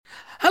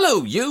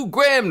Hello, you.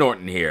 Graham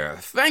Norton here.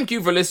 Thank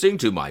you for listening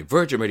to my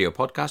Virgin Radio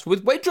podcast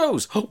with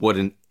Waitrose. What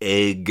an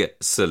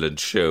excellent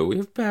show we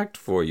have packed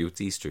for you. It's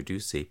Easter, do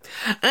see.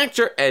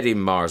 Actor Eddie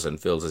Marsan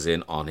fills us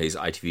in on his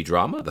ITV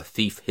drama, The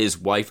Thief, His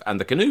Wife and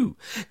the Canoe.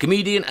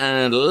 Comedian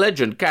and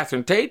legend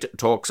Catherine Tate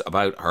talks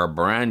about her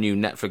brand new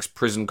Netflix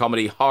prison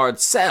comedy Hard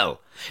Sell.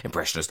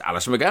 Impressionist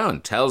Alistair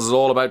McGowan tells us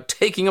all about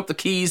taking up the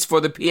keys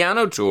for the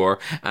piano tour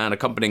and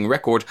accompanying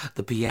record,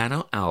 The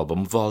Piano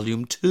Album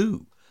Volume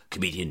 2.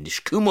 Comedian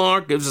Nish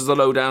Kumar gives us the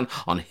lowdown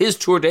on his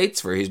tour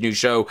dates for his new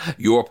show,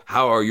 Your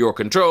Power, Your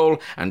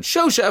Control, and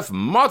show chef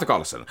Martha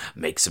Collison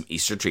makes some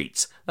Easter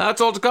treats.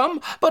 That's all to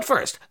come, but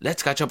first,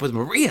 let's catch up with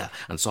Maria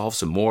and solve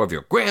some more of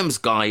your Graham's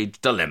Guide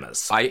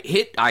dilemmas. I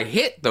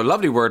hit the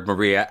lovely word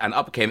Maria and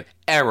up came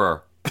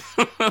error.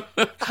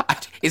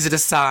 Is it a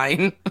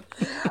sign?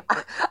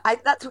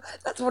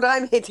 That's what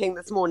I'm hitting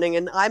this morning,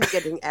 and I'm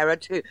getting error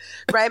too.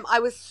 Graham, I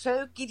was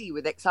so giddy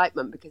with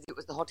excitement because it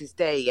was the hottest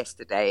day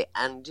yesterday,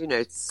 and,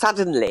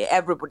 suddenly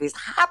everybody's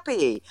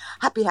happy.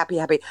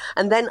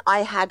 And then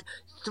I had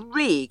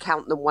 3,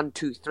 count them, 1,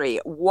 2, 3,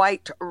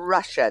 White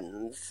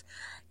Russians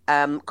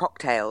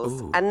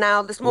cocktails. Ooh. And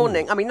now this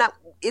morning, Ooh. that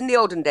in the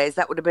olden days,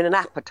 that would have been an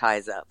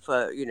appetizer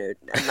for,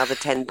 another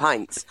 10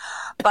 pints.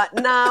 But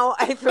now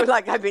I feel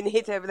like I've been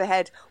hit over the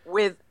head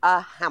with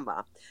a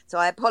hammer. So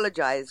I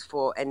apologise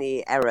for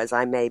any errors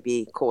I may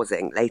be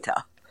causing later.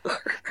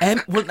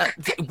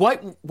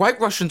 White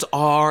Russians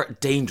are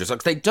dangerous.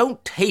 Like, they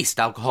don't taste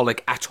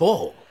alcoholic at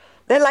all.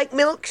 They're like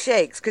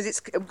milkshakes because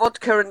it's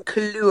vodka and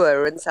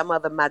Kahlua and some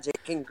other magic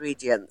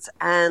ingredients.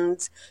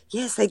 And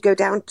yes, they go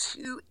down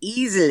too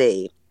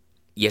easily.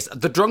 Yes,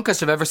 the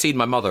drunkest I've ever seen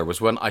my mother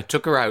was when I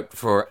took her out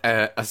for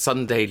a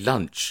Sunday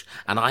lunch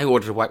and I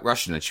ordered a White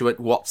Russian and she went,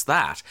 "What's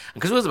that?" And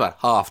because it was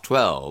about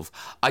 12:30,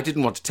 I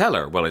didn't want to tell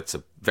her, well, it's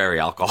a very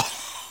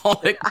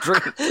alcoholic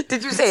drink.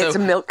 Did you say it's a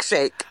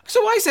milkshake?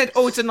 So I said,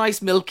 "Oh, it's a nice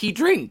milky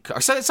drink,"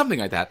 or something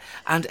like that.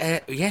 And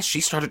yes,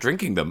 she started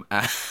drinking them.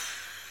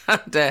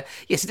 And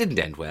yes, it didn't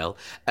end well.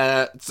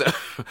 But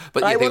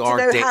yeah, I they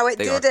want to know how it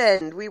did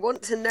end. We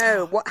want to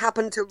know what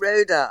happened to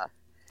Rhoda.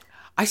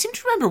 I seem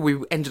to remember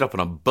we ended up on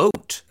a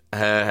boat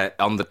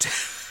on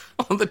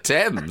the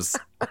Thames,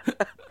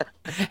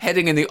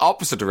 heading in the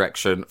opposite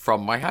direction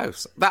from my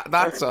house.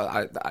 That's what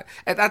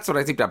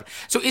I think happened.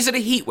 So, is it a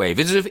heat wave?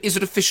 Is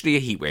it officially a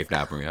heat wave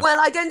now, Maria? Well,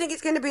 I don't think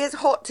it's going to be as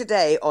hot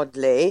today,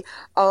 oddly.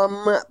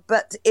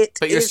 But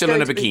you're still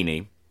in a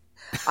bikini.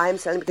 I am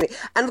still in a bikini,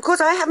 and of course,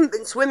 I haven't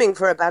been swimming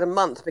for about a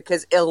month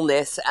because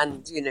illness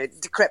and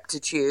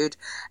decrepitude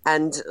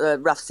and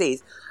rough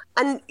seas.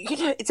 And,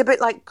 it's a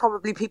bit like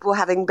probably people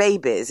having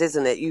babies,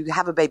 isn't it? You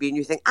have a baby and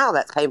you think, oh,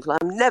 that's painful,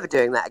 I'm never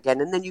doing that again.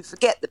 And then you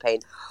forget the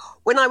pain.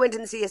 When I went in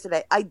the sea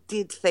yesterday, I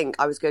did think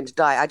I was going to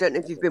die. I don't know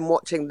if you've been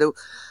watching the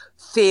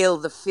Feel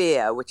the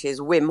Fear, which is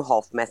Wim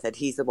Hof method.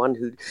 He's the one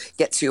who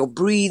gets your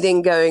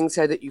breathing going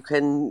so that you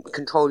can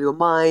control your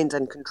mind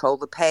and control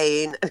the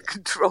pain and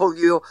control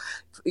your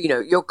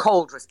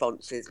cold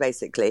responses,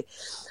 basically.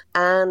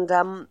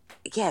 And,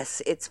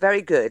 yes, it's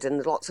very good.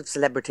 And lots of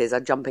celebrities are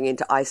jumping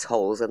into ice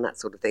holes and that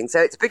sort of thing. So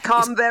it's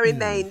become very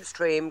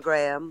mainstream,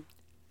 Graham.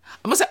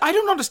 I must say, I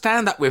don't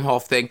understand that Wim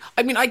Hof thing.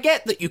 I mean, I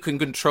get that you can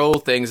control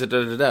things,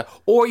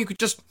 or you could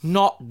just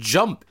not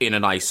jump in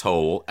an ice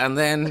hole and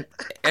then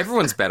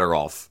everyone's better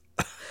off.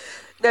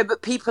 No,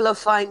 but people are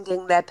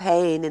finding their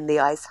pain in the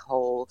ice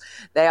hole.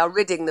 They are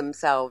ridding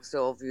themselves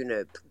of,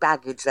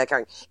 baggage they're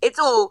carrying. It's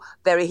all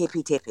very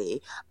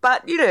hippy-tippy,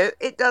 but,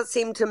 it does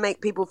seem to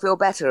make people feel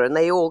better, and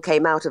they all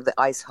came out of the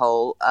ice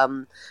hole a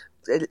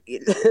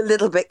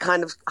little bit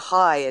kind of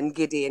high and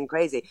giddy and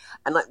crazy.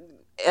 And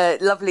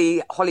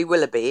lovely Holly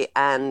Willoughby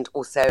and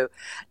also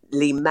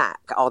Lee Mack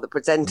are the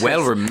presenters.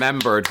 Well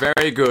remembered,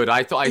 very good.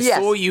 I thought I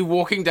saw you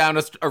walking down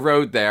a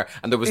road there,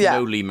 and there was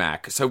no Lee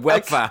Mack. So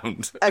well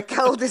found. A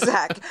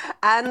cul-de-sac,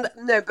 and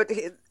no, but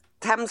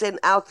Tamsin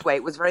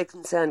Outhwaite was very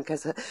concerned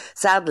because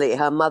sadly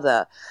her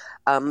mother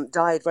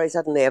died very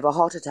suddenly of a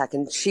heart attack,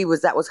 and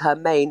that was her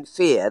main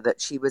fear, that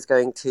she was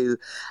going to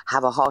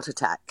have a heart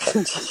attack.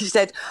 And she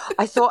said,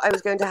 "I thought I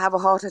was going to have a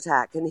heart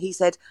attack," and he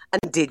said,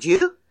 "And did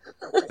you?"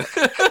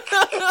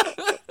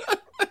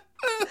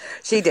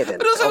 She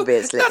didn't, also,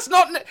 obviously. That's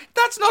not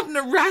an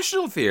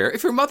irrational fear.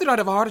 If your mother died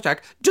of a heart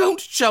attack, don't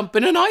jump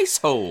in an ice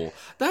hole.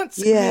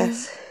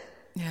 Yes.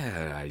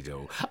 Yeah, I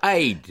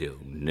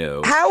don't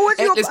know. How was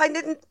your?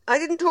 I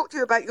didn't talk to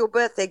you about your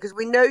birthday because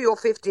we know you're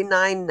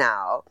 59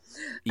 now.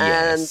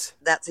 Yes. And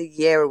that's a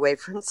year away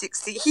from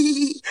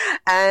 60.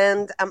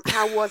 And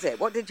how was it?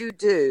 What did you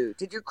do?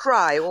 Did you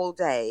cry all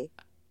day?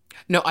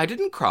 No, I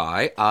didn't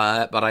cry,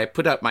 but I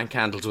put out my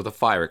candles with a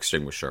fire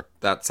extinguisher.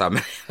 That's how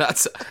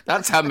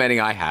many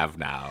I have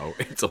now.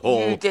 It's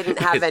all. You didn't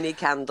have any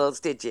candles,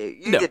 did you?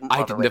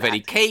 I didn't have any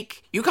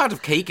cake. You can't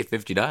have cake at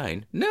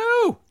 59.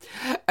 No.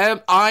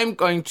 I'm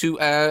going to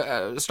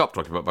stop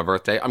talking about my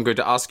birthday. I'm going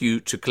to ask you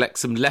to collect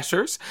some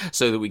letters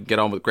so that we can get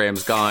on with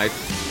Graham's Guide.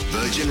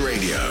 Virgin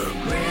Radio.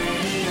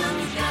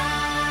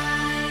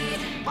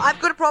 I've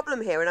got a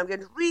problem here, and I'm going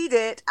to read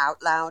it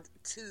out loud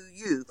to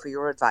you for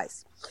your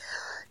advice.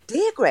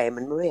 Dear Graham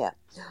and Maria,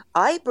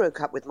 I broke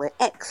up with my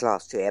ex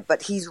last year,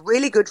 but he's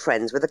really good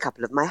friends with a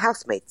couple of my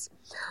housemates.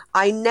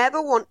 I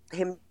never want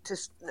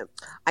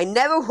I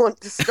never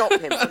want to stop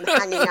him from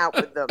hanging out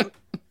with them.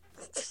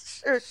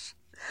 Shush.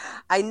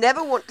 I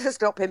never want to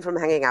stop him from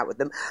hanging out with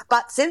them,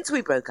 but since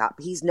we broke up,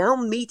 he's now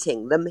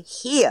meeting them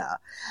here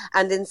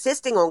and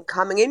insisting on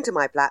coming into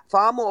my flat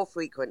far more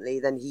frequently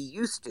than he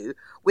used to,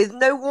 with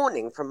no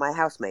warning from my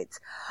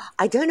housemates.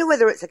 I don't know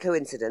whether it's a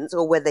coincidence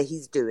or whether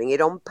he's doing it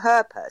on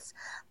purpose,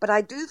 but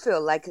I do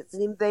feel like it's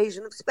an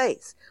invasion of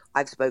space.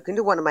 I've spoken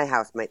to one of my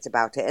housemates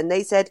about it, and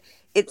they said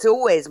it's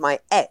always my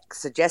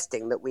ex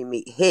suggesting that we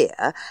meet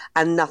here,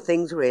 and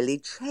nothing's really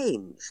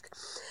changed.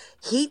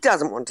 He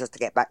doesn't want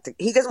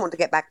he doesn't want to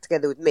get back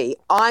together with me.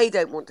 I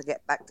don't want to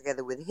get back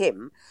together with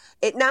him.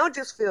 It now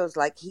just feels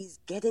like he's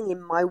getting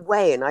in my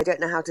way and I don't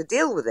know how to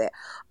deal with it.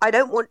 I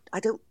don't want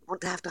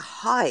to have to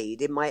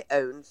hide in my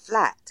own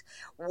flat.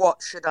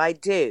 What should I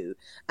do?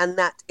 And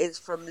that is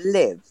from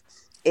Liv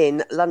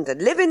in London.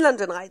 Liv in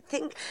London, I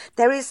think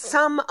there is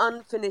some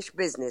unfinished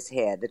business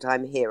here that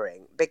I'm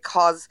hearing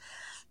because,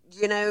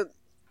 you're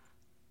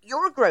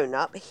a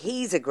grown-up,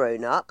 he's a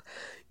grown-up.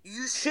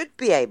 You should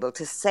be able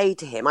to say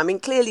to him, I mean,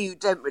 clearly you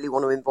don't really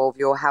want to involve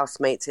your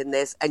housemates in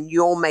this and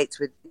you're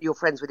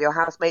friends with your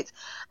housemates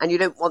and you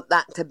don't want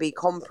that to be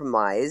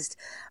compromised.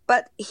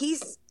 But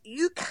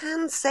you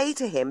can say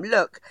to him,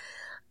 look,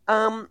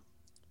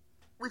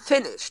 we're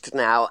finished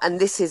now and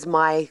this is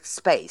my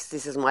space.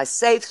 This is my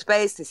safe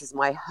space. This is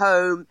my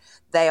home.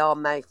 They are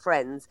my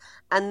friends.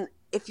 And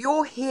if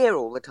you're here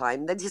all the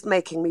time, then it's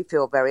making me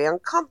feel very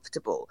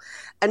uncomfortable.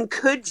 And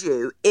could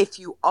you, if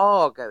you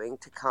are going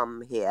to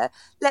come here,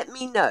 let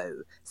me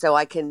know so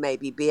I can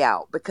maybe be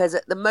out? Because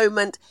at the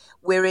moment,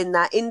 we're in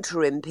that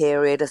interim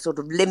period, a sort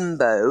of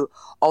limbo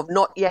of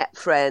not yet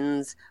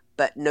friends,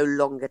 but no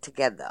longer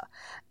together.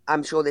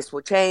 I'm sure this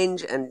will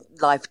change and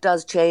life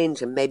does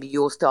change and maybe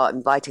you'll start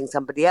inviting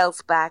somebody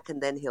else back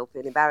and then he'll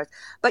feel embarrassed.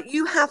 But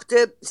you have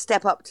to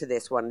step up to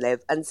this one,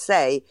 Liv, and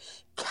say,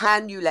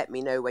 can you let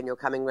me know when you're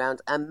coming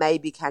round and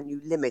maybe can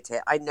you limit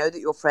it? I know that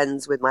you're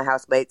friends with my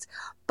housemates,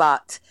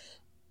 but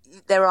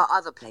there are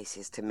other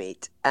places to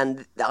meet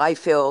and I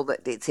feel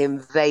that it's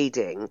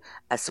invading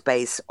a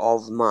space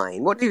of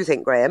mine. What do you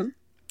think, Graham?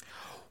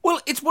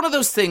 Well, it's one of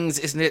those things,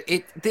 isn't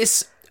it?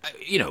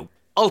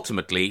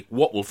 Ultimately,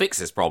 what will fix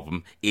this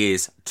problem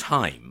is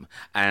time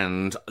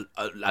and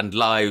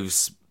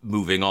lives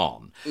moving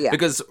on. Yeah.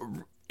 Because,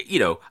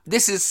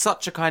 this is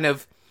such a kind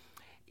of...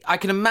 I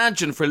can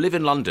imagine for Liv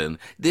in London,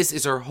 this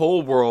is her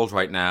whole world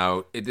right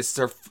now. This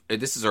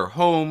is her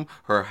home,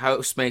 her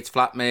housemates,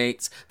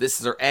 flatmates.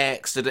 This is her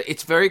ex.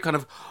 It's very kind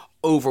of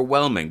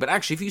overwhelming. But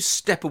actually, if you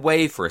step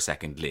away for a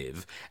second,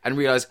 Liv, and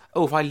realise,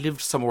 if I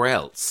lived somewhere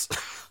else...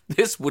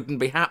 this wouldn't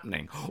be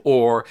happening.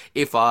 Or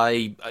if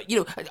I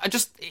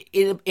just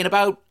in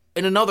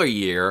another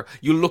year,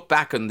 you look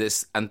back on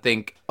this and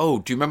think,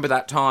 do you remember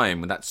that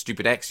time when that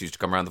stupid ex used to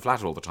come around the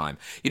flat all the time?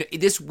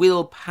 This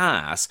will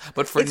pass,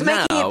 but for now... It's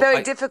making it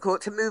very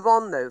difficult to move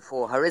on, though,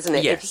 for her, isn't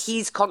it? Yes. If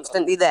he's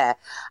constantly there.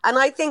 And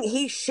I think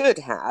he should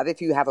have,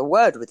 if you have a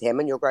word with him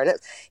and you're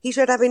grown-ups, he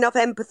should have enough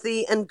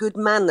empathy and good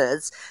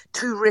manners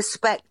to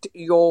respect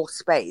your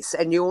space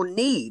and your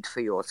need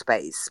for your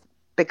space.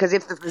 Because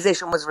if the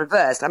position was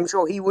reversed, I'm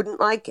sure he wouldn't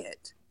like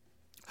it.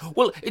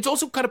 Well, it's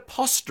also kind of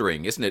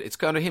posturing, isn't it? It's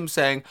kind of him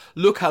saying,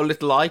 look how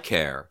little I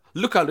care.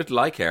 Look how little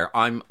I care.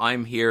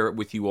 I'm here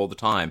with you all the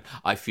time.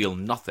 I feel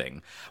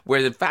nothing.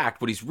 Where in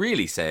fact, what he's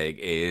really saying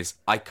is,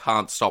 I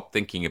can't stop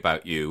thinking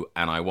about you,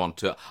 and I want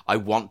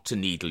to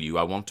needle you.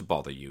 I want to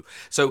bother you.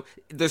 So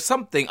there's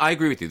something. I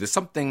agree with you. There's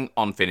something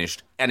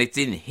unfinished, and it's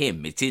in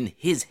him. It's in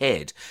his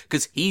head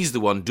because he's the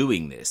one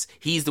doing this.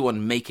 He's the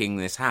one making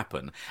this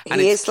happen. And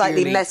he is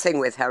slightly messing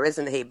with her,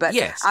 isn't he? But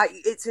yes.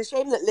 It's a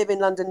shame that Liv in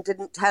London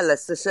didn't tell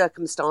us the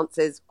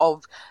circumstances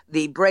of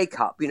the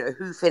breakup.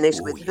 Who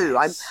finished with who.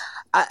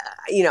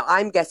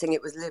 I'm guessing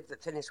it was Liv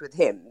that finished with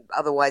him.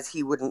 Otherwise,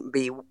 he wouldn't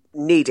be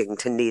needing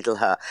to needle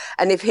her.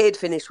 And if he'd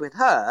finished with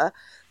her,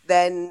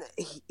 then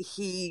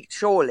he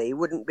surely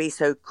wouldn't be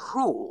so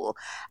cruel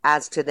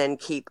as to then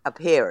keep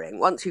appearing.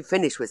 Once you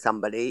finish with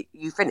somebody,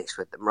 you finish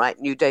with them, right?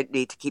 And you don't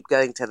need to keep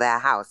going to their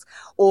house,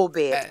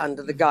 albeit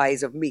under the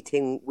guise of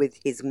meeting with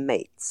his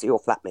mates, your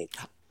flatmates.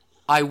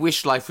 I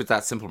wish life was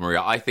that simple,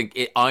 Maria. I think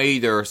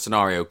either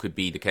scenario could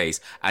be the case,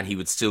 and he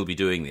would still be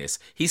doing this.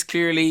 He's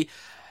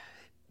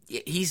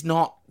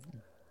not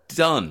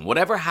done.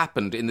 Whatever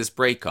happened in this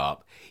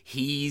breakup,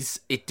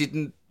 it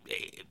didn't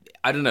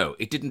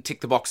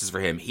tick the boxes for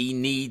him. He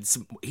needs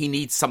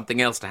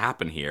something else to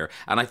happen here.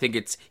 And I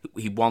think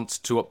he wants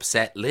to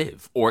upset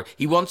Liv, or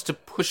he wants to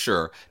push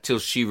her till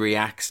she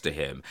reacts to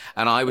him.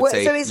 And I would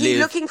say, so is he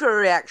looking for a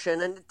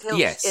reaction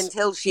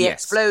until she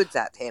explodes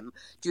at him?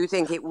 Do you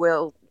think it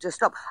will just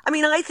stop. I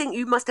mean, I think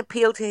you must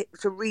appeal to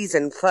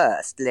reason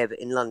first, Liv,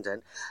 in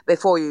London,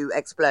 before you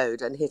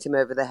explode and hit him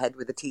over the head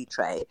with a tea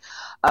tray.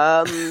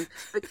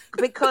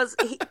 Because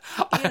he,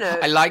 you know,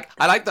 I like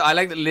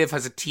that Liv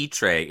has a tea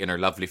tray in her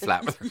lovely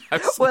flat with her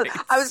housemates. Well,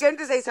 I was going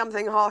to say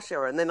something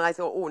harsher, and then I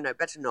thought, oh no,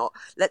 better not.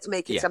 Let's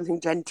make it something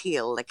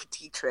genteel, like a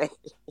tea tray.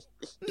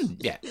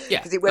 Yeah,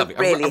 because it won't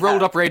lovely. really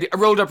a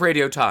rolled up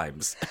Radio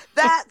Times.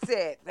 That's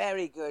it.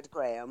 Very good,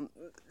 Graham.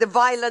 The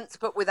violence,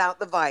 but without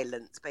the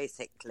violence,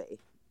 basically.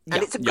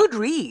 And it's a good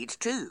read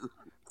too.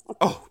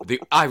 Oh,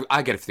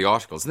 I get it for the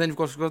articles, and then you've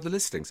got to go to the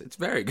listings. It's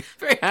very,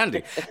 very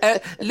handy.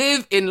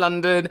 Live in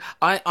London.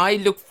 I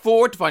look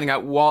forward to finding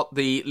out what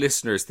the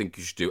listeners think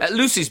you should do.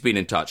 Lucy's been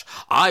in touch.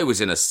 I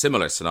was in a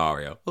similar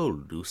scenario.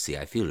 Oh, Lucy,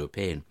 I feel your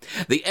pain.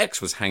 The ex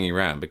was hanging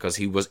around because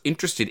he was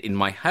interested in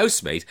my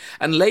housemate,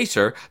 and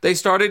later they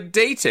started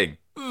dating.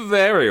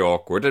 Very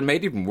awkward, and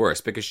made even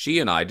worse because she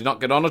and I did not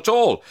get on at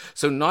all.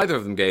 So neither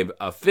of them gave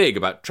a fig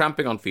about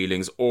tramping on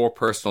feelings or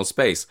personal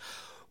space.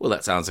 Well,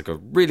 that sounds like a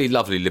really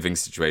lovely living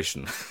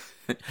situation.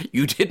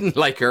 You didn't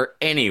like her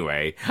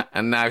anyway,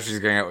 and now she's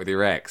going out with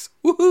your ex.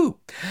 Woohoo!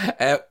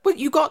 But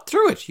you got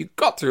through it. You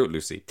got through it,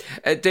 Lucy.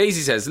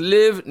 Daisy says,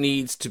 Liv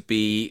needs to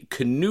be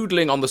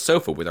canoodling on the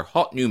sofa with her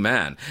hot new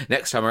man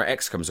next time her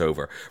ex comes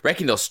over.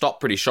 Reckon they'll stop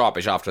pretty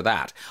sharpish after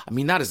that. I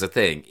mean, that is the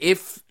thing.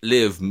 If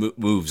Liv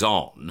moves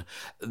on,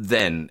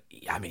 then,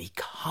 I mean, he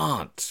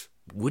can't.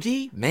 Would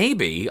he?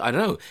 Maybe. I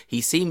don't know.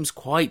 He seems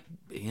quite,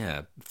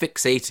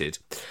 fixated.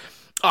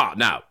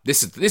 Now,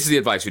 this is the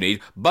advice you need.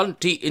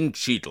 Bunty in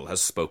Cheadle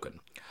has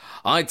spoken.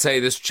 I'd say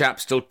this chap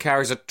still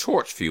carries a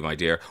torch for you, my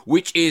dear,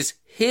 which is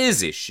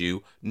his issue,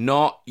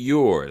 not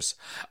yours.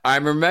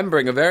 I'm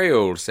remembering a very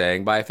old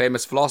saying by a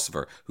famous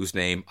philosopher, whose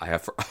name I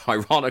have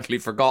ironically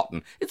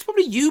forgotten. It's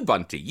probably you,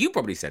 Bunty. You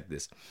probably said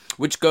this.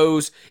 Which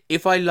goes,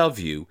 if I love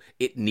you,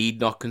 it need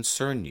not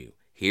concern you.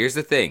 Here's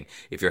the thing.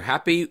 If you're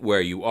happy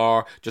where you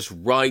are, just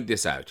ride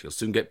this out. You'll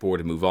soon get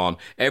bored and move on.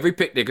 Every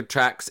picnic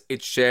attracts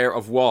its share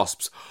of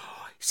wasps.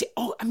 See,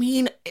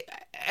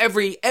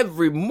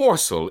 every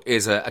morsel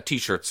is a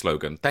T-shirt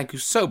slogan. Thank you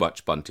so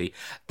much, Bunty.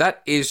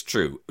 That is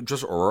true.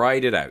 Just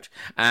ride it out.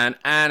 And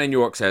Anne in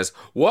York says,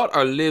 what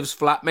are Liv's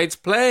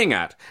flatmates playing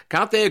at?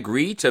 Can't they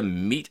agree to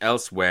meet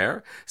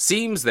elsewhere?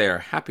 Seems they're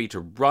happy to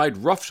ride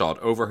roughshod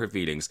over her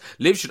feelings.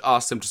 Liv should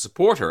ask them to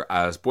support her,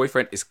 as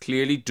boyfriend is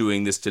clearly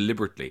doing this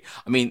deliberately.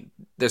 I mean,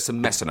 there's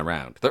some messing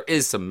around. There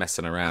is some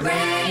messing around.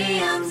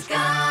 Graham's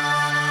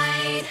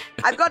Guide.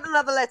 I've got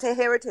another letter.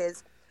 Here it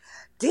is.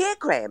 Dear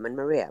Graham and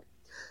Maria,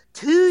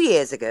 2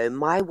 years ago,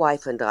 my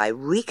wife and I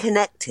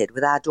reconnected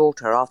with our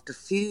daughter after a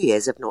few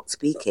years of not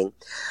speaking.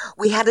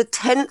 We had a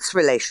tense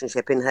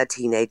relationship in her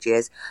teenage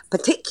years,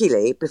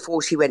 particularly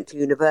before she went to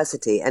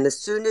university, and as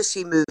soon as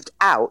she moved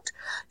out,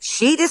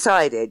 she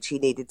decided she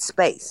needed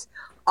space,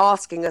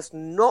 asking us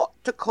not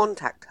to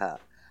contact her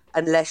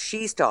unless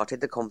she started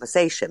the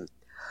conversation.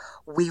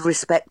 We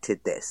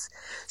respected this.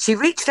 She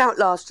reached out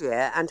last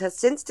year and has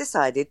since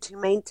decided to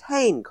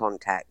maintain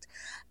contact.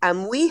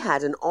 And we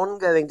had an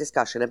ongoing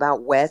discussion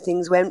about where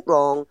things went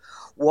wrong,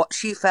 what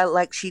she felt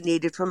like she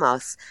needed from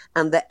us,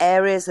 and the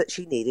areas that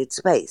she needed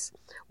space.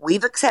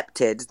 We've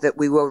accepted that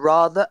we were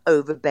rather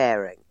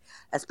overbearing,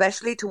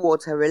 especially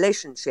towards her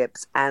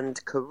relationships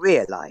and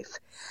career life.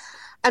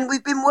 And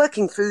we've been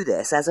working through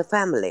this as a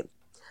family.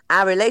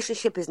 Our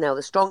relationship is now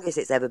the strongest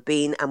it's ever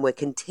been, and we're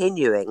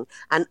continuing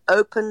an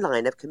open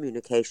line of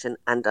communication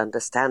and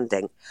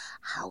understanding.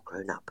 How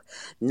grown up.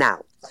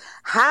 Now,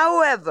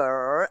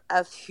 however,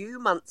 a few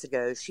months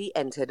ago, she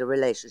entered a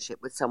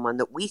relationship with someone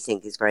that we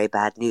think is very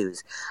bad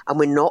news, and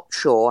we're not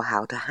sure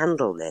how to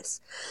handle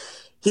this.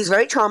 He's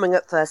very charming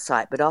at first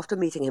sight, but after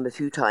meeting him a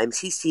few times,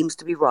 he seems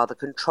to be rather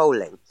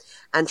controlling,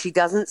 and she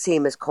doesn't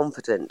seem as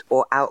confident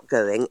or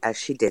outgoing as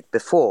she did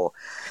before.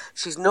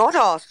 She's not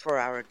asked for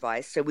our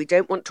advice, so we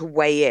don't want to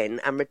weigh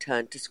in and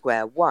return to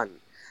square one.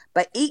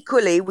 But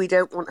equally, we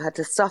don't want her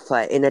to suffer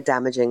in a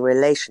damaging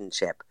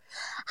relationship.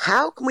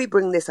 How can we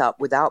bring this up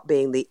without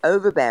being the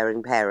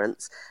overbearing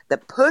parents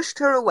that pushed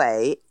her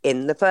away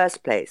in the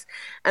first place?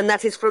 And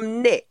that is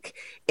from Nick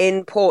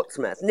in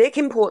Portsmouth. Nick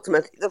in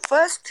Portsmouth, the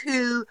first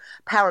two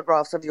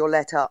paragraphs of your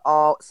letter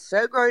are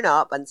so grown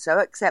up and so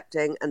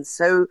accepting and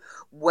so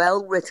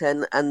well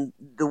written, and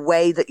the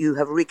way that you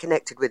have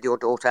reconnected with your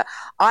daughter,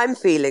 I'm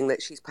feeling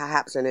that she's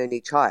perhaps an only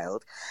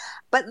child.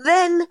 But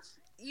then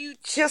you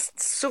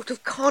just sort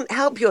of can't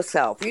help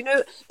yourself. You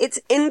know, it's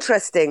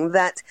interesting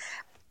that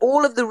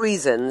all of the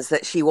reasons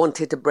that she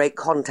wanted to break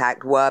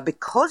contact were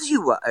because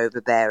you were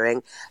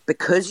overbearing,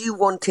 because you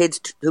wanted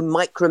to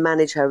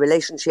micromanage her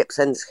relationships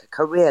and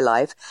career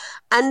life,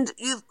 and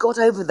you've got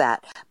over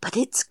that. But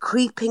it's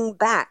creeping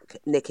back,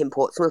 Nick in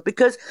Portsmouth,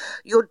 because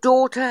your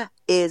daughter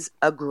is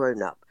a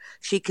grown-up.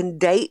 She can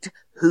date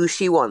who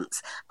she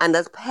wants. And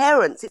as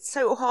parents, it's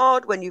so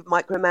hard when you've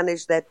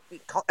micromanaged their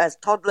as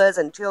toddlers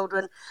and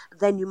children,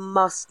 then you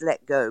must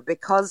let go,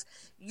 because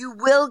you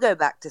will go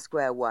back to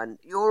square one.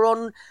 You're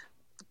on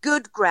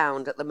good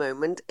ground at the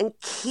moment, and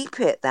keep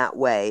it that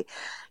way.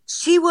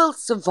 She will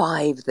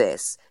survive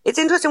this. It's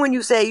interesting when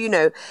you say,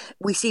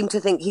 we seem to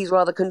think he's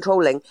rather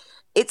controlling.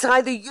 It's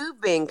either you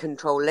being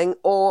controlling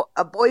or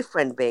a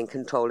boyfriend being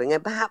controlling.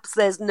 And perhaps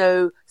there's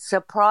no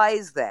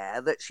surprise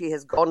there that she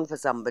has gone for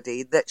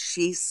somebody that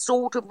she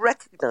sort of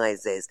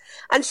recognizes.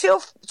 And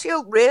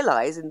she'll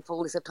realize in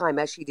fullness of time,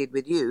 as she did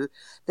with you,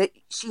 that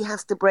she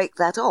has to break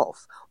that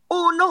off.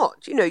 Or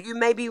not. You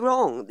may be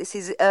wrong. This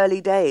is early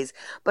days.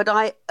 But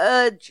I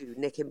urge you,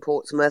 Nick in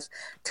Portsmouth,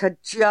 to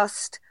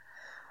just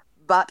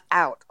butt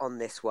out on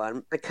this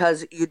one,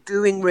 because you're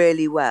doing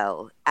really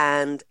well,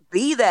 and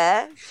be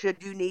there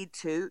should you need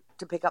to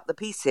pick up the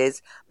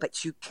pieces,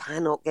 but you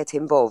cannot get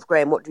involved.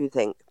 Graham, what do you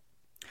think?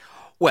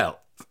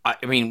 Well,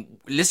 I mean,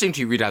 listening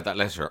to you read out that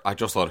letter, I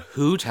just thought,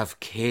 who'd have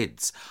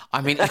kids?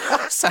 I mean,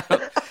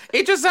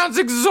 it just sounds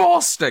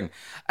exhausting.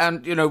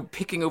 And,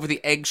 picking over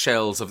the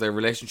eggshells of their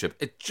relationship,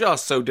 it's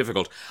just so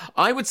difficult.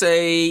 I would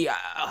say,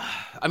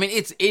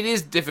 it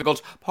is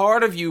difficult.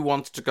 Part of you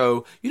wants to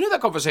go,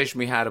 that conversation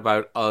we had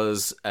about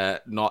us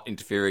not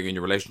interfering in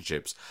your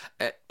relationships?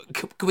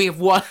 Can we have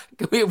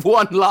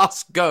one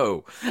last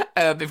go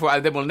before,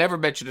 and then we'll never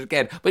mention it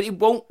again? But it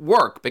won't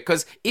work,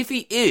 because if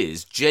he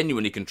is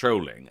genuinely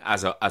controlling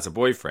as a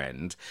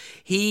boyfriend,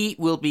 he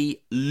will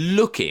be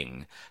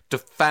looking to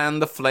fan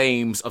the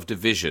flames of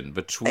division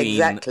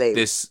between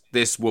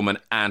this woman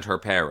and her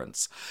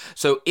parents.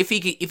 So if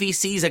he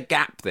sees a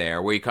gap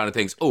there where he kind of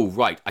thinks, oh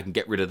right, I can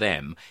get rid of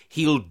them,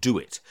 he'll do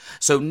it.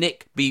 So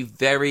Nick, be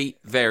very,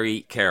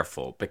 very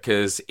careful,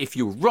 because if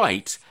you're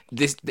right,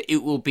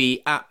 it'll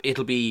be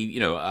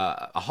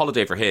a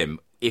holiday for him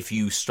if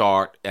you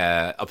start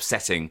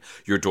upsetting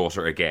your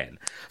daughter again.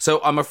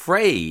 So I'm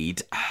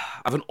afraid,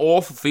 I have an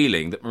awful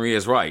feeling that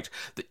Maria's right,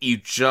 that you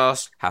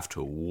just have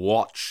to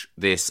watch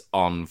this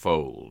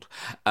unfold.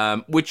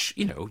 Which,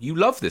 you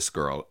love this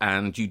girl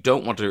and you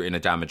don't want her in a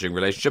damaging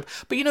relationship.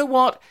 But you know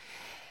what?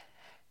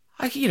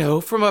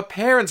 From a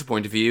parent's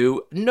point of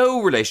view,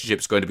 no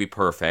relationship's going to be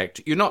perfect.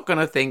 You're not going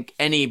to think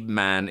any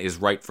man is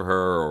right for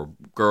her or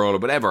girl or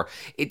whatever.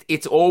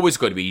 It's always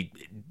going to be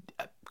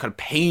kind of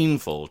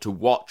painful to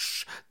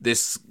watch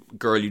this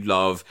girl you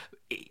love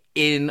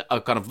in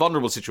a kind of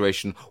vulnerable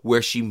situation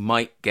where she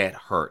might get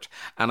hurt.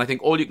 And I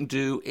think all you can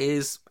do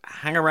is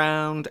hang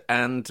around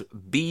and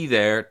be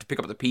there to pick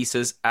up the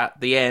pieces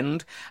at the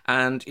end.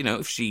 And,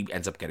 if she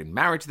ends up getting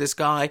married to this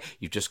guy,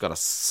 you've just got to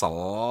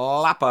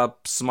slap a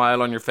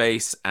smile on your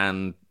face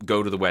and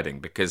go to the wedding,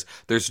 because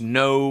there's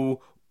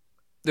no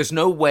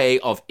way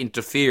of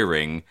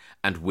interfering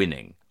and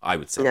winning, I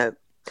would say. No.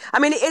 I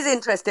mean, it is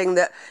interesting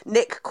that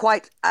Nick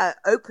quite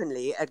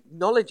openly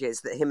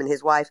acknowledges that him and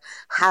his wife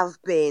have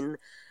been,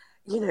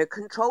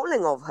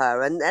 controlling of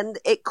her, and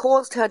it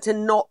caused her to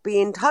not be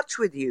in touch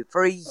with you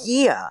for a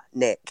year,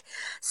 Nick.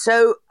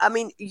 So, I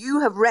mean,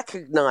 you have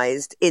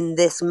recognized in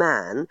this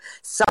man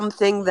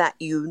something that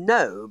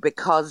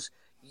because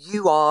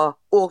you are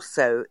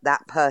also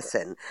that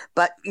person,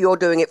 but you're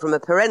doing it from a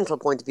parental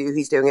point of view.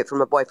 He's doing it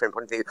from a boyfriend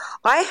point of view.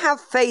 I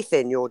have faith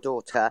in your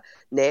daughter,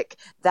 Nick,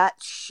 that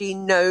she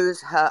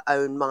knows her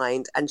own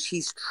mind, and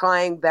she's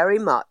trying very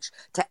much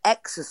to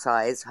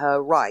exercise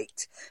her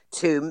right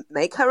to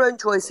make her own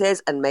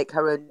choices and make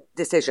her own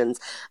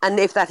decisions. And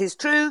if that is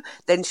true,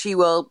 then she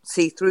will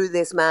see through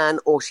this man,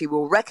 or she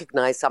will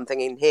recognize something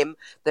in him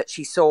that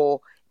she saw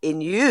in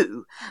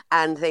you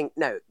and think,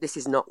 no, this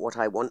is not what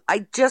I want.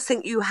 I just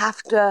think you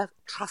have to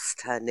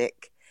trust her,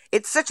 Nick.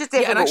 It's such a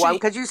difficult one,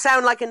 because you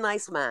sound like a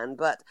nice man,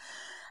 but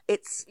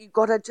you've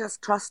got to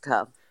just trust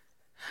her.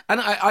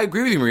 And I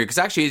agree with you, Maria, because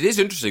actually it is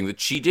interesting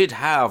that she did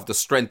have the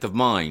strength of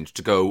mind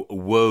to go,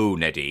 whoa,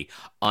 Neddy,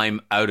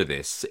 I'm out of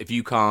this. If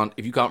you can't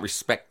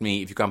respect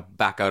me, if you can't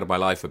back out of my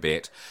life a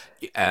bit,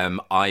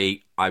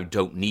 I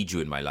don't need you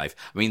in my life.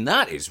 I mean,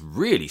 that is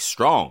really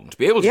strong. To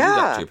be able to do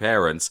that to your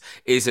parents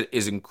is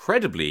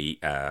incredibly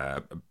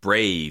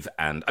brave.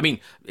 And I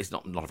mean, it's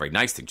not a very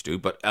nice thing to do,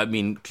 but I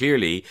mean,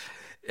 clearly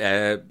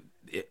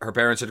her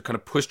parents had kind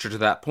of pushed her to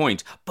that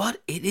point.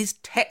 But it is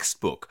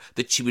textbook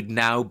that she would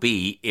now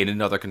be in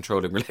another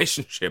controlling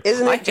relationship.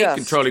 I hate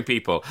controlling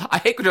people.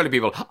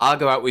 I'll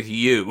go out with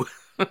you.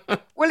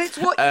 Well, it's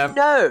what you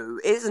know,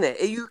 isn't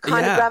it? You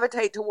kind of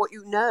gravitate to what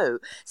you know.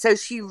 So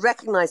she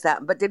recognised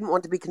that, but didn't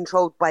want to be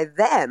controlled by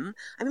them.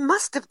 I mean,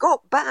 must have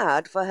got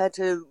bad for her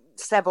to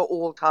sever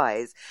all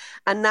ties.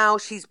 And now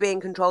she's being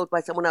controlled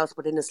by someone else,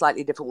 but in a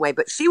slightly different way.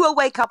 But she will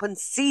wake up and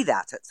see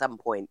that at some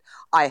point,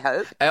 I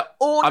hope.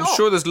 I'm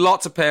sure there's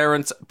lots of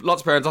parents,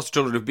 lots of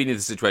children who've been in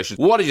this situation.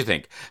 What did you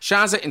think?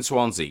 Shazza in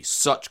Swansea.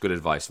 Such good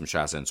advice from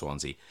Shazza in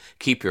Swansea.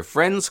 Keep your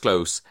friends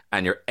close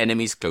and your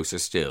enemies closer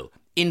still.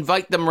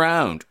 Invite them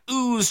round.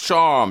 Ooze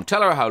charm.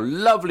 Tell her how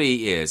lovely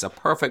he is, a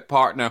perfect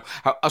partner,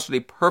 how utterly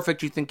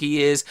perfect you think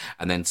he is,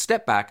 and then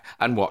step back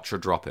and watch her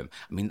drop him.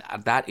 I mean,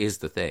 that is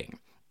the thing.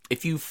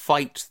 If you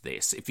fight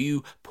this, if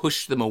you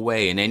push them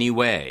away in any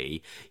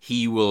way,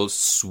 he will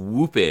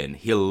swoop in.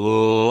 He'll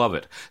love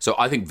it. So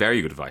I think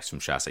very good advice from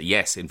Shazza.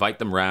 Yes, invite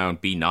them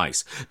round. Be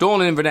nice.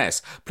 Dawn and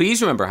Inverness,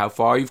 please remember how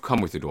far you've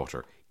come with your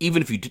daughter.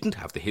 Even if you didn't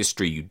have the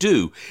history you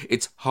do,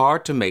 it's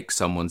hard to make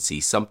someone see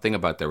something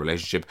about their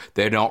relationship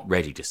they're not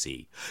ready to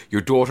see.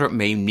 Your daughter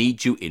may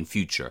need you in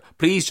future.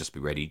 Please just be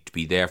ready to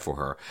be there for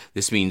her.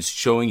 This means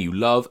showing you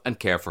love and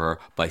care for her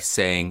by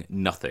saying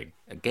nothing.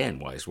 Again,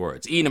 wise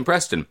words. Ian and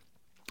Preston.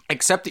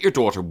 Accept that your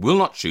daughter will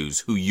not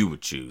choose who you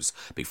would choose.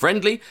 Be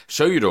friendly.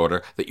 Show your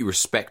daughter that you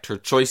respect her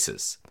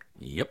choices.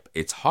 Yep,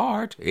 it's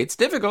hard, it's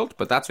difficult,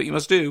 but that's what you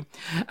must do.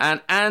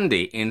 And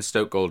Andy in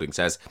Stoke Golding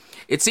says,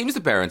 it seems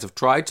the parents have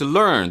tried to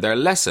learn their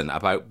lesson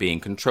about being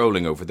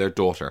controlling over their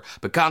daughter,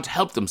 but can't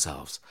help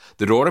themselves.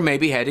 The daughter may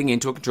be heading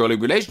into a controlling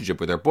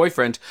relationship with her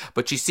boyfriend,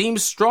 but she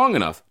seems strong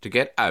enough to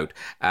get out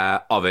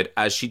of it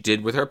as she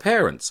did with her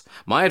parents.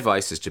 My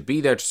advice is to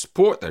be there to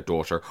support their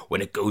daughter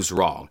when it goes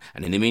wrong,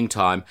 and in the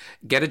meantime,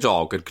 get a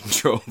dog and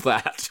control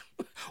that.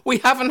 We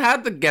haven't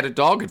had the get a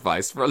dog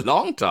advice for a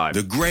long time.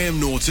 The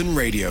Graham Norton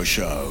Radio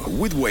Show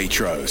with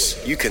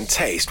Waitrose. You can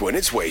taste when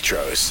it's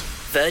Waitrose.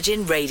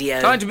 Virgin Radio.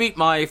 Time to meet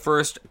my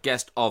first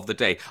guest of the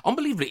day.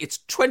 Unbelievably, it's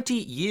 20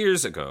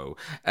 years ago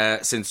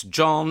since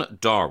John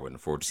Darwin,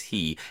 for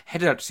he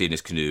headed out to sea in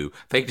his canoe,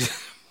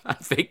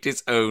 faked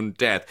his own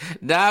death.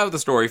 Now the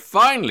story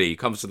finally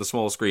comes to the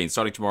small screen,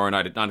 starting tomorrow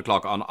night at 9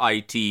 o'clock on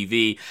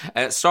ITV,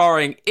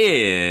 starring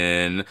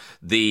in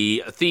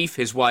The Thief,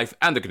 His Wife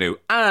and the Canoe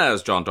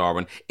as John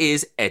Darwin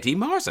is Eddie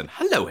Marsan.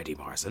 Hello, Eddie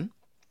Marsan.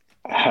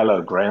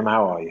 Hello, Graham.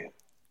 How are you?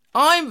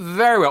 I'm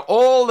very well.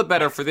 All the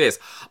better for this.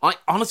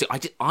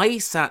 I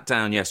sat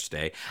down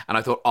yesterday and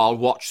I thought I'll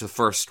watch the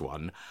first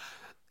one.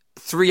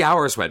 3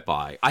 hours went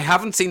by. I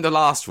haven't seen the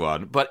last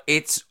one, but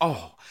it's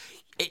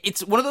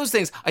one of those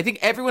things. I think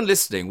everyone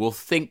listening will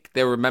think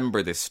they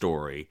remember this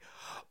story,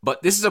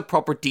 but this is a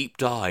proper deep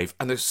dive,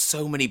 and there's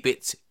so many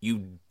bits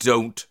you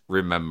don't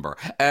remember.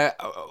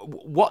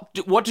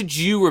 What did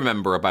you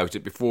remember about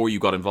it before you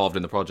got involved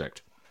in the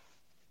project?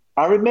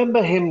 I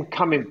remember him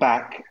coming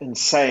back and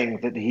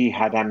saying that he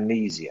had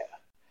amnesia.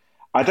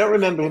 I don't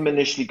remember him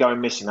initially going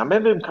missing. I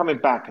remember him coming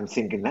back and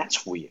thinking,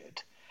 that's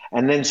weird.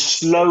 And then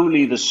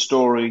slowly the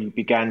story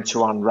began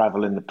to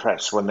unravel in the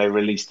press when they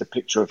released a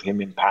picture of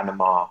him in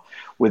Panama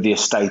with the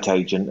estate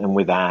agent and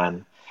with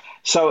Anne.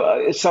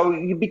 So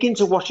you begin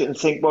to watch it and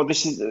think, well,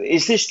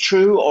 is this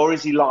true or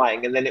is he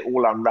lying? And then it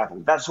all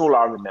unraveled. That's all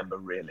I remember,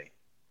 really.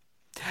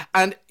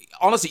 And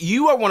honestly,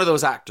 you are one of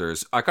those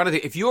actors. I kind of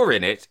think if you're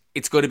in it,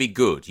 it's going to be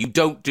good. You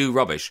don't do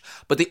rubbish.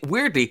 But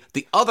weirdly,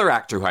 the other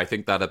actor who I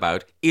think that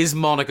about is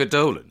Monica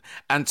Dolan.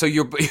 And so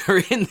you're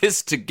in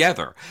this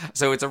together.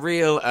 So it's a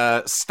real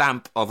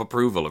stamp of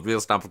approval, a real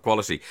stamp of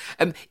quality.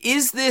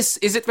 Is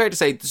it fair to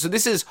say, so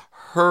this is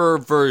her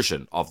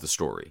version of the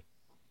story?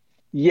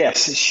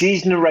 Yes,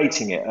 she's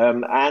narrating it.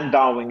 Anne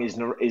Darwin is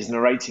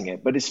narrating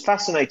it. But it's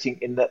fascinating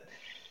in that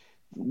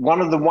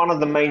one of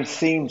the main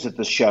themes of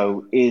the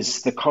show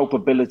is the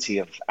culpability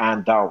of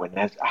Anne Darwin,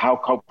 and how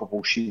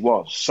culpable she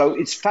was. So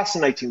it's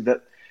fascinating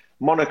that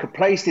Monica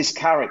plays this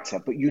character,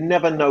 but you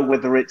never know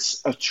whether it's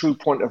a true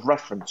point of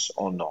reference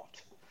or not.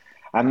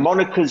 And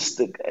Monica's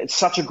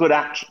such a good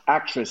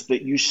actress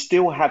that you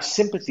still have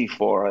sympathy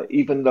for her,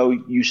 even though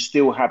you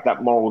still have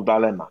that moral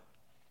dilemma.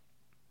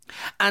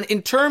 And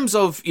in terms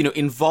of,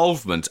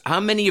 involvement, how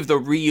many of the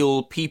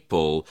real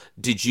people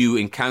did you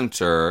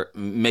encounter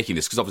making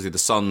this? Because obviously the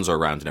sons are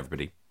around and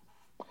everybody.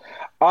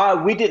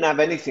 We didn't have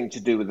anything to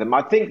do with them.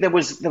 I think there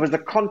was a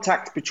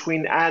contact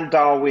between Anne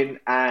Darwin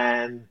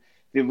and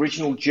the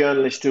original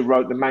journalist who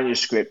wrote the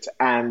manuscript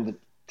and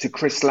to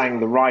Chris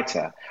Lang, the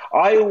writer.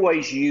 I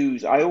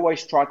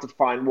always try to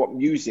find what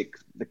music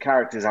the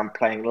characters I'm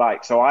playing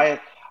like. So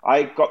I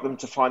got them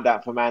to find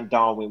out from Anne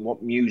Darwin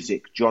what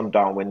music John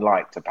Darwin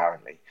liked,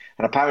 apparently.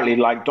 And apparently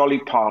liked Dolly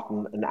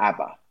Parton and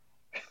ABBA.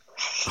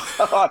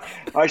 I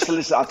used to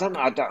listen.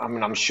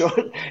 I'm sure.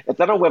 I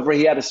don't know whether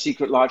he had a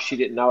secret life she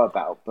didn't know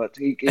about, but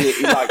he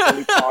liked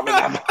Dolly Parton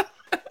and ABBA.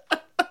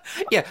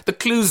 Yeah, the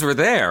clues were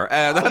there.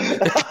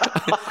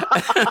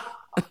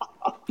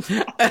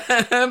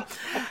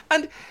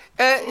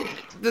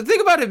 The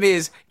thing about him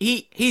is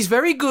he's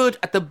very good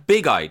at the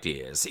big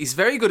ideas. He's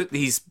very good at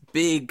these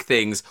big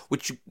things,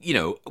 which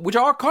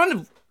are kind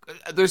of,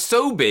 they're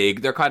so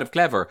big, they're kind of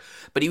clever,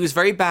 but he was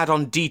very bad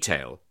on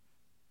detail.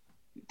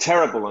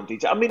 Terrible on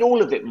detail. I mean,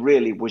 all of it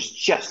really was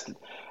just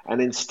an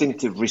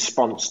instinctive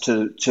response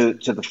to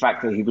the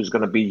fact that he was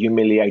going to be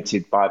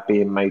humiliated by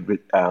being made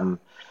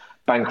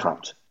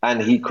bankrupt.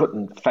 And he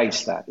couldn't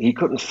face that. He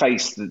couldn't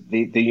face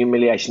the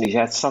humiliation. He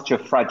had such a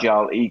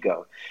fragile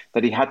ego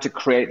that he had to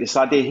create this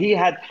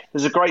idea.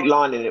 There's a great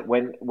line in it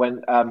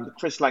when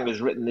Chris Lang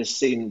has written this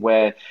scene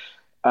where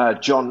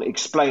John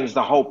explains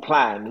the whole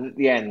plan, and at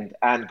the end,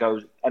 Anne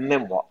goes, and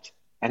then what?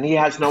 And he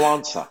has no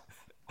answer.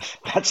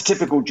 That's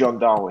typical John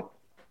Darwin.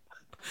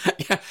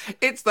 Yeah,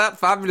 it's that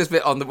fabulous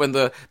bit when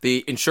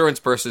the insurance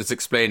person is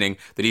explaining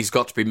that he's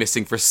got to be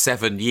missing for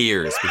 7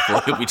 years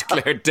before he'll be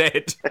declared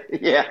dead.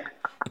 Yeah.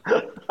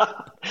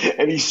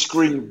 And he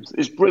screams.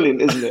 It's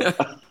brilliant, isn't it?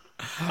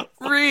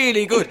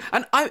 Really good.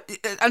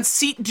 And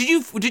Seaton,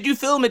 did you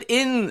film it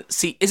in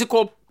Seaton?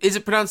 Is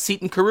it pronounced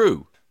Seaton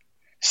Carew?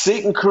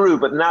 Seton Carew,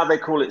 but now they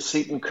call it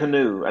Seton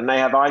Canoe, and they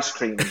have ice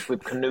creams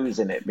with canoes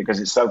in it because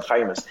it's so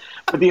famous.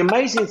 But the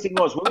amazing thing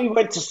was, when we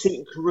went to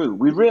Seton Carew,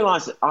 we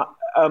realised that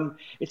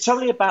it's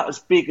only about as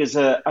big as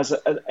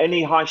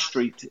any high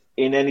street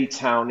in any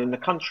town in the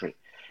country.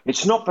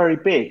 It's not very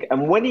big.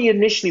 And when he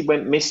initially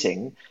went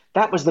missing,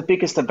 that was the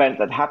biggest event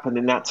that happened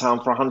in that town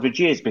for 100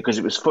 years because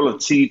it was full of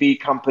TV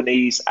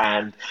companies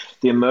and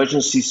the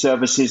emergency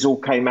services all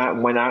came out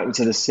and went out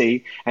into the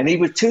sea. And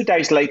 2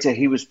 days later,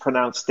 he was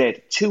pronounced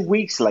dead. 2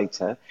 weeks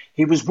later,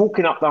 he was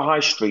walking up the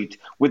high street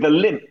with a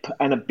limp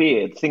and a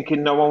beard,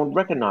 thinking no one would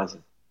recognise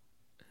him.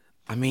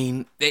 I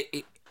mean,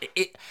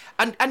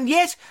 and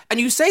yet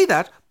you say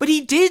that, but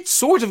he did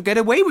sort of get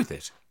away with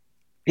it.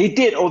 He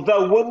did,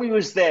 although when we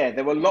was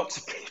there were lots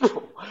of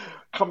people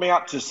coming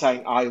up to us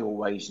saying, I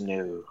always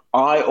knew.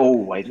 I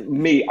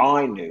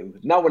knew.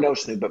 No one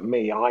else knew but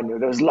me, I knew.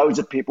 There was loads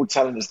of people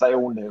telling us they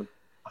all knew.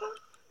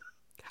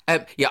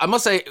 Yeah, I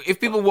must say, if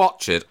people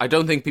watch it, I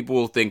don't think people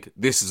will think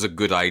this is a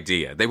good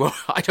idea. They won't.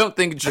 I don't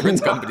think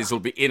insurance companies will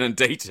be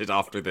inundated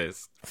after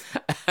this.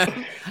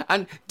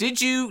 And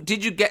did you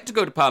get to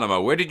go to Panama?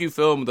 Where did you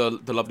film the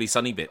lovely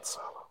sunny bits?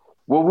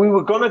 Well, we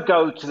were going to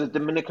go to the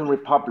Dominican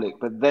Republic,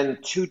 but then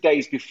 2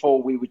 days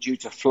before we were due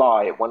to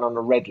fly, it went on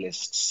a red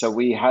list. So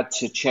we had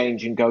to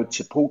change and go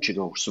to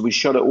Portugal. So we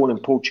shot it all in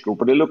Portugal,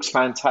 but it looks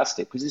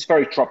fantastic because it's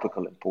very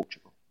tropical in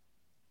Portugal.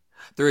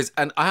 There is,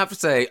 and I have to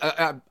say,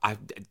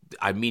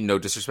 I mean no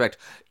disrespect,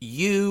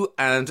 you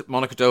and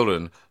Monica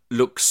Dolan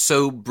look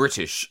so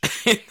British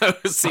in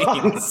those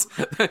scenes.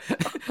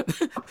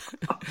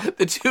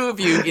 The two of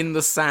you in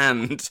the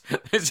sand.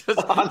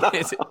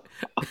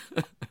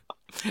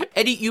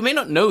 Eddie, you may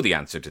not know the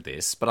answer to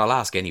this, but I'll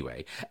ask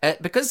anyway.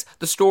 Because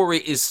the story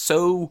is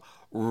so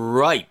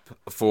ripe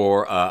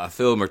for a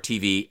film or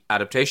TV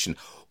adaptation,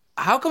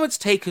 how come it's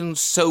taken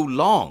so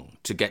long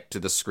to get to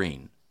the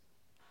screen?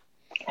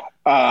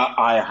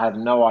 I have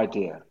no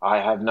idea.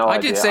 I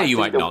did say you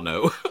might not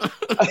know.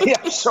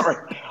 Yeah,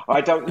 sorry. I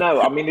don't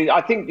know. I mean,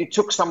 I think it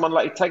takes someone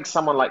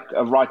like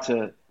a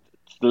writer to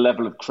the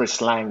level of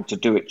Chris Lang to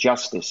do it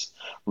justice,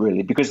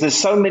 really, because there's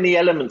so many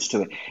elements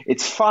to it.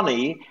 It's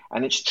funny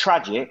and it's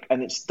tragic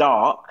and it's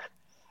dark,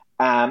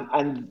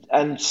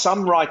 and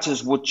some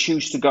writers would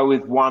choose to go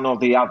with one or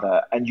the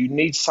other, and you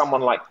need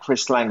someone like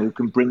Chris Lang who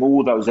can bring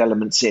all those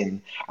elements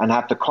in and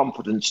have the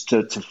confidence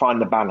to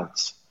find the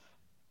balance.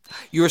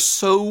 You're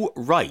so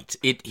right.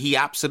 He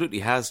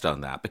absolutely has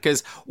done that,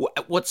 because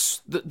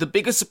what's the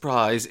biggest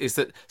surprise is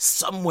that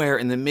somewhere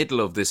in the middle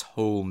of this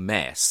whole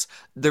mess,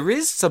 there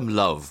is some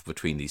love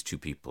between these two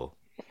people.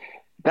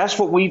 That's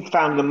what I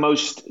found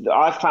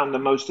the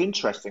most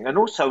interesting. And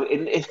also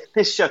in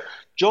this show,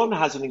 John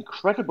has an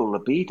incredible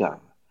libido.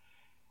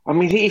 I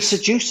mean, he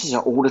seduces her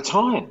all the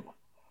time.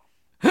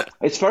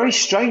 It's very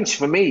strange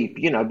for me,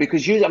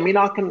 because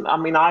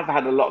I've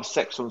had a lot of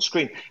sex on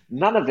screen.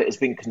 None of it has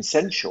been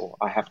consensual,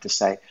 I have to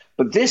say.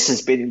 But this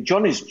has been,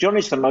 John is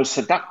the most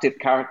seductive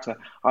character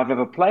I've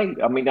ever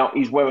played. I mean,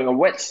 he's wearing a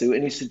wetsuit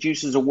and he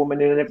seduces a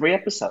woman in every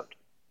episode.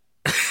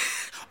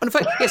 And in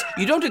fact, yes,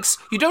 you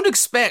don't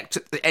expect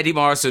Eddie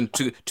Marsan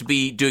to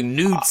be doing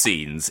nude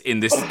scenes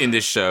in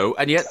this show,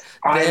 and yet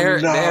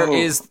there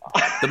is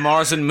the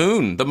Marsan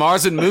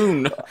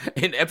Moon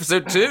in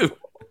episode 2.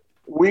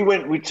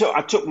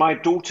 I took my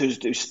daughters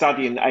to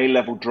study in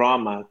A-level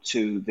drama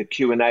to the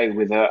Q&A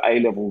with her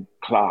A-level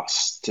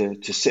class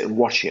to sit and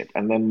watch it.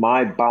 And then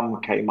my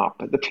bum came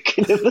up at the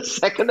beginning of the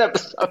second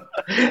episode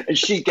and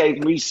she gave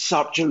me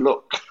such a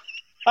look.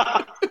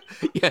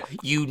 Yeah,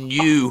 you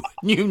knew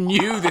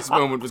this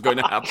moment was going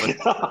to happen.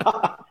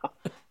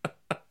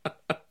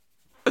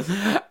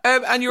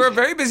 And you're a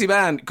very busy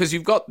man, because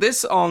you've got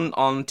this on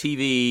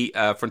TV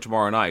from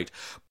tomorrow night,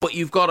 but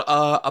you've got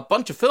a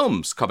bunch of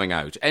films coming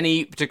out.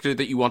 Any particular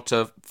that you want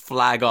to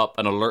flag up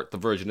and alert the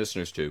Virgin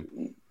listeners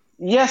to?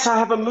 Yes, I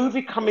have a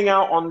movie coming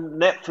out on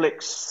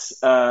Netflix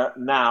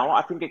now.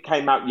 I think it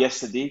came out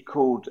yesterday,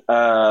 called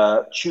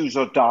Choose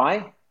or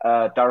Die,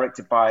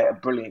 directed by a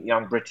brilliant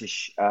young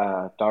British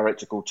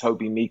director called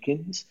Toby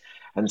Meakins,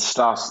 and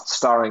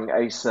starring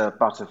Asa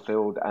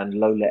Butterfield and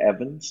Lola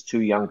Evans,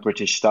 two young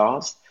British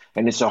stars.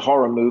 And it's a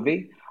horror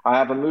movie. I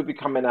have a movie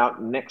coming out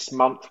next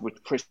month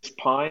with Chris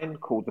Pine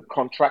called The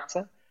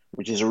Contractor,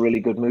 which is a really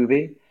good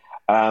movie.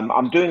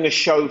 I'm doing a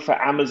show for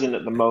Amazon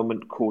at the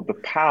moment called The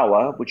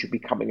Power, which will be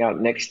coming out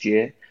next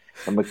year.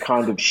 And we're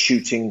kind of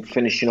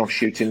finishing off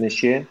shooting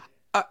this year.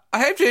 I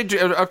have to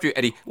interrupt you,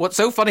 Eddie. What's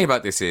so funny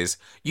about this is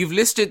you've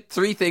listed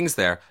 3 things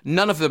there.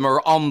 None of them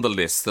are on the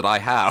list that I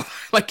have.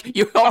 Like,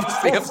 you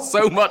obviously have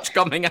so much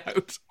coming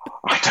out.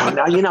 I don't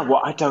know. You know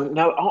what? I don't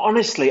know.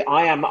 Honestly,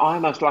 I'm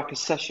almost like a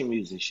session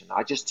musician.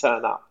 I just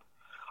turn up.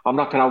 I'm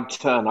like an old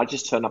turn. I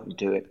just turn up and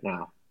do it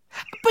now.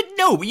 But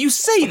no, you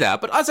say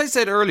that. But as I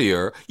said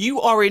earlier,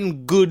 you are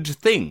in good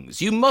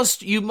things. You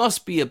must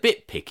be a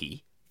bit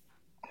picky.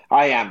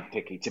 I am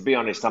picky. To be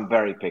honest, I'm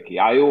very picky.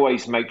 I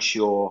always make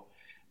sure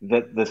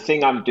that the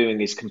thing I'm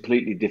doing is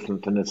completely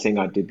different from the thing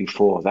I did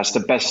before. That's the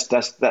best.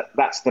 That's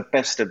the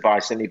best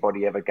advice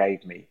anybody ever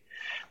gave me.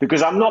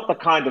 because I'm not the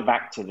kind of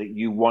actor that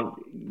you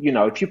want. You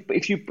know,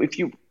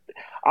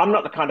 I'm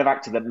not the kind of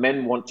actor that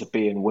men want to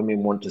be and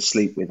women want to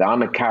sleep with.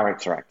 I'm a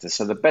character actor.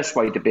 So the best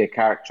way to be a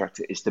character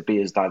actor is to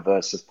be as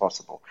diverse as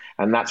possible.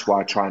 And that's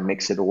why I try and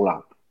mix it all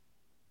up.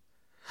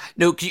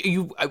 No,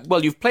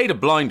 you've played a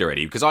blinder,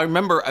 Eddie, because I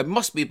remember it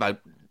must be about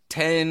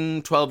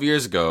 10, 12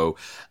 years ago,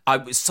 I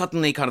was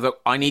suddenly kind of like,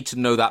 I need to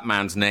know that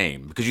man's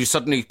name, because you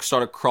suddenly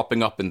started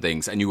cropping up in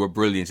things and you were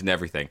brilliant in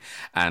everything.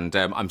 And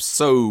I'm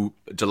so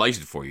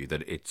delighted for you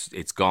that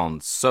it's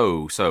gone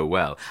so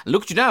well. And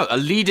look at you now, a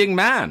leading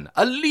man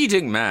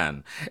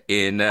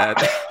in...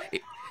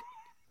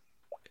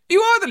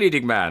 You are the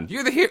leading man.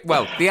 You're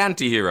the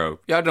anti-hero.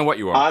 Yeah, I don't know what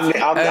you are.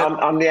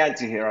 I'm the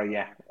anti-hero,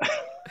 yeah.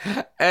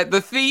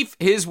 The Thief,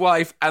 His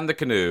Wife, and The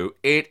Canoe.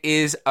 It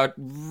is a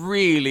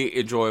really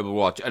enjoyable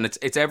watch, and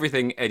it's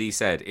everything Eddie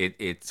said.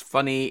 It's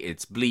funny,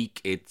 it's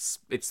bleak, it's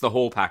the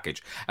whole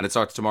package, and it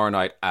starts tomorrow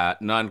night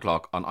at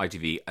 9:00 on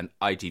ITV and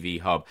ITV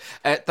Hub.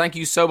 Thank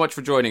you so much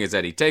for joining us,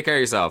 Eddie. Take care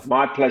of yourself.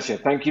 My pleasure.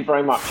 Thank you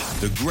very much.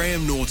 The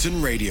Graham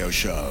Norton Radio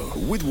Show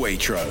with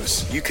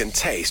Waitrose. You can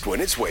taste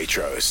when it's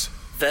Waitrose.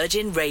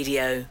 Virgin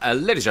Radio.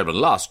 Ladies and gentlemen,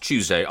 last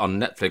Tuesday on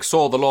Netflix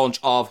saw the launch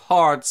of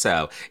Hard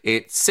Sell.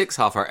 It's 6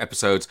 half-hour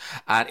episodes,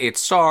 and it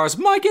stars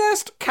my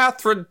guest,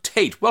 Catherine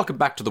Tate. Welcome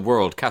back to the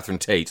world, Catherine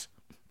Tate.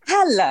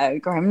 Hello,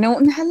 Graham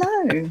Norton.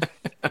 Hello.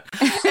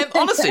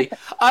 Honestly,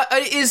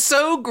 it is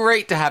so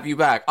great to have you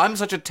back. I'm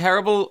such a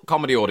terrible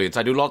comedy audience.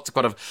 I do lots of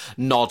kind of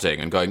nodding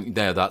and going,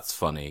 "Yeah, that's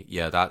funny.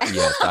 Yes,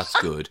 that's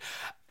good."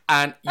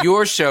 And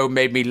your show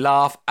made me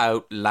laugh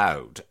out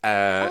loud.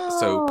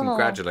 So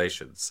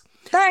congratulations.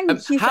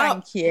 Thank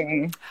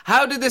you.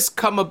 How did this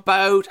come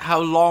about? How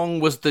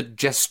long was the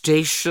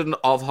gestation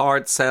of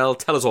Hard Sell?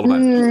 Tell us all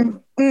about it.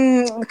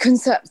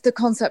 The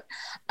concept.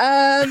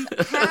 Well,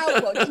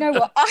 you know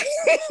what?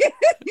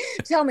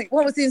 Tell me,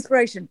 what was the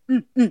inspiration?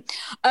 Do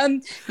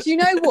you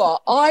know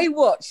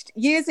what?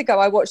 Years ago,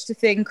 I watched a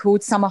thing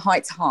called Summer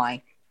Heights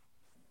High.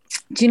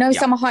 Do you know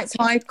Summer Heights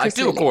High? I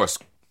do, of course.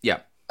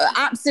 Yeah.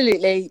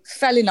 Absolutely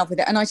fell in love with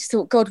it, and I just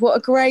thought, God, what a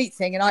great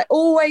thing. And I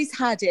always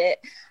had it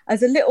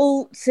as a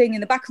little thing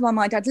in the back of my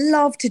mind. I'd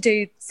love to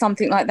do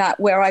something like that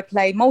where I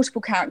play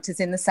multiple characters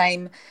in the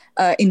same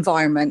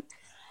environment.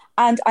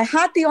 And I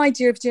had the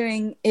idea of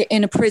doing it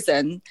in a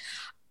prison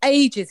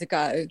ages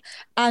ago,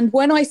 and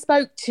when I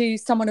spoke to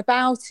someone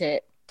about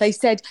it, they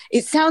said,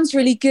 it sounds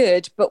really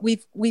good, but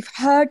we've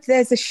heard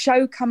there's a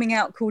show coming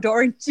out called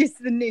Orange is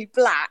the New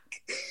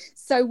Black.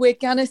 So we're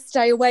going to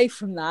stay away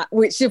from that,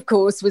 which, of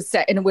course, was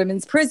set in a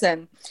women's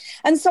prison.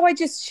 And so I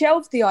just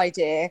shelved the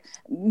idea,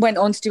 went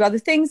on to do other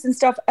things and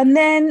stuff. And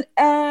then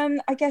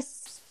I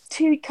guess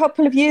a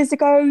couple of years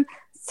ago,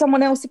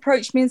 someone else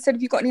approached me and said,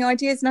 have you got any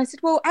ideas? And I said,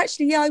 well,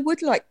 actually, yeah, I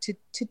would like to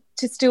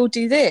still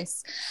do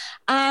this.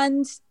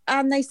 And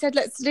they said,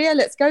 let's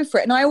go for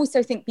it. And I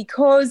also think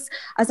because,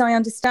 as I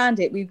understand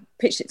it, we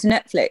pitched it to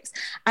Netflix.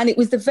 And it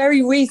was the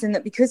very reason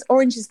that because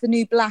Orange is the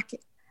New Black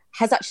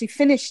has actually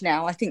finished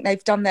now. I think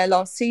they've done their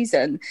last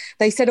season.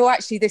 They said, oh,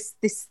 actually, this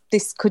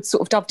could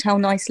sort of dovetail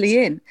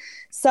nicely in.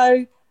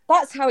 So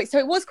that's how it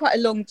was quite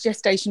a long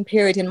gestation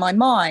period in my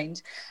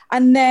mind.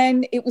 And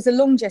then it was a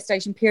long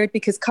gestation period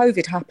because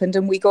COVID happened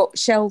and we got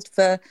shelved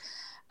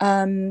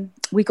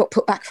we got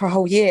put back for a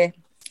whole year.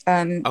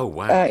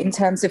 In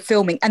terms of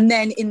filming. And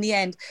then in the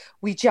end,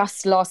 we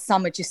just last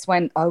summer just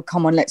went, oh,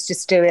 come on, let's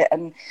just do it.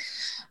 And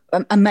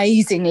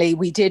amazingly,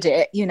 we did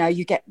it. You know,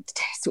 you get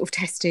sort of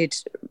tested.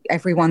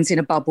 Everyone's in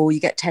a bubble.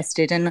 You get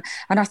tested, and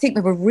I think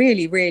we were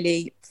really,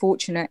 really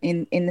fortunate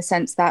in the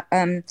sense that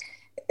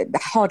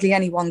hardly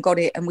anyone got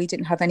it, and we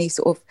didn't have any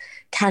sort of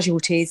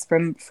casualties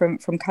from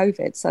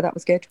COVID. So that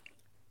was good.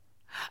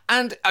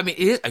 And I mean,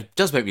 it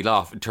does make me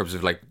laugh in terms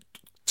of like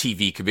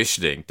TV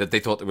commissioning that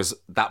they thought there was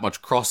that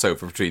much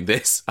crossover between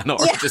this and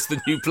Orange is the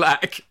New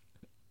Black.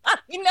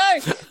 You know,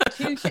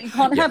 you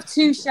can't have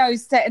two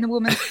shows set in a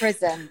woman's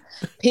prison.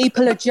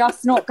 People are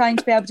just not going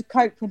to be able to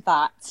cope with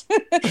that.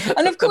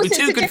 And of course,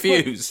 too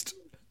confused.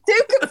 Too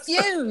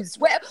confused.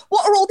 What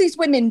are all these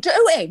women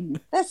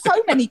doing? There's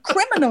so many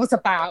criminals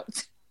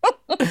about.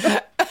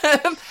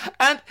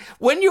 And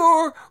when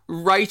you're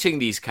writing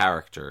these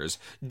characters,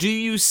 do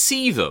you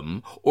see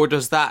them, or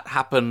does that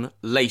happen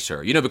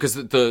later? You know, because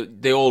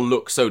they all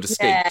look so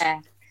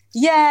distinct.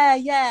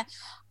 Yeah.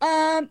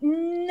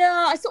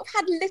 No, I sort of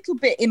had a little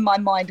bit in my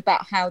mind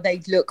about how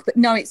they'd look, but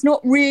no, it's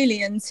not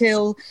really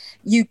until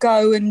you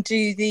go and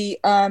do the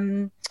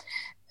kind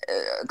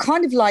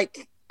of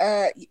like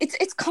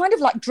it's kind of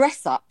like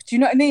dress up. Do you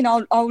know what I mean?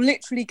 I'll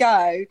literally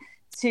go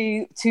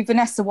to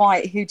Vanessa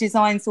White, who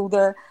designs all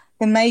the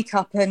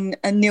makeup, and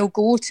Neil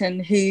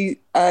Gorton, who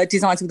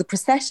designs all the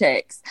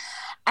prosthetics.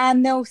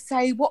 And they'll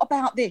say, what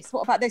about this?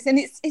 What about this? And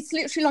it's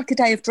literally like a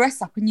day of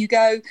dress up, and you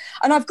go,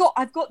 and I've got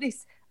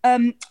this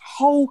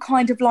whole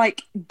kind of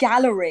like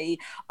gallery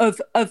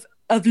of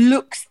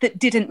looks that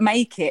didn't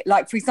make it.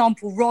 Like, for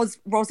example, Roz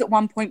at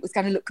one point was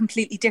going to look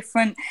completely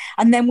different.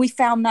 And then we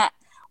found that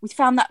we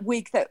found that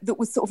wig that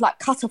was sort of like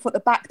cut off at the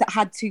back that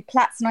had two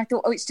plaits, and I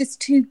thought, oh, it's just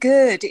too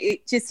good.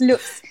 It just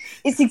looks,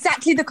 it's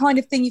exactly the kind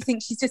of thing you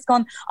think she's just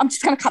gone, I'm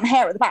just going to cut my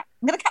hair at the back.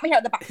 I'm going to cut my hair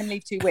at the back and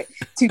leave two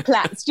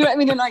plaits. Do you know what I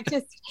mean? And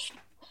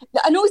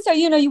and also,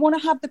 you know, you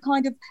want to have the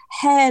kind of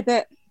hair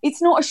that, it's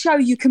not a show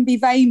you can be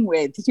vain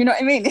with. Do you know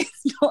what I mean?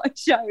 It's not a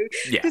show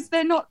because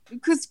they're not,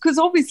 because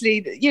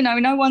obviously, you know,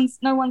 no one's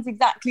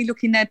exactly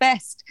looking their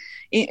best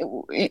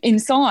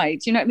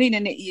inside. Do you know what I mean?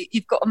 And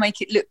you've got to make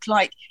it look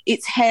like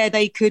it's hair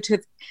they could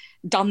have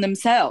done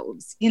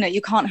themselves. You know,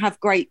 you can't have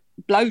great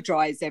blow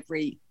dries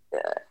every,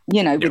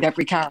 with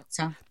every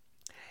character.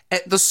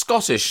 The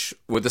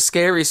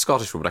scary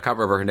Scottish woman, I can't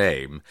remember her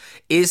name,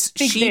 is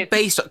Big she Liv.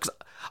 based on...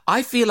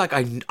 I feel like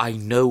I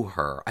know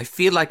her. I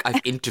feel like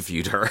I've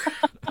interviewed her.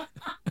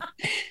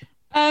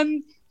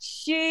 No.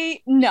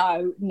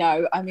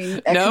 I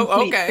mean,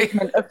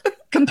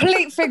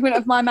 complete figment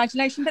of my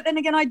imagination. But then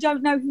again, I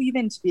don't know who you've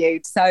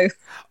interviewed. So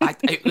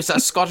it was a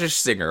Scottish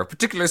singer, a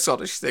particular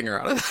Scottish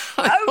singer. Oh,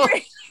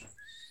 really?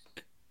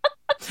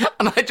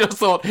 And I just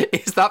thought,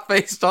 is that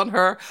based on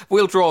her?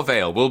 We'll draw a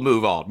veil. We'll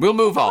move on.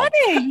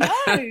 Funny,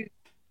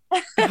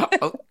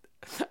 no.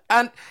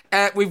 And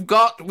we've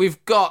got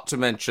to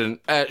mention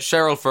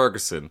Cheryl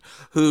Ferguson,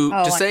 who,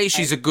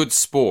 she's a good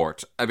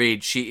sport, I mean,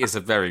 she is a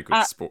very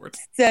good sport.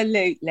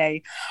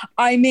 Absolutely.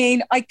 I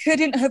mean, I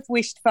couldn't have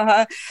wished for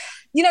her,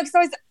 you know,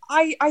 because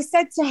I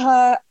said to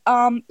her,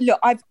 look,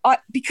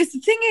 because the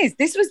thing is,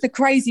 this was the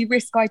crazy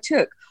risk I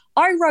took.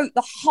 I wrote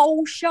the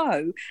whole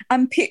show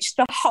and pitched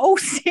the whole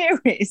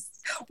series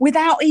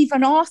without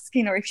even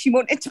asking her if she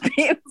wanted to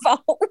be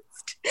involved.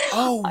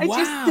 Oh,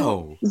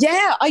 wow.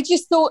 I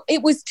just thought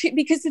it was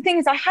because the thing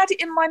is, I had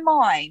it in my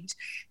mind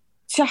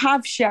to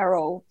have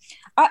Cheryl.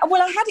 I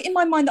had it in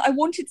my mind that I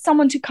wanted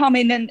someone to come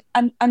in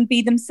and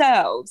be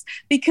themselves,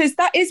 because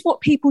that is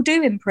what people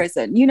do in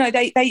prison. You know,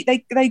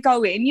 they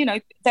go in, you know,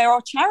 there are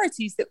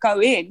charities that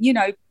go in, you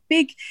know,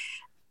 big.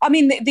 I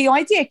mean, the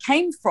idea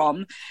came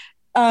from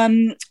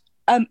a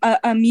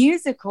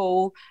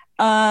musical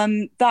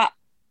I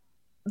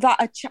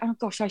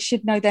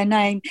should know their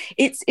name.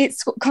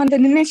 It's kind of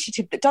an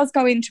initiative that does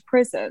go into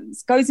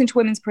prisons, goes into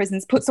women's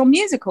prisons, puts on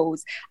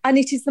musicals, and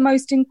it is the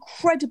most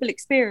incredible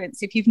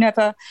experience. If you've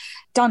never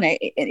done it,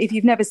 if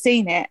you've never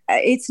seen it,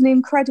 it's an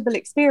incredible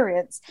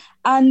experience.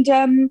 And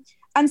so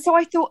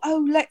I thought,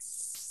 oh,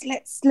 let's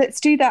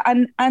do that.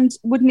 And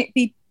wouldn't it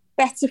be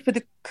better for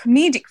the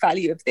comedic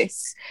value of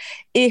this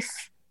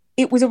if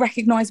it was a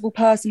recognisable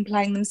person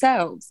playing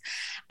themselves?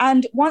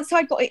 And once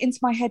I got it into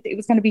my head that it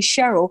was going to be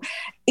Cheryl,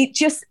 it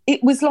just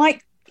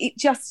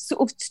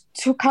sort of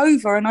took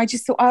over, and I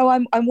just thought, I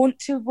want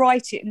to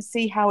write it and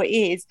see how it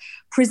is,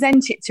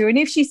 present it to her, and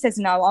if she says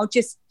no, I'll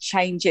just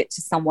change it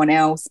to someone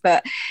else.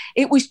 But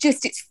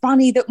it's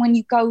funny that when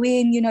you go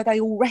in, you know,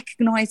 they all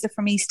recognise her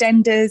from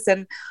EastEnders,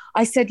 and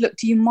I said, look,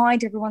 do you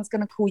mind? Everyone's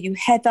going to call you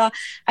Heather.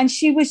 And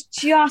she was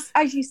just,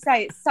 as you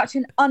say, it's such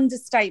an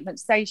understatement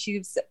to say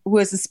she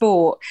was a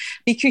sport,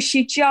 because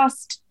she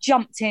just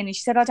jumped in and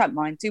she said, I don't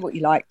mind, do what you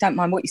like, don't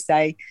mind what you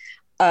say.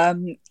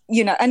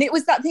 You know, and it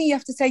was that thing you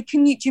have to say,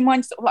 do you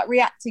mind sort of like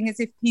reacting as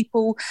if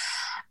people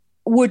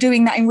were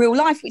doing that in real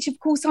life, which of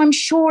course I'm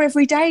sure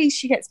every day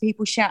she gets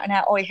people shouting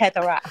out, oi,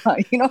 Heather, at her,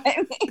 you know what I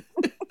mean?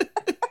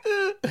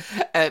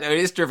 And it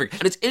is terrific.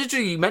 And it's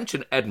interesting you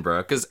mentioned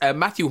Edinburgh, because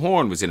Matthew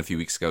Horn was in a few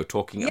weeks ago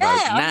talking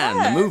about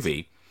Nan, the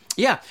movie.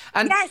 Yeah.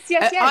 And,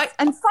 yes.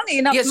 And funny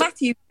enough,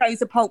 Matthew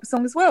chose a pulp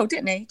song as well,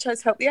 didn't he? He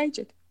chose Help the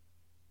Aged.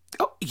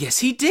 Oh, yes,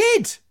 he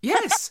did.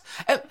 Yes.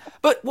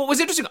 But what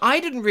was interesting, I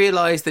didn't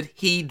realise that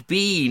he'd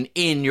been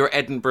in your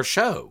Edinburgh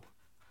show.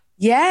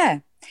 Yeah.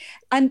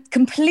 And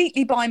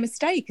completely by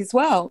mistake as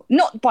well.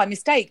 Not by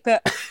mistake,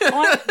 but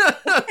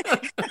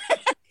it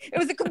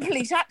was a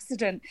complete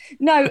accident.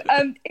 No,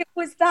 it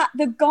was that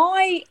the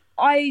guy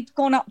I'd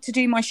gone up to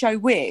do my show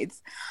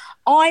with,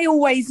 I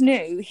always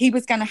knew he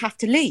was going to have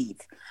to leave.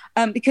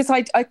 Because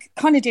I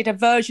kind of did a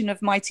version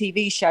of my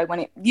TV show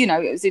when it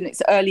was in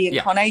its early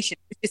incarnation.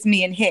 It was just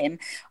me and him.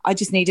 I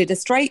just needed a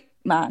straight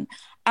man.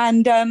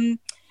 And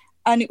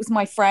it was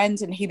my friend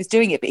and he was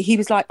doing it. But he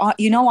was like, I'm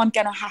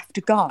going to have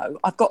to go.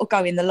 I've got to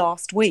go in the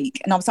last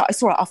week. And I was like,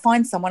 it's all right, I'll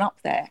find someone up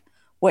there.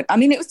 It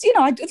was,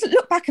 I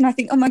look back and I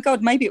think, oh my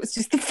God, maybe it was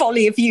just the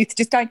folly of youth,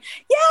 just going,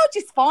 I'll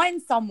just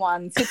find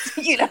someone to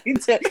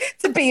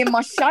be in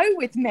my show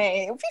with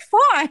me. It'll be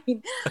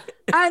fine.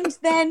 And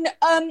then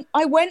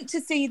I went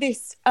to see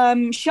this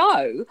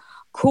show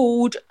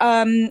called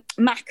Mac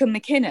and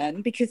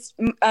McKinnon because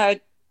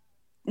Matt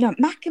and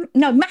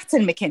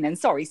McKinnon.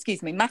 Sorry,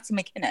 excuse me, Matt and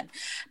McKinnon,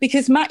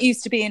 because Matt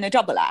used to be in a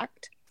double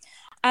act,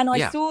 and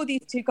I saw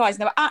these two guys,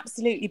 and they were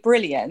absolutely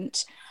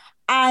brilliant.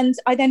 And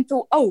I then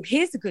thought, oh,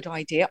 here's a good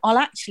idea. I'll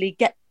actually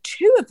get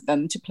two of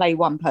them to play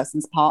one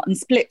person's part and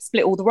split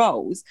all the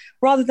roles,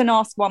 rather than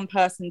ask one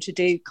person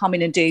to come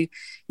in and do,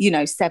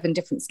 7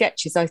 different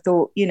sketches. I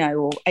thought,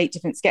 or 8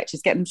 different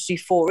sketches, get them to do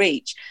 4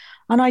 each.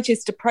 And I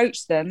just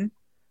approached them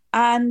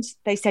and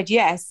they said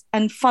yes.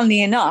 And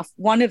funnily enough,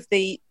 one of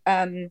the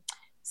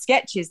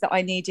sketches that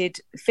I needed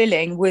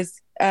filling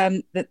was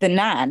the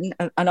Nan,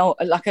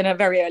 like in a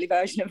very early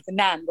version of the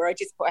Nan, where I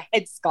just put a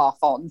headscarf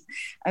on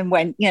and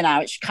went,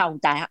 it's cold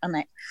out, isn't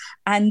it?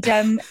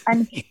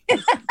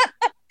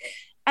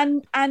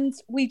 And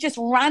we just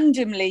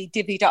randomly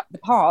divvied up the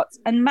parts,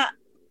 and Matt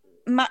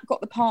got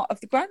the part of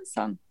the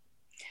grandson,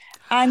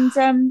 and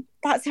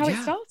that's how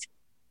it started.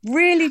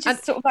 Really,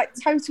 just sort of like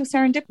total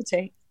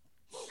serendipity.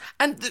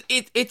 And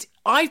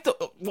I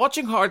thought,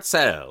 watching Hard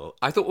Sell,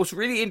 I thought what was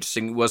really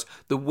interesting was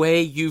the way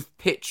you've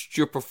pitched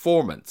your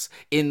performance,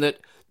 in that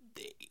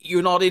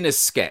you're not in a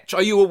sketch.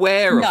 Are you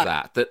aware of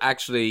that? That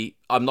actually,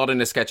 I'm not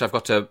in a sketch. I've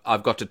got to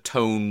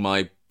tone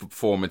my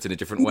performance in a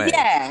different way.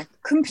 Yeah,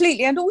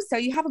 completely. And also,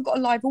 you haven't got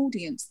a live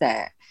audience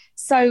there.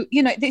 So,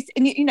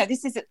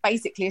 this is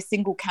basically a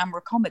single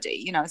camera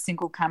comedy, a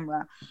single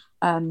camera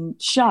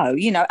show,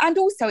 and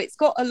also it's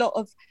got a lot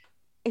of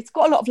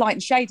light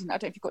and shade in it. I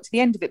don't know if you got to the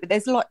end of it, but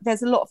there's a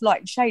lot of light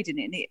and shade in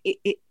it. And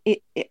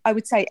it I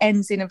would say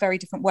ends in a very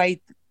different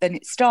way than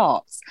it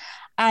starts.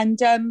 And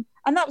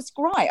that was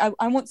great. I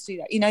want to do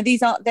that.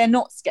 They're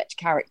not sketch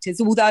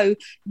characters, although,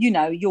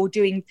 you're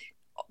doing,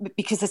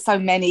 because there's so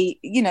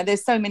many,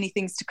 there's so many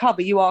things to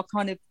cover. You are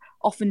kind of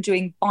often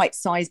doing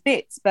bite-sized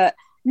bits, but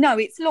no,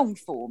 it's long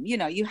form.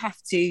 You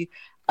have to,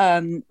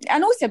 and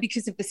also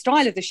because of the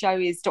style of the show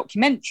is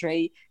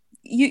documentary,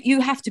 you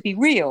have to be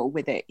real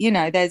with it.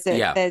 There's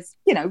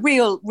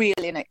real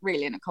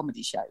in a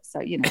comedy show.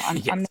 So we're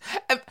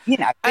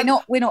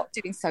not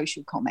doing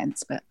social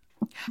comments, but.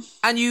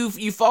 And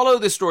you follow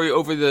the story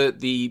over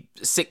the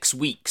 6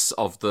 weeks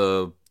of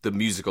the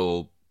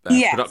musical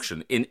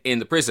production in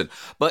the prison.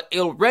 But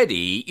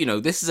already,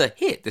 this is a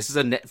hit. This is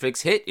a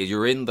Netflix hit.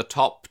 You're in the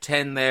top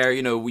 10 there.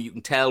 You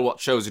can tell what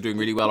shows are doing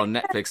really well on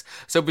Netflix.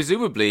 So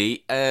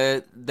presumably,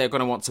 they're going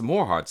to want some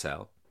more Hard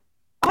Sell.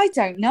 I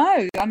don't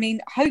know. I mean,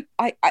 hope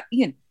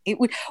it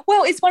would.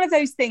 Well, it's one of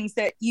those things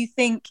that you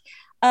think,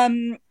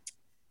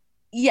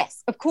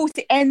 yes, of course,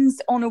 it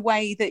ends on a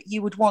way that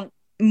you would want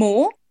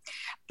more,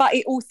 but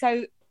I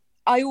also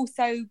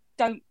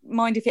don't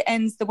mind if it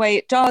ends the way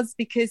it does,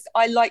 because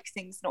I like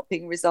things not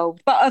being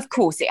resolved. But of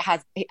course, it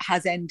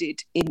has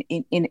ended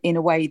in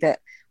a way that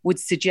would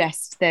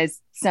suggest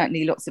there's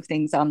certainly lots of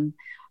things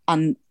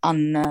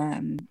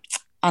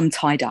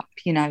untied up.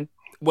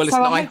 Well,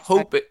 listen, so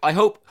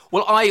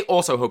I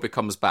also hope it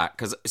comes back,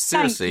 because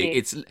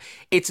seriously,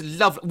 it's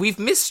lovely. We've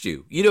missed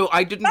you.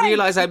 I didn't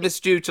realise I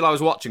missed you till I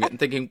was watching it and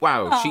thinking,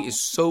 wow, she is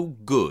so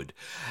good.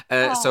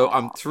 So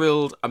I'm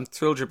thrilled. I'm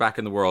thrilled you're back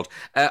in the world.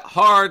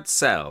 Hard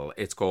Sell,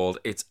 it's called.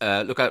 It's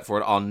look out for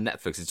it on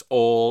Netflix. It's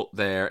all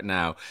there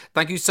now.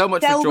 Thank you so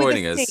much for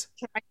joining us.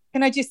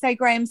 Can I just say,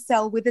 Graham,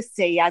 cell with a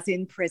C, as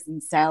in prison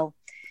cell.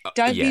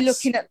 Don't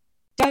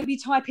be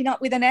typing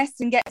up with an S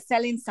and get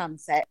selling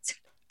sunset.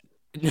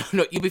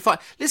 No, you'll be fine.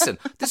 Listen,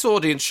 this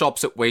audience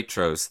shops at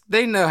Waitrose.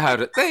 They know how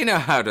to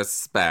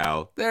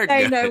spell.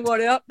 They know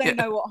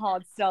what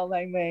hard sell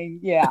they mean.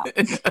 Yeah.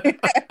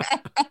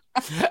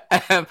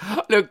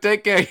 Look,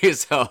 take care of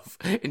yourself.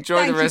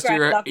 Enjoy the rest of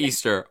your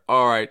Easter.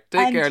 All right,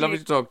 take care. Lovely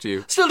to talk to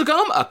you. Still to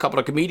come, a couple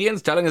of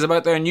comedians telling us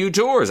about their new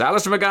tours.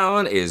 Alistair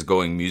McGowan is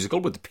going musical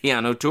with the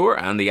piano tour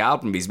and the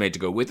album he's made to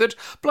go with it.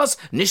 Plus,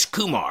 Nish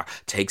Kumar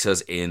takes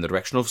us in the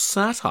direction of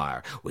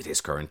satire with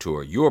his current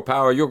tour, Your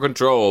Power, Your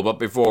Control. But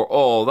before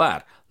all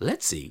that,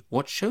 let's see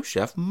what show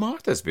chef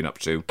Martha's been up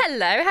to.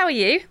 Hello, how are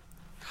you?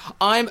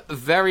 I'm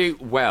very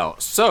well.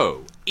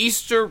 So,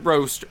 Easter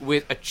roast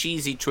with a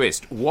cheesy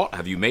twist. What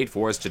have you made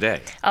for us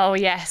today? Oh,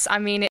 yes. I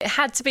mean, it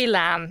had to be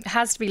lamb. It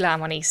has to be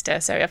lamb on Easter.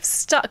 So I've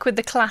stuck with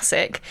the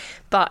classic,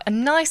 but a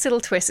nice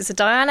little twist. It's a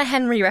Diana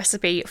Henry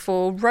recipe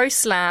for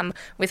roast lamb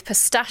with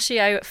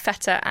pistachio,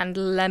 feta and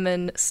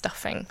lemon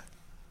stuffing.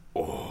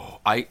 Oh,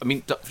 I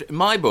mean, in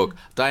my book,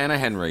 Diana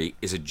Henry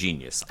is a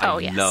genius. I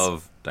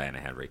love Diana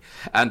Henry.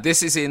 And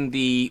this is in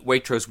the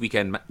Waitrose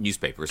weekend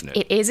newspaper, isn't it?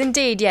 It is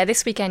indeed, yeah.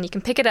 This weekend you can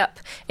pick it up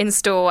in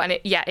store, and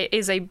it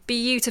is a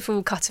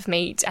beautiful cut of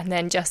meat and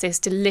then just this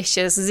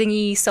delicious,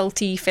 zingy,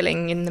 salty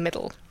filling in the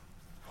middle.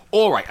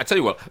 All right, I tell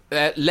you what,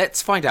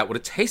 let's find out what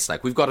it tastes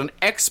like. We've got an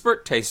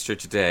expert taster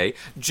today,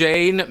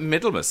 Jane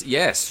Middlemas.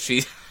 Yes,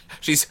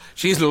 She's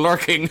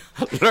lurking,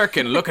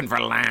 looking for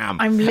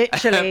lamb. I'm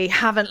literally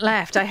haven't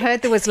left. I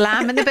heard there was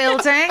lamb in the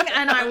building,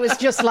 and I was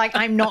just like,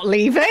 I'm not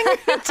leaving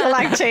until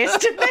I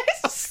tasted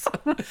this.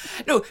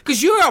 No,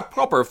 because you're a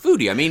proper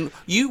foodie. I mean,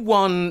 you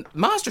won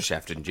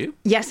MasterChef, didn't you?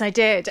 Yes, I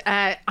did.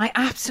 I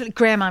absolutely,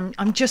 Graham,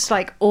 I'm just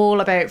like all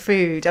about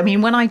food. I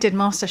mean, when I did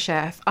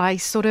MasterChef, I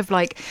sort of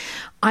like,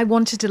 I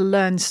wanted to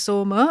learn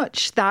so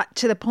much that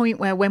to the point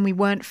where when we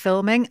weren't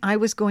filming, I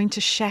was going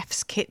to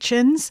chefs'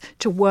 kitchens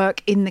to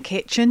work in the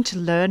kitchen to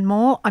learn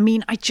more. I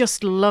mean, I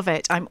just love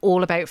it. I'm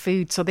all about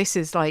food. So this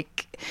is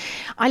like,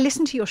 I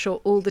listen to your show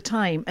all the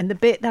time. And the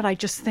bit that I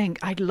just think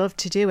I'd love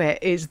to do it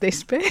is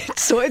this bit.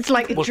 So it's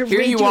like a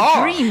dream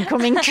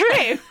coming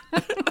true.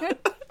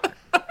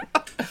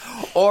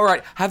 All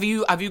right. Have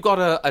you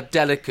got a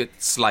delicate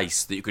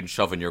slice that you can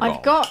shove in your gob?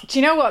 I've got. Do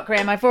you know what,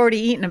 Graham? I've already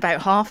eaten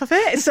about half of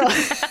it. So,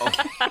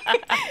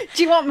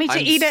 do you want me to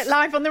eat it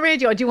live on the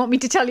radio, or do you want me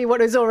to tell you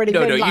what it's already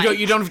been like? No,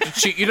 you don't have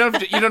to chew. You don't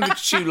have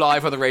to chew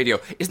live on the radio.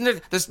 Isn't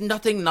it? There's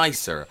nothing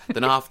nicer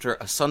than after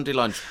a Sunday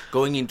lunch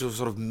going into a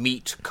sort of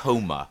meat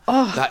coma.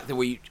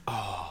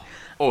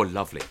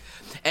 Lovely.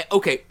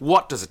 Okay,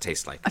 what does it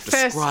taste like?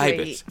 Describe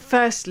it.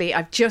 Firstly,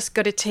 I've just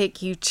got to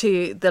take you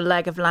to the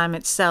leg of lamb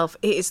itself.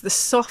 It is the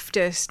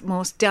softest,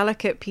 most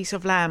delicate piece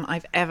of lamb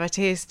I've ever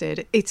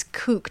tasted. It's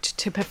cooked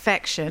to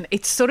perfection.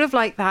 It's sort of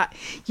like that,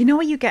 you know,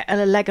 when you get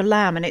a leg of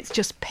lamb and it's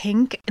just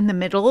pink in the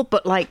middle,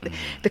 but like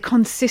the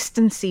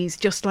consistency is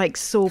just like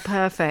so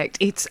perfect.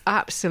 It's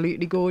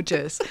absolutely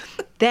gorgeous.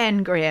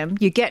 Then, Graham,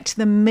 you get to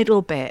the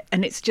middle bit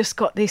and it's just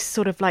got this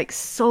sort of like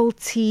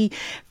salty,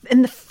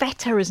 and the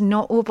feta is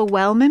not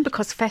overwhelming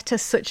because feta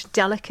is such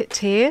delicate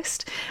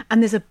taste.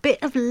 And there's a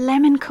bit of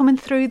lemon coming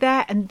through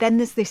there. And then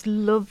there's this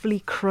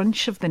lovely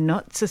crunch of the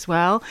nuts as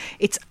well.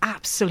 It's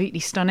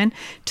absolutely stunning,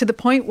 to the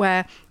point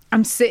where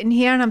I'm sitting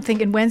here and I'm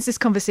thinking, when's this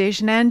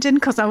conversation ending?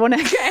 Because I want to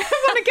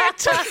get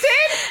tucked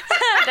in.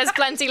 There's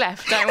plenty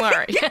left, don't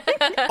worry.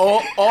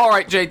 All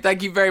right, Jade,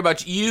 thank you very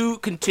much. You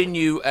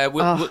continue.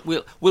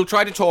 We'll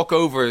try to talk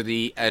over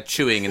the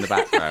chewing in the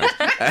background.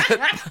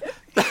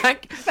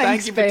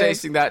 Thank you for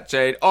tasting that,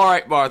 Jade. All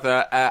right,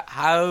 Martha,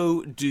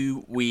 how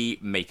do we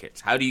make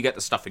it? How do you get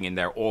the stuffing in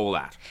there, all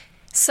that?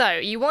 So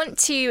you want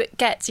to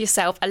get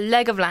yourself a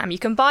leg of lamb. You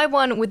can buy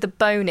one with the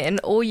bone in,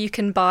 or you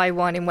can buy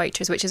one in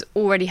Waitrose which has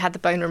already had the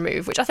bone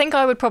removed, which I think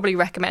I would probably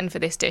recommend for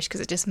this dish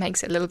because it just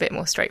makes it a little bit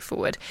more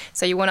straightforward.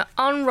 So you want to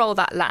unroll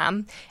that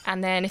lamb,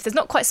 and then if there's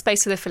not quite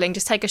space for the filling,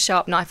 just take a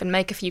sharp knife and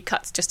make a few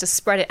cuts just to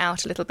spread it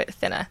out a little bit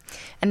thinner.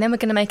 And then we're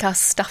going to make our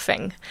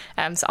stuffing.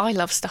 So I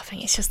love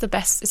stuffing. It's just the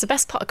best. It's the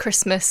best part of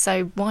Christmas,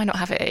 so why not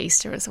have it at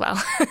Easter as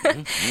well?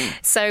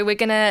 So we're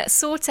going to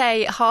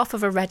saute half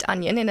of a red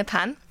onion in a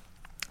pan.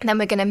 And then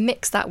we're going to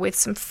mix that with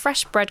some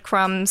fresh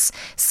breadcrumbs,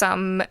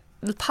 some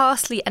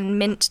parsley and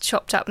mint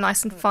chopped up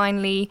nice and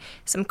finely,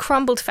 some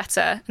crumbled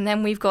feta, and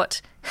then we've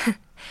got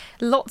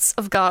lots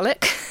of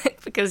garlic,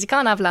 because you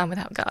can't have lamb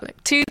without garlic.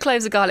 2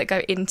 cloves of garlic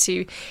go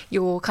into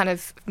your kind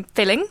of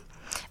filling,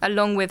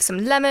 along with some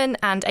lemon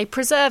and a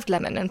preserved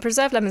lemon. And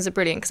preserved lemons are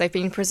brilliant because they've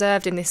been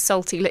preserved in this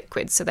salty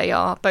liquid, so they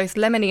are both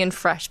lemony and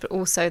fresh, but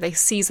also they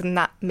season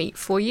that meat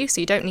for you, so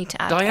you don't need to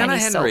add any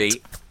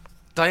salt.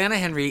 Diana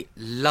Henry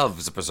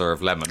loves a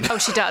preserved lemon. Oh,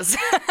 she does.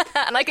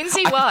 And I can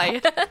see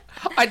why.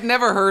 I'd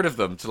never heard of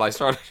them till I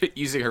started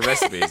using her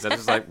recipes. I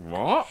was like,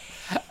 what?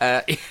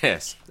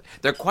 Yes.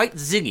 They're quite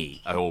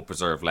zingy, a whole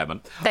preserved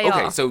lemon. They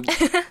are. So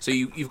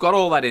you've got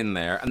all that in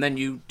there, and then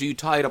do you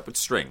tie it up with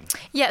string?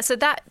 Yeah, so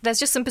there's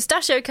just some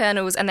pistachio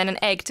kernels and then an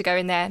egg to go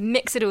in there,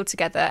 mix it all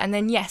together, and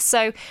then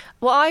so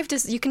what I've done,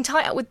 you can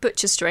tie it up with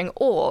butcher string,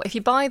 or if you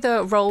buy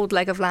the rolled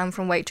leg of lamb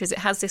from Waitrose, it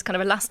has this kind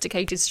of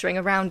elasticated string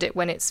around it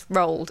when it's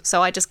rolled.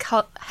 So I just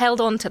held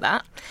on to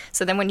that.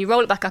 So then when you roll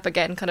it back up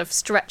again, kind of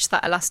stretch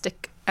that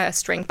elastic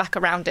string back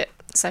around it.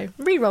 So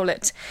re-roll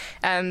it.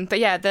 But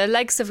yeah, the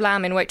legs of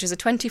lamb in Waitrose are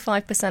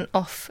 25%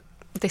 off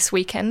this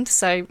weekend,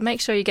 so make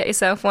sure you get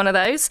yourself one of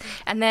those.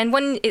 And then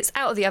when it's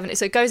out of the oven,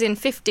 so it goes in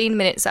 15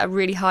 minutes at a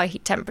really high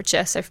heat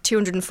temperature, so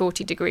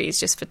 240 degrees,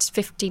 just for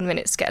 15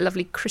 minutes to get a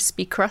lovely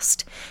crispy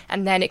crust.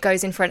 And then it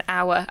goes in for an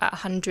hour at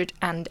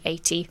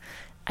 180.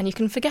 And you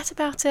can forget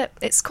about it.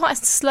 It's quite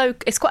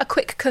a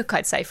quick cook,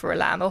 I'd say, for a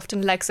lamb.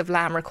 Often legs of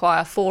lamb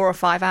require 4 or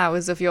 5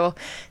 hours of your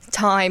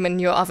time and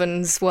your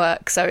oven's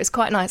work. So it's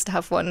quite nice to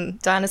have one.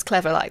 Diana's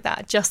clever like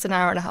that. Just an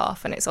hour and a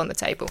half and it's on the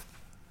table.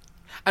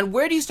 And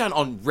where do you stand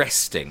on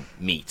resting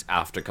meat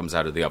after it comes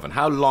out of the oven?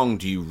 How long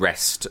do you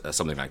rest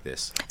something like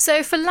this?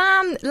 So for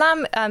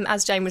lamb,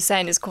 as Jane was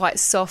saying, is quite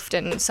soft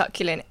and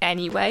succulent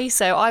anyway.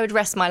 So I would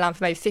rest my lamb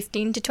for maybe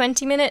 15 to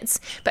 20 minutes.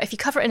 But if you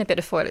cover it in a bit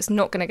of foil, it's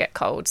not going to get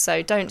cold.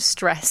 So don't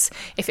stress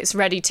if it's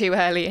ready too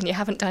early and you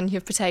haven't done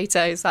your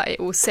potatoes, that it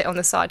will sit on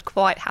the side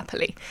quite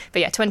happily.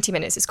 But yeah, 20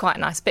 minutes is quite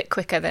nice, a bit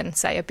quicker than,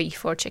 say, a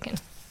beef or a chicken.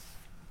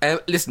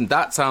 Listen,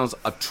 that sounds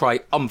a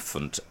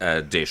triumphant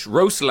dish.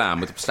 Roast lamb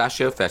with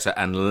pistachio, feta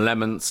and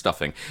lemon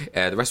stuffing.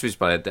 The recipe is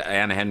by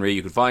Diana Henry.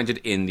 You can find it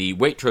in the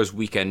Waitrose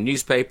weekend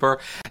newspaper.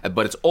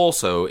 But it's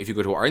also, if you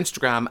go to our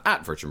Instagram,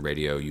 at Virgin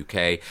Radio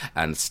UK,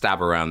 and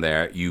stab around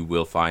there, you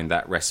will find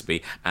that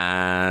recipe.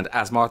 And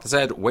as Martha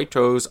said,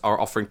 Waitrose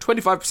are offering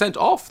 25%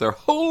 off their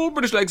whole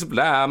British legs of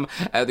lamb.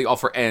 The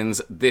offer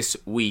ends this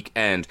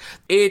weekend.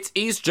 It's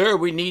Easter.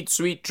 We need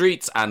sweet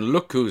treats. And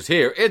look who's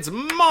here. It's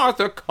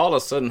Martha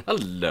Collison.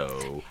 Hello.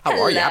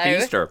 How are you?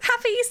 Happy Easter.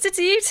 Happy Easter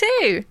to you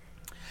too.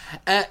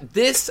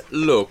 This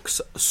looks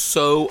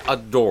so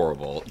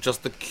adorable.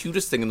 Just the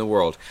cutest thing in the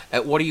world.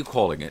 What are you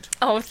calling it?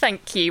 Oh,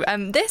 thank you.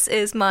 This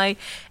is my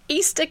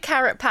Easter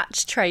carrot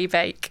patch tray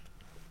bake.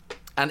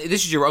 And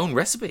this is your own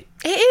recipe?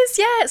 It is,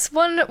 yeah. It's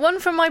one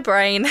from my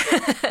brain.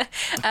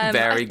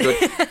 Very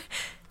good.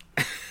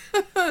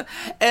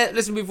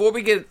 Listen, before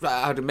we get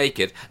how to make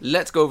it,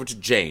 let's go over to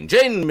Jane.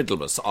 Jane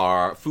Middlemas,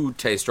 our food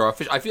taster, our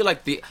fish. I feel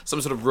like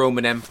some sort of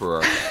Roman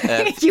emperor.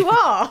 You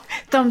are.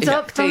 Thumbs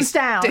up, thumbs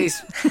down.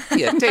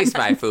 Taste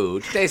my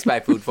food. Taste my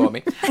food for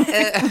me.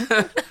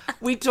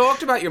 We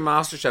talked about your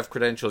MasterChef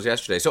credentials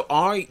yesterday. So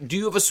do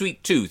you have a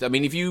sweet tooth? I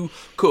mean, if you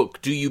cook,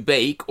 do you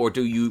bake or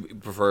do you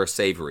prefer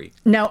savoury?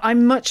 No,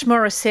 I'm much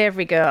more a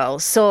savoury girl.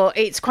 So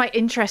it's quite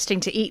interesting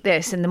to eat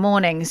this in the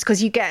mornings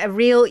because you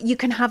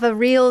can have a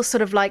real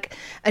sort of like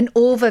an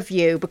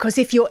overview, because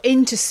if you're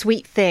into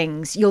sweet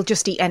things, you'll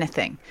just eat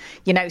anything,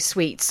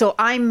 sweet. So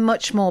I'm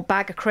much more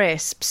bag of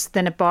crisps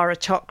than a bar of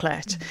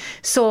chocolate.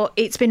 So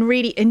it's been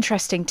really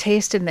interesting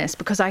tasting this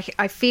because I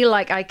feel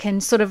like I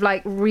can sort of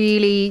like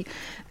really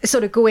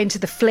sort of go into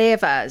the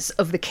flavours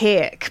of the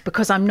cake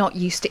because I'm not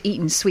used to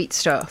eating sweet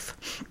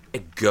stuff.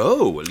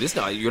 Go.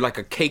 Listen, you're like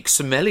a cake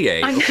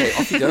sommelier. Okay,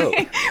 off you go.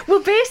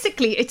 Well,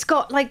 basically, it's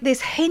got like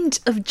this hint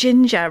of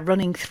ginger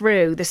running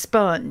through the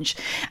sponge.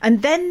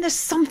 And then there's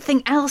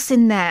something else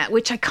in there,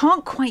 which I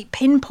can't quite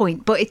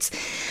pinpoint, but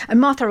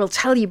and Martha will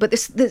tell you, but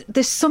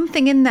there's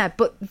something in there.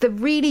 But the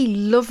really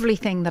lovely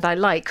thing that I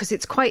like, because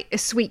it's quite a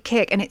sweet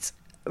cake and it's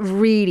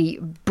really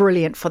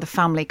brilliant for the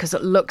family because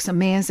it looks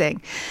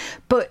amazing,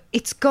 but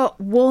it's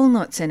got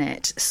walnuts in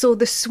it, so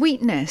the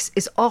sweetness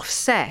is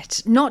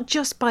offset not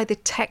just by the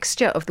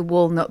texture of the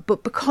walnut,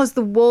 but because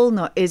the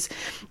walnut is,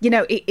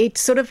 it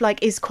sort of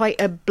like is quite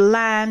a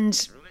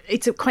bland.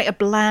 It's quite a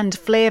bland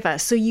flavour,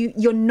 so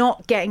you're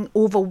not getting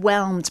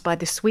overwhelmed by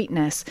the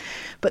sweetness.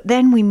 But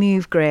then we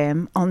move,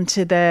 Graham,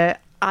 onto the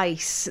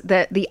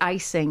the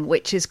icing,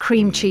 which is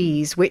cream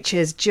cheese, which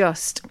is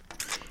just.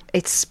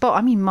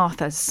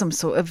 Martha's some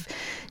sort of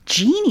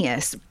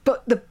genius.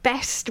 But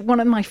one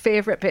of my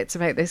favourite bits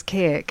about this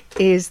cake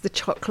is the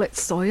chocolate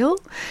soil.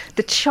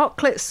 The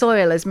chocolate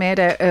soil is made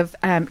out of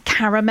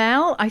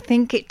caramel, I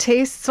think it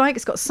tastes like.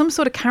 It's got some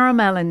sort of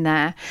caramel in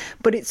there,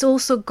 but it's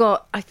also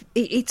got,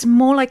 it's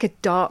more like a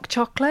dark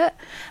chocolate.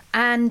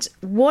 And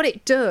what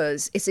it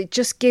does is it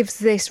just gives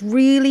this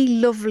really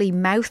lovely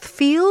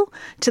mouthfeel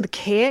to the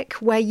cake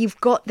where you've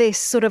got this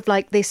sort of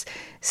like this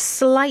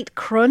slight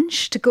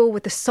crunch to go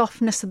with the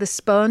softness of the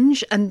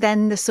sponge and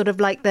then the sort of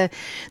like the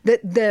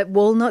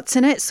walnuts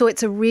in it. So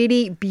it's a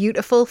really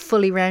beautiful,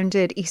 fully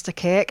rounded Easter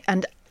cake.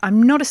 And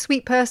I'm not a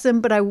sweet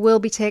person, but I will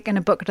be taking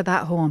a bucket of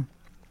that home.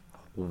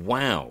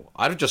 Wow.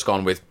 I'd have just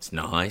gone with, it's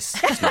nice.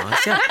 It's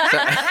nice, yeah.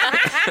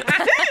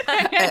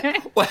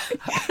 Well,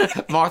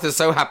 Martha's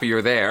so happy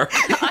you're there.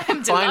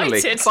 I'm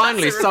delighted.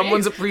 Finally,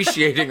 someone's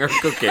appreciating her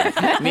cooking.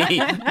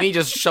 Me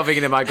just shoving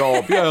it in my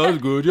gob. Yeah, that's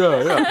good.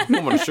 Yeah.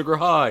 I'm on a sugar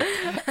high.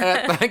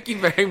 Thank you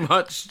very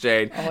much,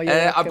 Jane. Oh, you're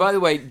welcome. By the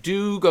way,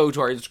 do go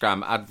to our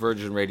Instagram at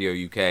Virgin Radio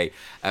UK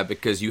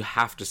because you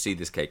have to see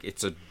this cake.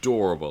 It's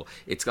adorable.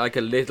 It's like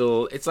a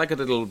little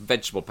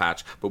vegetable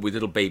patch, but with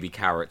little baby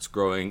carrots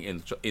growing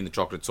in the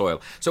chocolate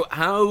soil. So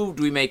how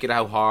do we make it?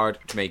 How hard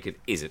to make it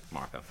is it,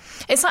 Martha?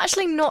 It's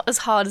actually not as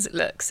hard as it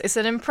looks. It's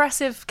an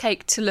impressive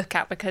cake to look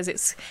at because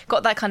it's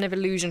got that kind of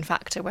illusion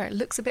factor where it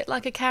looks a bit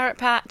like a carrot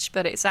patch,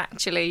 but it's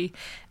actually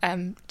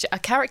a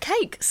carrot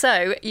cake.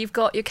 So you've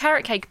got your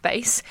carrot cake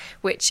base,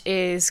 which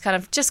is kind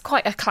of just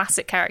quite a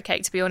classic carrot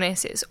cake, to be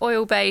honest. It's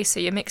oil based, so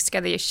you mix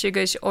together your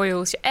sugars, your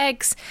oils, your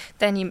eggs,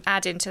 then you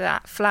add into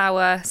that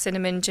flour,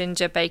 cinnamon,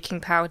 ginger,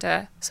 baking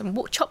powder, some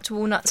chopped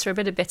walnuts for a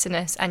bit of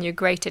bitterness, and your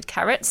grated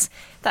carrots.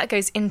 That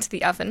goes into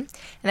the oven. And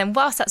then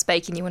whilst that's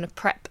baking, you want to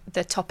prep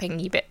the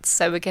topping bits.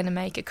 So we're going to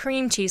make a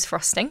cream cheese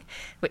frosting,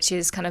 which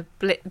is kind of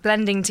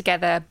blending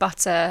together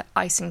butter,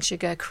 icing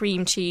sugar,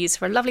 cream cheese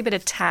for a lovely bit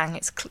of tang.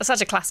 It's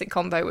such a classic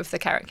combo with the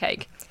carrot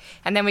cake.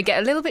 And then we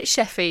get a little bit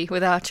chefy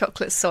with our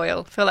chocolate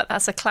soil. I feel like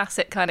that's a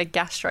classic kind of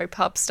gastro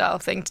pub style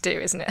thing to do,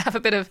 isn't it? Have a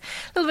little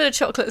bit of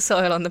chocolate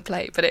soil on the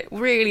plate, but it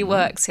really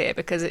works here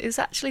because it is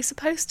actually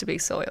supposed to be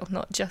soil,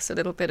 not just a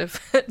little bit of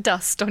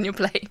dust on your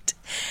plate.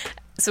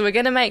 So we're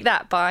going to make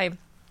that by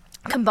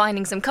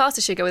combining some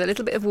caster sugar with a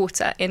little bit of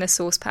water in a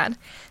saucepan.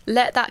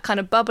 Let that kind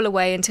of bubble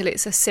away until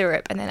it's a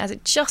syrup, and then as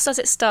it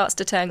starts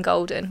to turn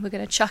golden, we're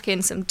going to chuck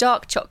in some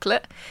dark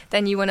chocolate.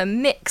 Then you want to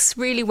mix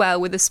really well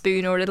with a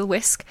spoon or a little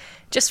whisk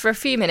just for a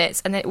few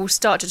minutes, and then it will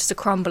start just to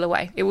crumble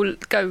away. It will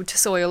go to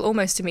soil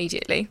almost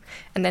immediately,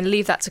 and then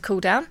leave that to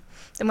cool down.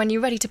 Then when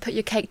you're ready to put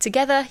your cake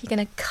together, you're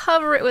going to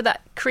cover it with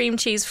that cream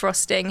cheese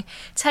frosting,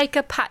 take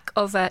a pack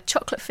of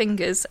chocolate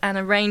fingers and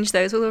arrange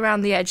those all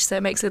around the edge so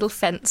it makes a little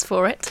fence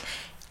for it,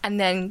 and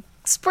then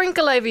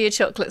sprinkle over your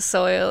chocolate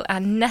soil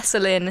and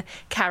nestle in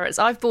carrots.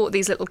 I've bought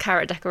these little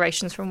carrot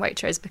decorations from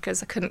Waitrose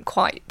because I couldn't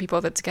quite be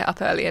bothered to get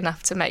up early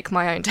enough to make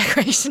my own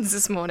decorations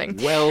this morning.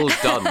 Well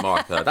done,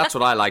 Martha. That's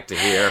what I like to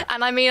hear.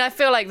 And I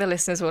feel like the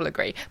listeners will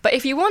agree. But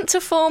if you want to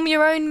form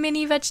your own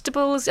mini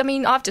vegetables,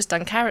 I've just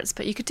done carrots,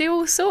 but you could do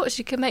all sorts.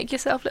 You could make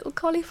yourself little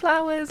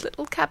cauliflowers,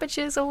 little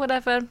cabbages or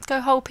whatever. Go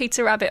whole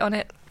Peter Rabbit on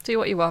it. Do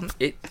what you want.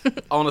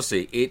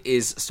 Honestly, it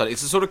is stunning.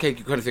 It's the sort of cake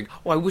you kind of think,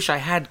 I wish I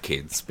had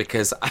kids,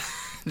 because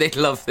They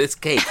love this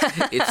cake.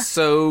 It's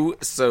so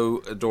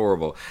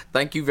adorable.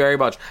 Thank you very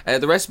much.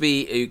 The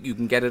recipe, you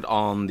can get it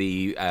on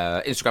the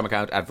Instagram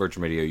account at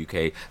Virgin Radio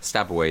UK.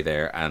 Stab away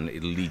there and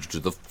it'll lead you to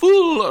the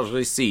full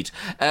receipt.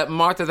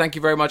 Martha, thank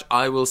you very much.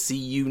 I will see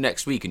you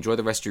next week. Enjoy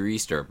the rest of your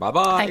Easter.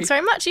 Bye-bye. Thanks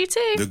very much, you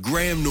too. The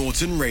Graham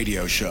Norton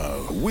Radio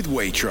Show with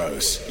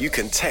Waitrose. You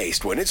can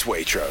taste when it's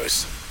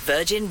Waitrose.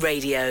 Virgin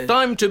Radio.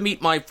 Time to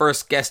meet my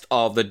first guest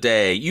of the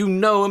day. You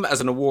know him as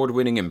an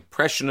award-winning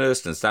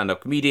impressionist and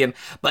stand-up comedian,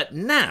 but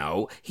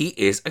now he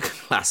is a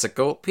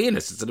classical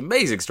pianist. It's an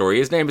amazing story.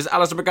 His name is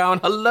Alistair McGowan.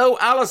 Hello,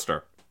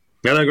 Alistair.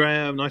 Hello,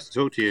 Graham. Nice to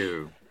talk to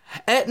you.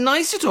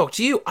 Nice to talk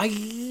to you. I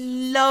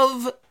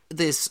love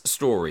this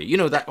story. You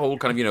know, that whole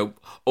kind of,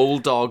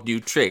 old dog,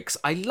 new tricks.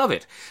 I love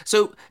it.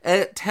 So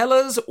tell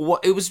us,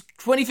 what it was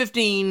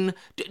 2015.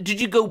 Did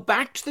you go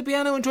back to the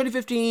piano in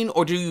 2015,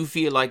 or do you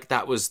feel like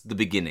that was the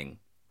beginning?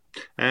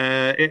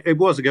 It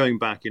was a going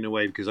back in a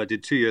way, because I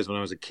did 2 years when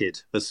I was a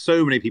kid. As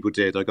so many people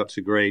did. I got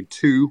to grade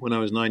 2 when I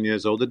was 9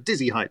 years old. The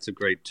dizzy heights of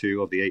grade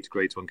 2, of the 8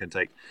 grades one can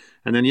take.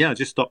 And then, I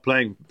just stopped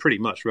playing pretty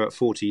much for about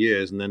 40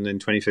 years. And then in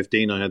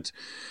 2015, I had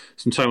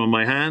some time on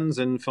my hands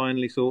and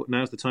finally thought,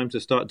 now's the time to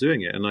start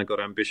doing it. And I got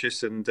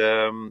ambitious. And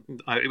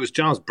it was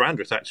Giles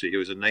Brandreth, actually, who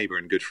was a neighbour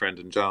and good friend.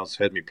 And Giles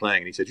heard me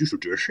playing and he said, you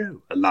should do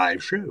a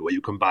live show where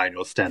you combine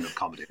your stand-up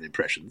comedy and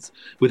impressions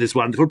with this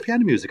wonderful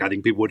piano music. I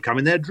think people would come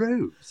in their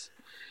droves.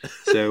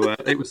 So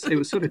it was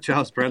sort of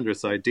Giles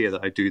Brandreth's idea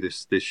that I do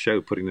this show,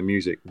 putting the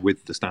music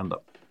with the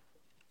stand-up.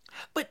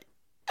 But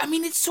I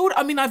mean,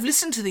 I've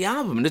listened to the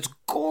album and it's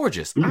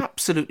gorgeous,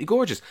 absolutely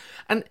gorgeous.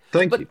 And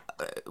Thank you.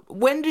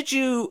 When did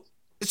you?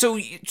 So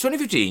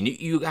 2015,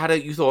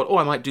 you thought, oh,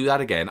 I might do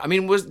that again. I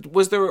mean,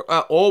 was there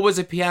always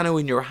a piano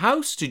in your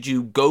house? Did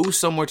you go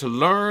somewhere to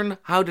learn?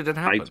 How did it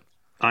happen?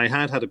 I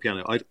had a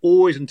piano. I'd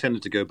always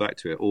intended to go back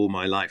to it all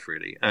my life,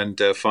 really. And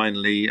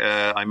finally,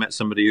 I met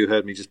somebody who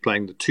heard me just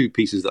playing the 2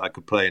 pieces that I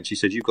could play. And she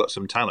said, you've got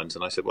some talent.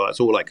 And I said, well, that's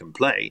all I can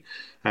play.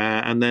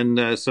 And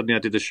then suddenly I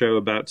did a show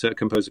about a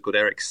composer called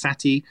Erik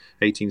Satie,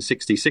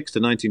 1866 to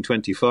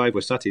 1925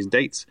 were Satie's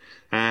dates.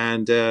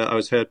 And I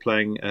was heard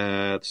playing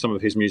some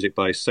of his music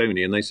by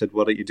Sony. And they said,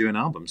 why don't you do an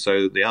album?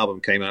 So the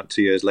album came out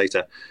 2 years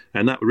later.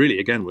 And that really,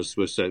 again, was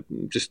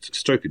just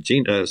stroke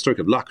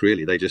of luck,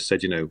 really. They just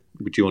said,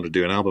 would you want to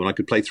do an album? And I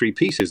could play 3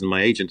 pieces, and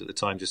my agent at the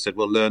time just said,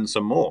 well, learn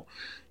some more.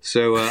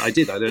 So I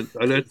did. I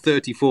learned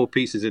 34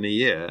 pieces in a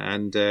year,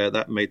 and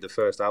that made the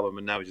first album,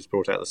 and now we just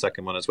brought out the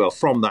second one as well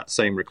from that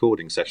same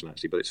recording session,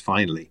 actually. But it's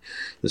the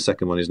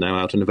second one is now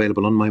out and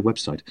available on my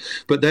website.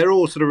 But they're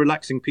all sort of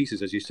relaxing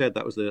pieces, as you said.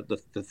 That was the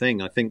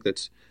thing. I think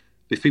that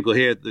if people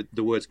hear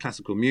the words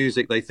classical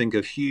music, they think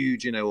of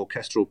huge,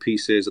 orchestral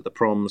pieces at the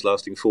proms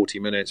lasting 40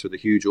 minutes with a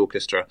huge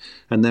orchestra.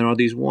 And there are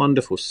these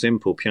wonderful,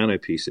 simple piano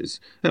pieces,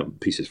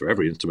 pieces for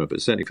every instrument,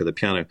 but certainly for the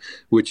piano,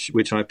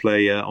 which I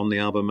play on the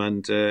album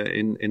and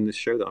in the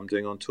show that I'm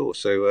doing on tour.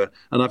 So,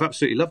 and I've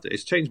absolutely loved it.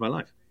 It's changed my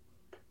life.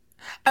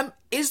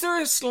 Is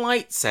there a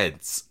slight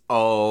sense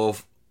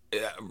of,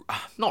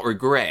 not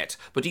regret,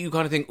 but do you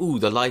kind of think, ooh,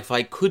 the life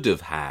I could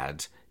have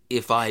had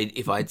if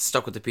I'd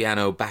stuck with the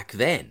piano back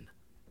then?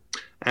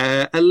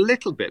 A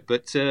little bit,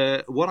 but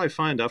what I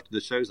find after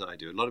the shows that I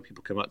do, a lot of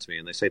people come up to me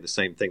and they say the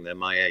same thing. They're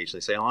my age. They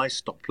say, I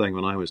stopped playing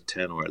when I was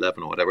 10 or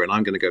 11 or whatever, and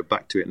I'm going to go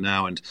back to it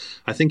now. And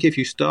I think if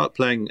you start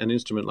playing an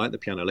instrument like the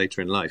piano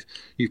later in life,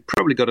 you've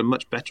probably got a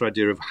much better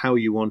idea of what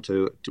you want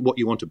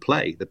to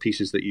play, the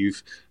pieces that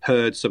you've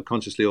heard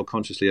subconsciously or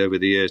consciously over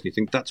the years, and you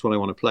think, that's what I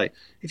want to play.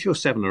 If you're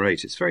 7 or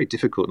 8, it's very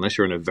difficult, unless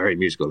you're in a very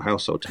musical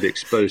household, to be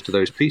exposed to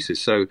those pieces.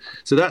 So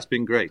that's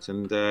been great.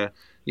 And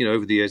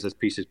over the years, there's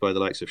pieces by the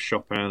likes of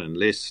Chopin and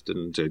Liszt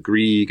and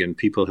Grieg and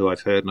people who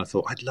I've heard, and I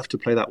thought, I'd love to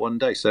play that one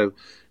day. So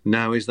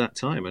now is that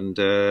time. And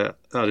I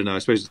don't know, I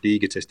suppose it's the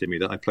egotist in me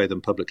that I play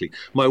them publicly.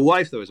 My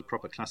wife, though, is a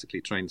proper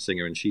classically trained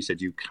singer, and she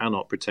said, you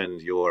cannot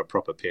pretend you're a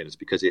proper pianist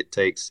because it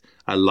takes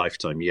a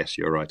lifetime. Yes,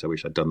 you're right. I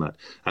wish I'd done that.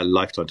 A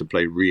lifetime to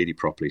play really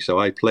properly. So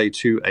I play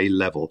to a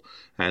level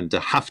and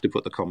have to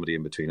put the comedy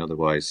in between.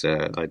 Otherwise,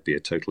 I'd be a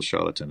total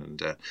charlatan,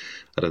 and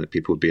I don't think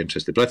people would be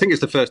interested. But I think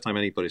it's the first time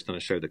anybody's done a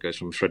show that goes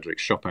from Frédéric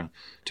Chopin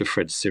to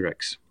Fred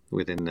Sirex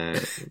within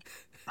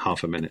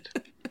half a minute.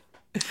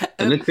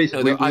 And let's face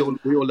it, we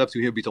all love to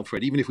hear a bit of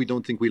Fred. Even if we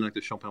don't think we like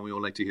the Chopin, we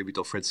all like to hear a bit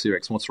of Fred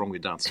Sirex. What's wrong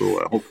with that?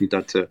 So hopefully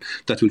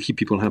that will keep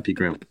people happy,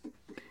 Graham.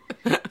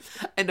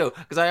 I know,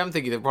 because I am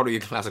thinking that probably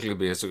classically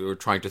pianists who are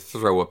trying to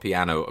throw a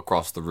piano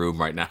across the room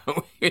right now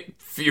in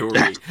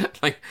fury.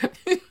 Like,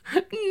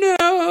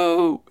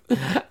 no!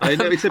 I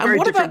know, it's a very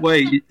different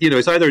way.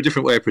 It's either a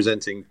different way of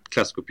presenting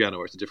classical piano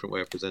or it's a different way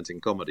of presenting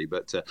comedy.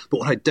 But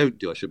what I don't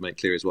do, I should make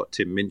clear, is what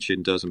Tim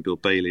Minchin does and Bill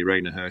Bailey,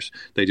 Rainer Hirsch.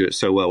 They do it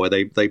so well, where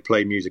they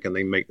play music and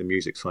they make the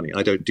music funny.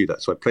 I don't do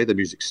that. So I play the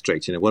music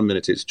straight. 1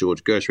 minute it's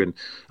George Gershwin,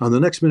 and the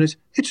next minute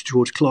it's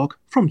George Clark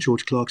from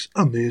George Clark's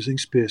Amazing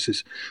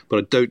Spaces. But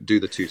I don't do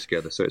the two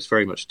together. So it's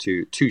very much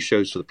two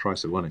shows for the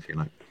price of one, if you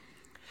like.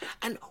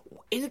 And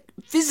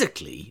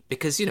physically,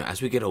 because, you know,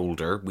 as we get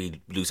older,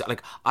 we lose.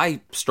 Like,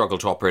 I struggle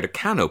to operate a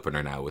can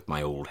opener now with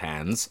my old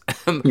hands.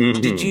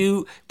 Did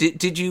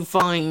you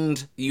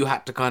find you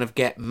had to kind of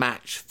get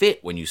match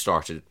fit when you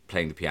started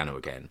playing the piano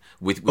again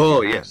with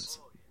your hands?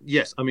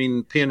 Yes, I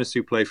mean, pianists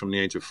who play from the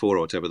age of 4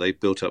 or whatever, they've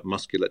built up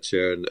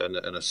musculature and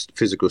a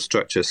physical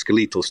structure,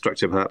 skeletal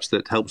structure perhaps,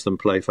 that helps them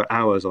play for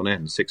hours on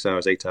end, 6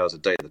 hours, 8 hours a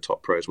day. The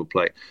top pros will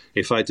play.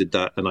 If I did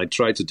that and I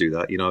tried to do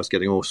that, you know, I was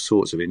getting all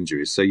sorts of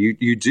injuries. So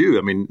you do.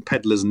 I mean,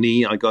 peddler's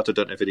knee, I don't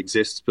know if it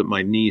exists, but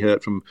my knee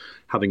hurt from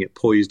having it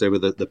poised over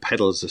the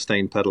pedal,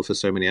 sustained pedal for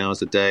so many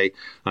hours a day.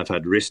 I've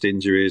had wrist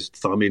injuries,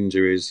 thumb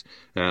injuries,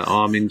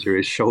 arm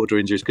injuries, shoulder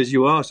injuries, because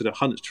you are sort of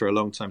hunched for a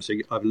long time. So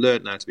I've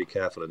learned now to be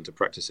careful and to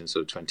practice in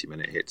sort of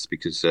 20-minute hits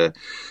because, and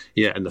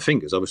the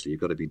fingers, obviously,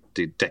 you've got to be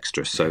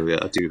dexterous. So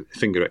I do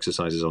finger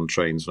exercises on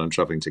trains when I'm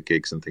traveling to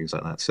gigs and things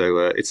like that. So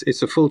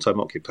it's a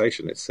full-time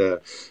occupation. It's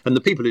and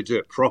the people who do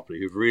it properly,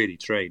 who've really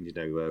trained, you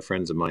know,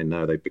 friends of mine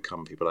now, they've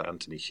become people like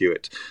Anthony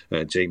Hewitt,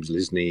 James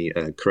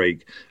Lisney,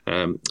 Craig,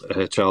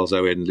 Charles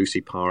Owen,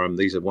 Lucy Parham.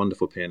 These are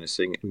wonderful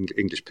pianists,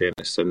 English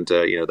pianists, and,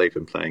 you know, they've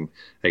been playing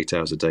 8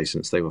 hours a day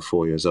since they were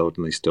 4 years old,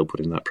 and they still put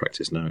in that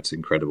practice now. It's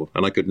incredible.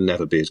 And I could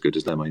never be as good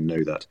as them. I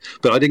know that.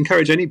 But I'd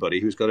encourage anybody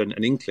who's got an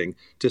inkling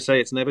to say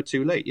it's never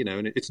too late, you know,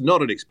 and it's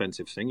not an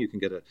expensive thing. You can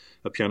get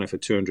a piano for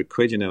 200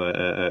 quid, you know,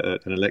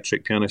 an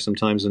electric piano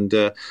sometimes, and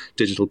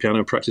digital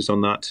piano, practice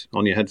on that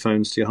on your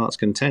headphones to your heart's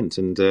content.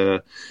 And,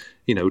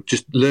 you know,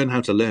 just learn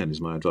how to learn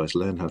is my advice.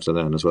 Learn how to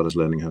learn as well as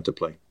learning how to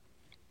play.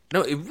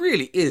 No, it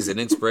really is an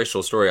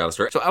inspirational story,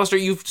 Alistair. So, Alistair,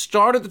 you've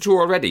started the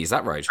tour already, is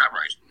that right?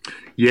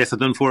 Yes, I've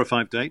done 4 or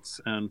 5 dates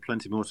and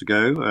plenty more to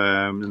go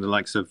in the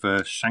likes of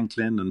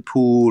Shanklin and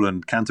Poole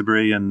and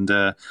Canterbury, and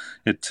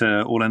it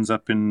all ends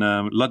up in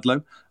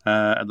Ludlow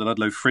at the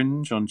Ludlow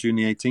Fringe on June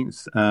the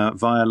 18th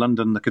via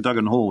London, the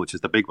Cadogan Hall, which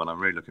is the big one. I'm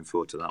really looking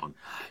forward to that one.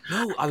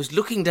 No, I was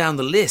looking down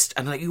the list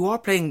and you are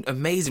playing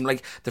amazing,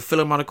 like the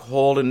Philharmonic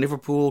Hall in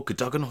Liverpool,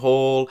 Cadogan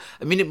Hall.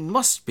 I mean, it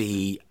must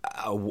be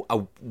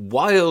a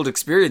wild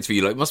experience for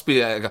you. Like, it must be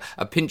a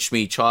pinch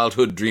me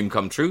childhood dream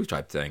come true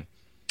type thing.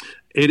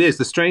 It is.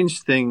 The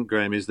strange thing,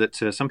 Graham, is that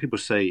some people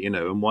say, you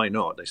know, and why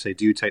not? They say,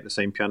 do you take the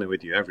same piano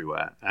with you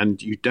everywhere?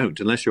 And you don't,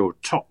 unless you're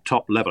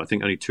top level. I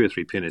think only 2 or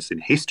 3 pianists in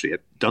history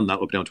have done that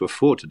or been able to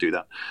afford to do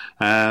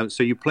that.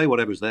 So you play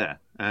whatever's there.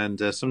 And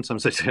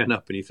sometimes they turn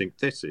up and you think,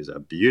 this is a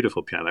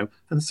beautiful piano.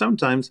 And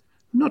sometimes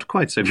not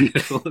quite so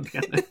beautiful a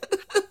piano.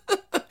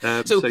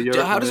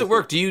 So how does it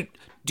work? Do you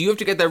have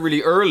to get there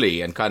really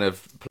early and kind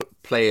of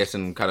play it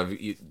and kind of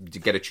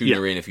get a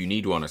tuner in if you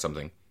need one or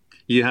something?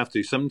 You have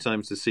to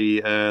sometimes to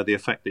see the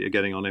effect that you're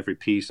getting on every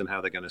piece and how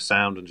they're going to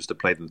sound, and just to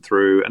play them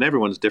through. And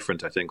everyone's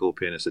different, I think. All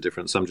pianists are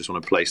different. Some just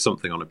want to play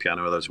something on a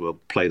piano. Others will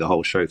play the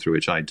whole show through,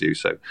 which I do.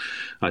 So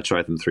I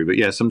try them through. But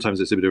yeah, sometimes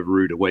it's a bit of a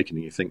rude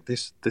awakening. You think,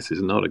 this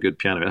is not a good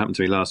piano. It happened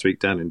to me last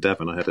week down in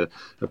Devon. I had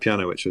a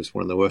piano which was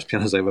one of the worst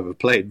pianos I've ever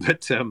played.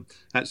 But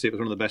actually, it was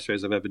one of the best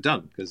shows I've ever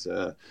done because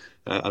I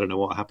don't know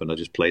what happened. I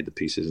just played the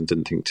pieces and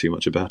didn't think too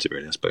much about it,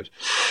 really, I suppose.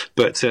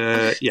 But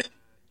yeah.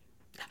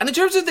 And in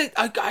terms of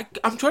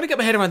I'm trying to get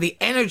my head around the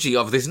energy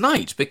of this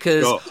night,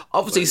 because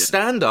obviously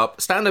stand-up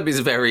is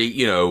very,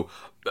 you know,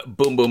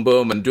 boom, boom,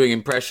 boom, and doing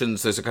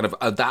impressions. There's a kind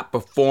of that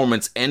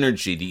performance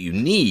energy that you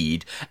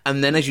need.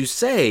 And then, as you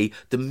say,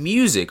 the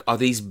music are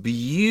these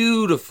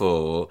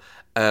beautiful,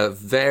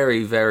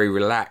 very, very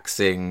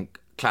relaxing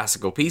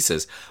classical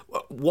pieces.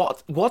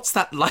 What's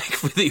that like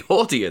for the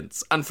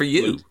audience and for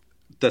you?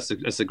 That's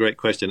a great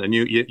question, and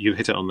you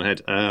hit it on the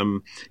head.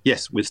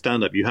 Yes, with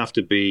stand-up, you have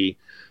to be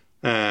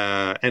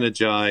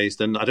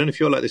energized, and I don't know if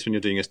you're like this when you're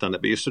doing a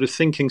stand-up, but you're sort of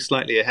thinking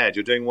slightly ahead.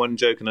 You're doing one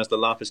joke, and as the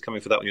laugh is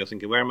coming for that one, you're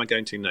thinking, where am I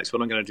going to next?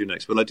 What am I going to do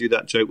next? Will I do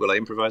that joke? Will I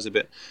improvise a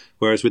bit?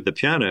 Whereas with the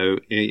piano,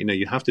 you know,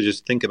 you have to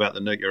just think about the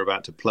note you're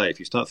about to play. If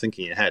you start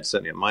thinking ahead,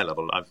 certainly at my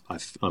level,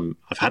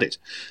 I've had it.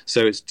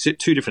 So it's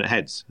 2 different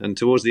heads, and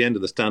towards the end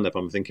of the stand-up,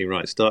 I'm thinking,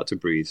 right, start to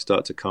breathe,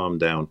 start to calm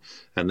down,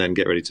 and then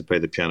get ready to play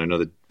the piano.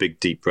 Another big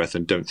deep breath,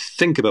 and don't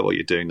think about what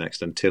you're doing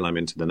next until I'm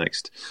into the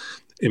next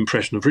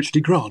impression of Richard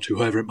E. Grant,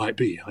 whoever it might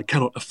be. I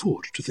cannot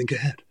afford to think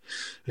ahead.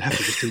 I have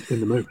to just think in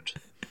the moment.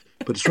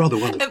 But it's rather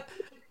wonderful.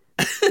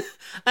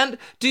 And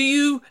do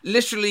you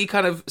literally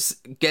kind of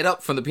get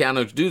up from the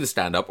piano to do the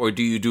stand-up, or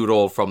do you do it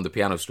all from the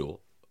piano stool?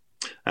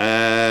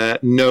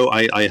 No,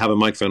 I have a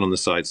microphone on the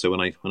side, so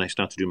when I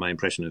start to do my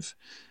impression of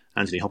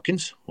Anthony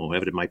Hopkins, or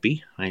whoever it might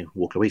be, I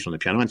walk away from the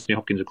piano. Anthony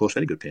Hopkins, of course,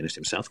 very good pianist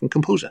himself and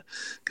composer.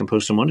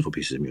 Composed some wonderful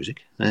pieces of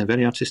music.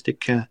 Very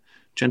artistic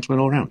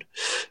gentleman all round.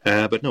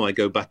 But no, I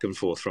go back and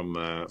forth from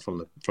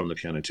the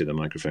piano to the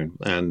microphone,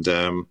 and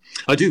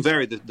I do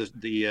vary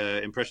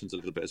the impressions a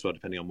little bit as well,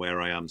 depending on where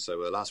I am. So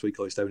last week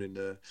I was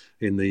down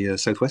in the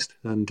southwest,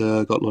 and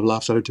got a lot of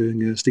laughs out of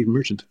doing Stephen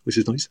Merchant, which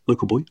is nice,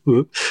 local boy.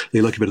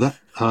 They like a bit of that.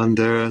 And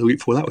the week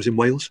before that I was in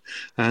Wales,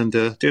 and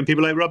doing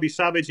people like Robbie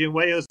Savage in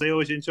Wales. They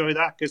always enjoy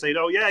that because they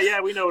know,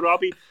 yeah, we know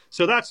Robbie.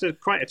 So that's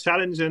quite a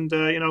challenge, and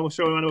so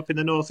when I'm up in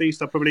the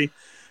northeast, I'll probably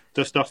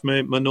dust off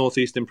my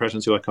northeast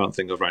impressions, who I can't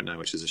think of right now,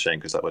 which is a shame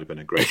because that would have been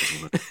a great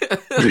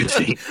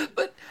routine.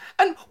 But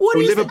And what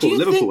is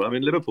Liverpool. I'm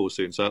in Liverpool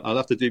soon, so I'll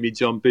have to do me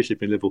John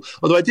Bishop in Liverpool.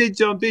 Although I did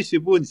John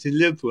Bishop once in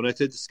Liverpool, and I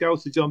said,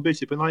 "Scouse to John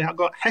Bishop," and I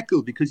got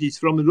heckled because he's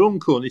from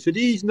Runcorn. He said,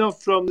 "He's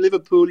not from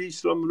Liverpool, he's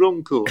from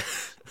Runcorn."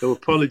 So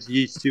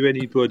apologies to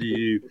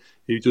anybody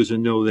who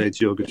doesn't know their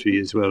geography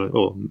as well,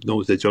 or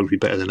knows their geography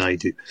better than I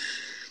do.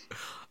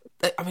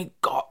 I mean,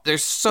 God, they're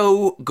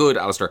so good,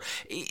 Alistair.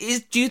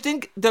 Do you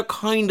think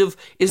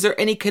is there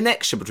any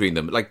connection between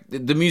them? Like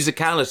the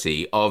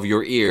musicality of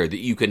your ear, that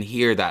you can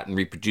hear that and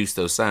reproduce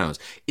those sounds.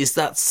 Is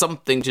that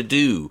something to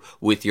do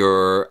with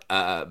your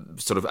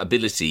sort of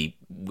ability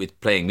with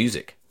playing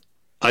music?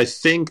 I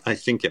think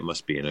it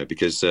must be,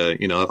 because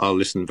I'll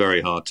listen very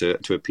hard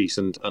to a piece,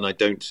 and I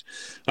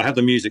have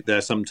the music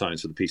there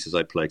sometimes for the pieces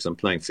I play, because I'm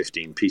playing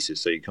 15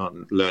 pieces, so you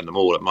can't learn them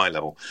all at my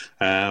level.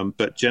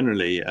 But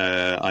generally,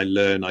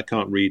 I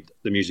can't read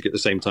the music at the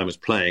same time as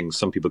playing.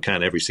 Some people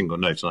can every single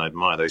note, and I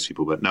admire those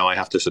people. But no, I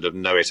have to sort of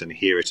know it and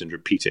hear it and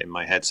repeat it in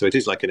my head. So it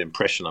is like an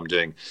impression I'm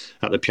doing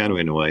at the piano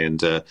in a way. And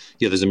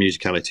there's a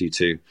musicality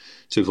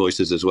to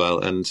voices as well.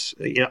 And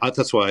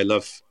that's why I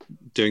love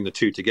doing the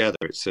two together.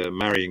 It's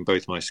marrying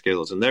both my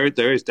skills, and there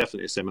is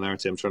definitely a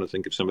similarity. I'm trying to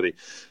think of somebody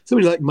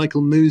like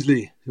Michael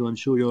Mosley, who I'm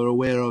sure you're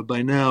aware of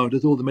by now,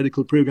 does all the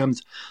medical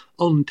programs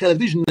on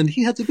television, and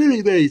he has a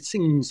very, very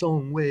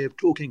sing-song way of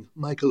talking,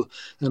 Michael,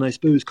 and I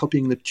suppose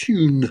copying the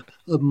tune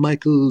of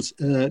Michael's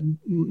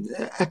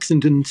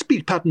accent and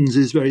speech patterns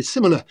is very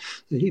similar.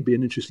 So he'd be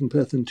an interesting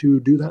person to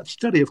do that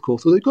study, of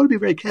course, although you've got to be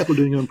very careful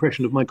doing your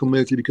impression of Michael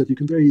Mosley, because you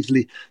can very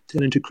easily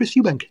turn into Chris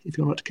Eubank if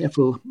you're not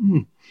careful.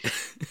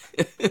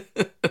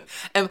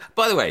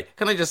 By the way,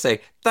 can I just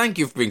say thank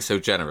you for being so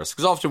generous,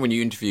 because often when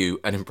you interview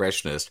an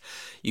impressionist,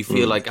 you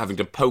feel like having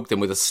to poke them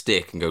with a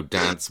stick and go,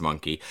 "Dance,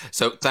 monkey."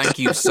 So thank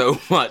you so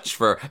much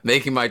for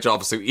making my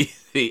job so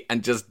easy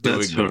and just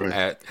doing it.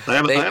 Right. I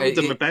haven't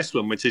done the best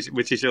one, which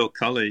is your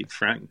colleague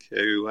Frank,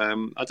 who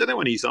I don't know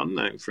when he's on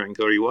now, Frank,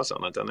 or he was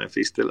on. I don't know if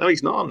he's still. Oh,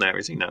 he's not on there,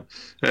 is he now?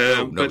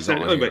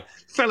 Anyway,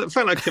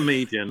 fellow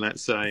comedian,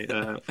 let's say,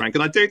 Frank.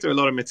 And I do a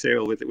lot of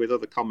material with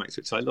other comics,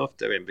 which I love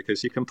doing,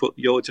 because you can put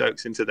your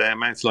jokes into their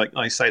mouths. Like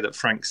I say that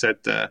Frank said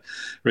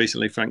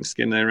recently, Frank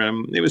Skinner,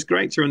 it was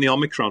great during the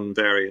Omicron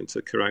variant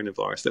of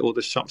coronavirus that all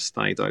the shops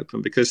stayed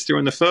open, because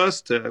during the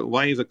first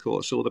wave, of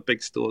course, all the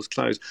big stores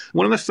closed.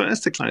 One of the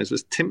first to close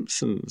was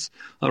Timpson's,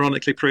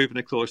 ironically proving,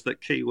 of course,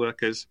 that key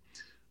workers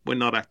were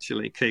not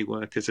actually key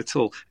workers at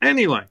all.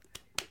 Anyway.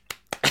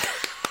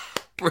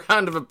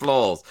 Round of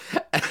applause.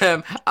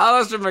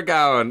 Alistair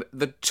McGowan,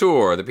 the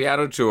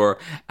piano tour,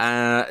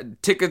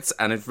 tickets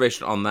and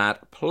information on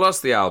that,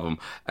 plus the album,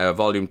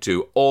 Volume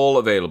 2, all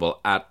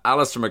available at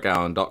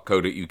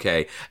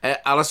alistairmcgowan.co.uk.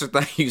 Alistair,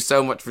 thank you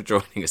so much for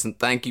joining us, and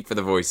thank you for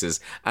the voices,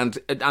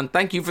 and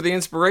thank you for the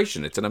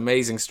inspiration. It's an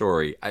amazing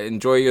story.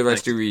 Enjoy your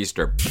rest of your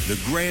Easter.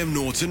 The Graham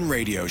Norton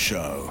Radio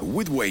Show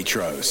with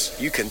Waitrose.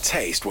 You can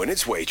taste when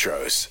it's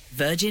Waitrose.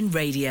 Virgin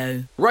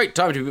Radio. Right,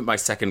 time to meet my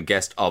second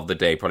guest of the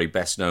day, probably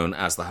best known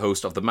as the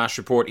host of the MASH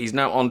Report. He's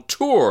now on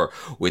tour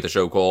with a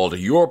show called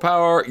Your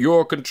Power,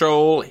 Your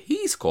Control.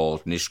 He's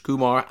called Nish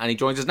Kumar, and he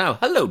joins us now.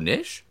 Hello,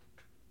 Nish.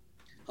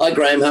 Hi,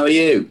 Graham. How are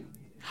you?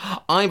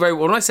 I'm very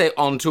well. When I say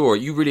on tour,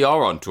 you really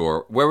are on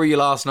tour. Where were you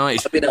last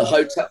night?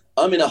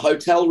 I'm in a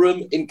hotel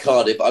room in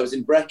Cardiff. I was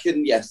in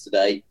Brecon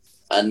yesterday,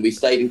 and we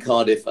stayed in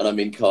Cardiff, and I'm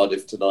in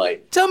Cardiff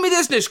tonight. Tell me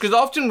this, Nish, because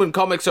often when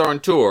comics are on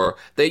tour,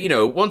 they,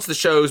 once the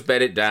show's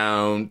bedded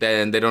down,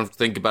 then they don't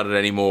think about it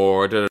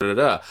anymore,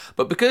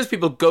 But because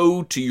people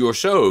go to your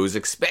shows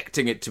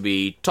expecting it to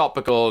be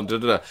topical,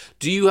 do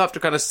you have to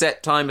kind of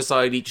set time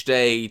aside each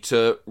day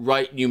to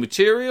write new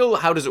material?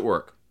 How does it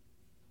work?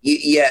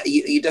 You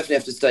definitely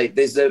have to stay.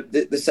 There's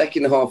the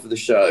second half of the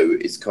show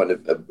is kind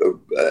of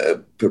a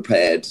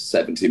prepared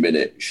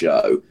 70-minute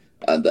show,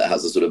 and that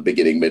has a sort of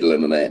beginning, middle,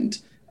 and an end.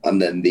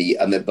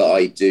 But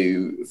I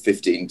do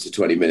 15 to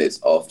 20 minutes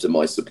after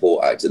my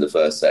support act in the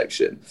first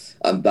section,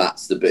 and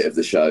that's the bit of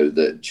the show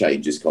that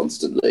changes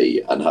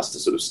constantly and has to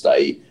sort of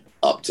stay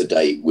up to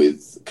date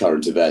with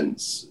current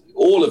events,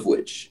 all of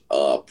which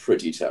are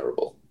pretty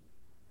terrible.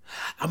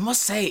 I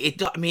must say,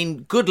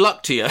 good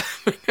luck to you,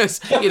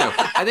 because,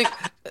 I think,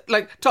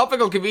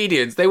 topical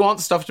comedians, they want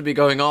stuff to be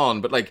going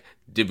on, but,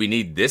 did we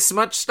need this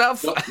much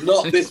stuff?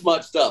 Not this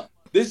much stuff.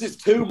 This is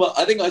too much.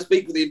 I think I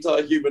speak for the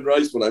entire human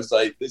race when I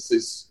say this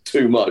is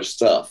too much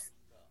stuff.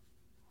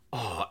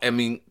 Oh,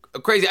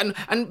 crazy.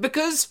 And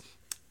because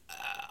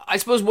I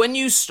suppose when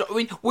you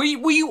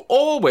were you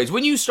always,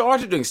 when you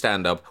started doing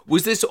stand-up,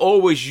 was this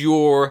always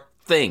your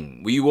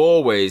thing? Were you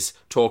always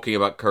talking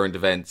about current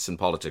events and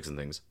politics and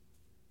things?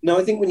 No,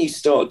 I think when you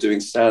start doing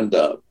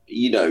stand-up,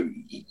 you're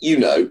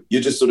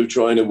just sort of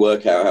trying to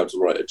work out how to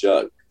write a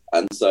joke.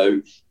 And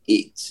so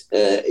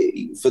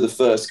for the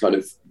first kind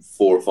of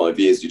 4 or 5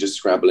 years, you're just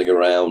scrabbling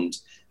around.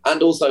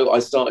 And also I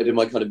started in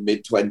my kind of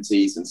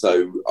mid-20s, and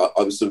so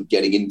I was sort of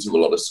getting into a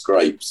lot of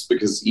scrapes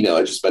because,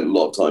 I just spent a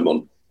lot of time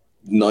on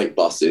night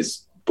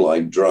buses,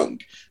 blind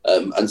drunk.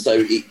 And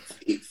so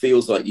it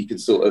feels like you can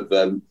sort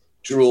of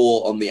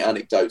draw on the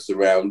anecdotes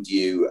around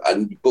you.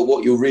 But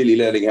what you're really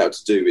learning how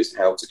to do is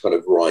how to kind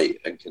of write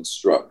and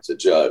construct a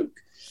joke.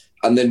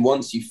 And then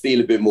once you feel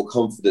a bit more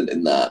confident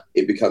in that,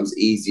 it becomes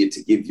easier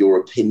to give your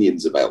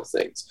opinions about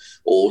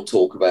things or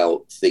talk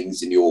about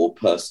things in your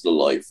personal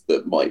life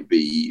that might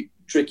be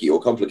tricky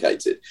or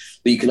complicated.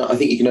 But I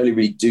think you can only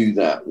really do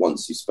that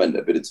once you've spent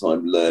a bit of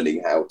time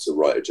learning how to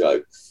write a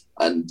joke.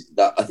 And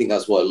I think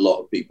that's why a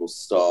lot of people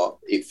start.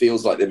 It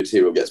feels like their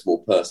material gets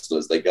more personal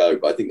as they go,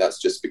 but I think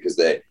that's just because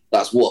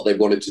that's what they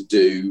wanted to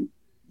do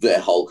their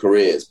whole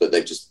careers, but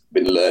they've just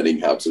been learning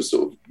how to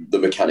sort of the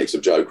mechanics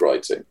of joke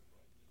writing.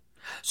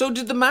 So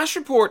did the MASH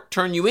report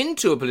turn you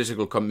into a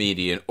political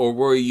comedian, or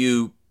were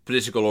you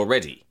political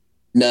already?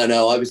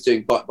 No, I was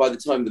doing, by the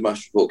time the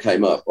MASH report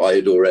came up, I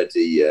had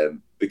already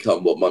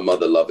become what my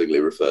mother lovingly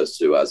refers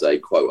to as a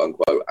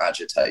quote-unquote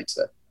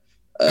agitator.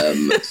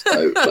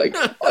 So like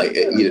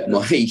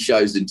my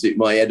shows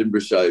my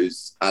Edinburgh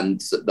shows and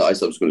that I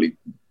subsequently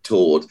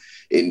toured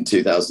in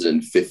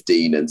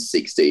 2015 and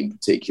 16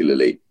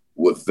 particularly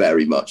were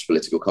very much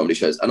political comedy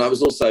shows. And I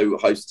was also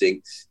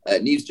hosting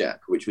Newsjack,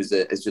 which was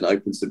it's an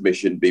open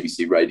submission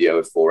BBC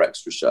Radio 4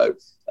 extra show.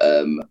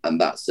 And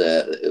that's,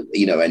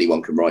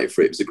 anyone can write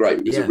for it.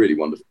 It was a really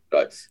wonderful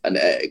show. And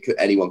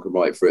anyone can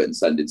write for it and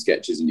send in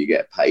sketches and you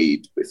get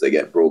paid if they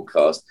get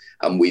broadcast.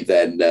 And we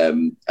then,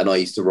 and I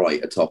used to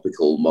write a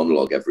topical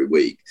monologue every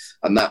week.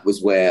 And that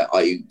was where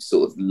I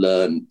sort of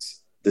learned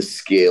the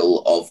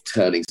skill of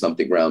turning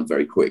something around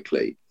very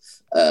quickly.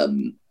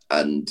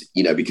 And,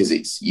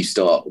 because you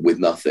start with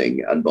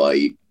nothing and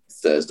by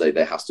Thursday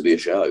there has to be a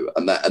show.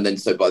 And then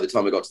so by the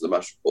time I got to the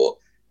MASH report,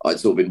 I'd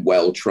sort of been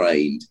well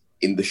trained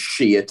in the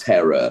sheer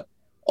terror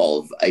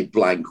of a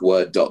blank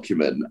Word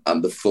document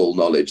and the full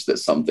knowledge that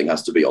something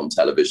has to be on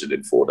television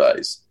in 4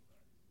 days.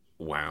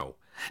 Wow.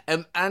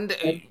 And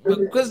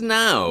because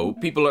now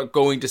people are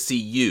going to see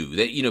you,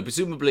 that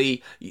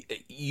presumably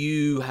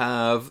you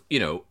have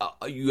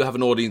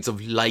an audience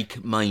of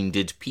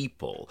like-minded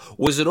people.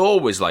 Was it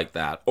always like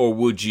that, or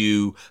would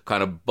you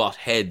kind of butt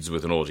heads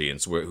with an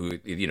audience who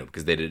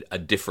because they had a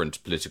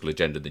different political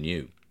agenda than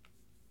you?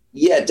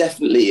 Yeah,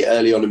 definitely.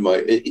 Early on in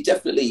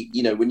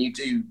when you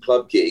do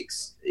club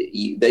gigs,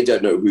 they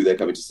don't know who they're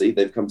coming to see.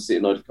 They've come to see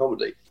a night of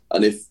comedy,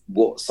 and if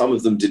some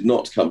of them did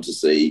not come to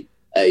see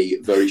a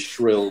very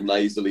shrill,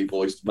 nasally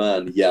voiced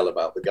man yell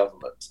about the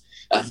government.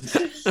 And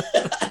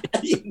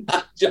in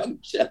that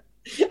juncture.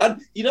 And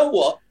you know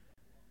what?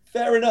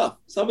 Fair enough.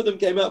 Some of them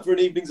came out for an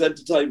evening's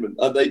entertainment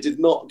and they did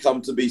not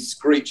come to be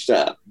screeched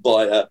at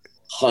by a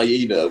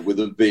hyena with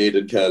a beard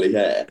and curly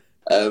hair.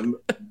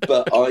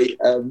 But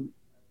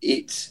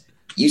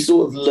you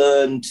sort of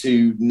learn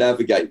to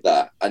navigate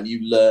that, and you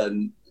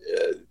learn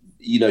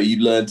you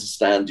learn to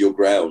stand your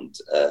ground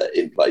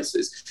in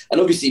places.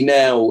 And obviously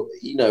now,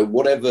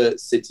 whatever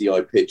city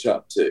I pitch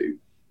up to,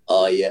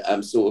 I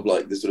am sort of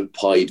like the sort of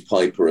Pied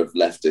Piper of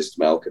leftist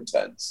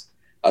malcontents.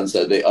 And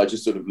so I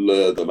just sort of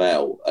lure them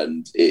out,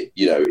 and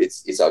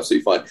it's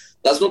absolutely fine.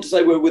 That's not to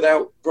say we're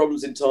without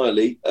problems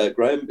entirely,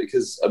 Graham,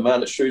 because a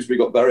man at Shrewsbury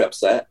got very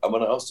upset. And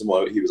when I asked him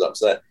why he was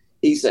upset,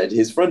 he said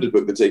his friend had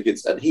booked the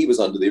tickets and he was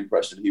under the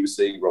impression he was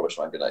seeing Robert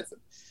Schwanker-Nathan.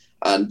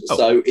 And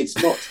so it's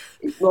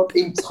not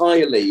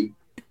entirely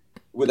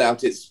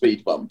without its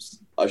speed bumps,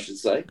 I should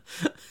say.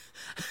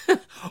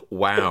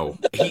 Wow.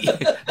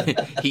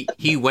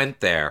 He went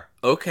there.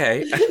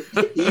 Okay.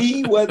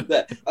 He went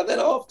there. And then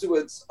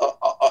afterwards,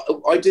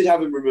 I did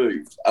have him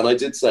removed. And I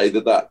did say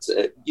that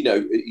you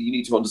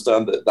need to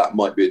understand that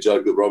might be a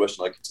joke that Ramesh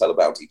and I can tell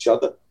about each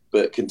other.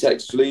 But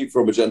contextually,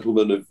 from a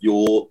gentleman of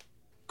your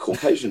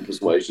Caucasian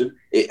persuasion,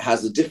 it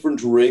has a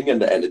different ring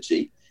and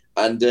energy.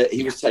 And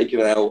he was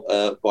taken out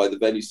by the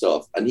venue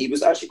staff. And he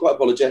was actually quite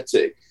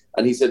apologetic.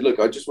 And he said, look,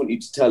 I just want you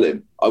to tell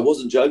him, I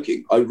wasn't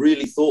joking. I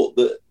really thought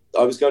that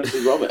I was going to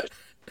see Ramesh.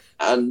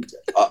 And,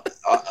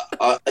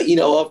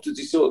 afterwards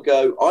you sort of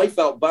go, I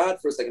felt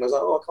bad for a second. I was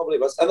like, I can't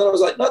believe us. And then I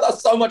was like, no,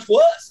 that's so much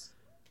worse.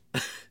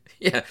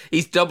 Yeah,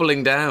 he's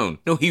doubling down.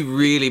 No, he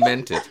really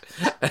meant it.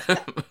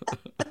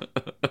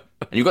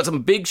 And you've got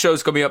some big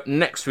shows coming up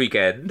next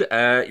weekend.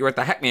 You're at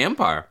the Hackney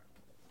Empire.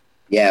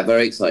 Yeah,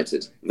 very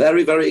excited.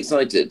 Very, very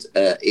excited.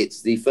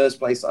 It's the first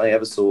place I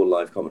ever saw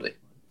live comedy.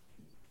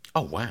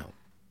 Oh, wow.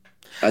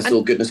 I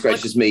saw Goodness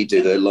Gracious Me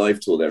do the live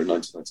tour there in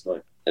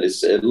 1999. And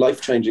it's a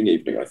life-changing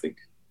evening, I think.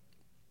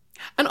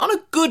 And on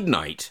a good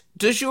night,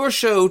 does your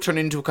show turn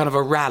into a kind of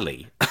a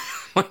rally?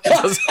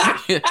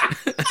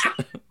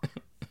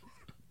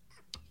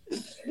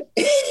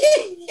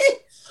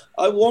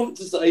 I want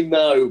to say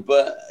no,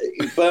 but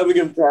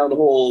Birmingham Town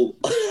Hall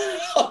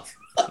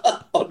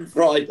on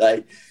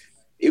Friday,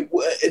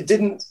 it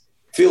didn't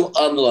feel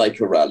unlike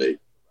a rally,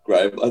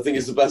 Graham. I think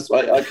it's the best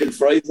way I can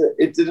phrase it.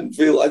 It didn't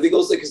feel, I think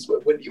also because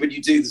when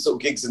you do the sort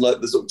of gigs in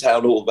like the sort of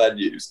town hall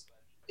venues,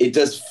 it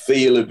does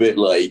feel a bit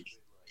like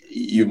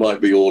you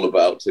might be all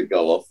about to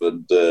go off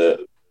and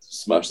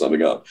smash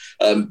something up.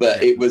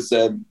 But it was,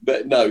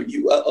 but no,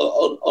 you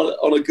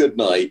on a good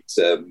night,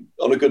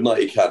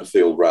 it can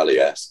feel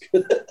rally-esque.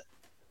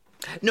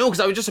 No, because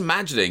I was just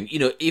imagining,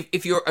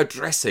 if you're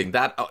addressing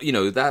that,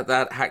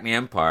 that Hackney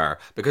Empire,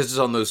 because it's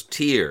on those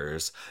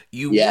tiers,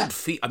 you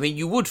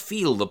would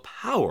feel the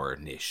power,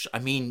 Nish. I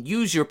mean,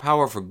 use your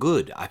power for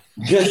good.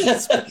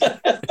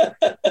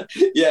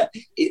 Yeah,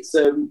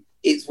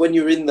 it's when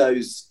you're in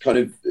those kind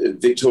of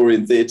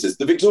Victorian theatres.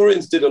 The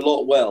Victorians did a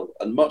lot well,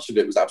 and much of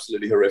it was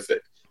absolutely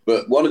horrific.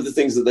 But one of the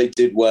things that they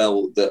did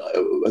well that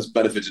has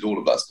benefited all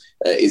of us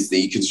is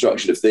the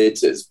construction of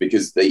theatres,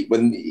 because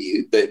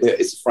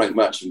it's a frank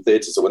match in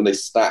theatre, so when they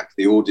stack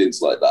the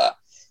audience like that,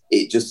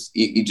 it just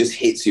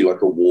hits you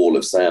like a wall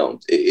of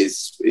sound.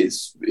 It's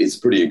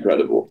pretty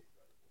incredible.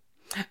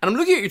 And I'm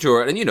looking at your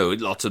tour,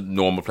 and lots of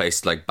normal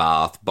places like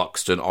Bath,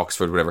 Buxton,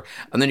 Oxford, whatever,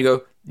 and then you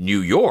go,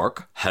 New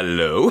York,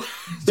 hello.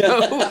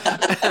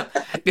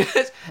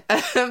 Because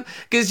I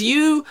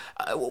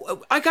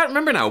can't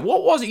remember now.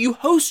 What was it? You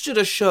hosted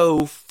a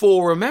show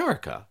for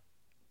America.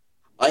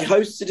 I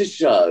hosted a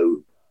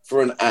show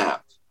for an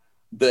app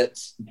that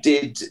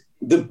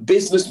the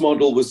business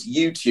model was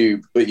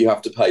YouTube, but you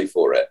have to pay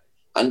for it.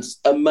 And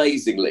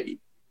amazingly,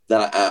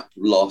 that app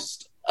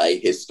lost a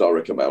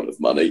historic amount of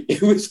money.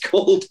 It was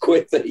called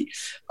Quiffy.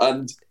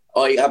 And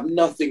I have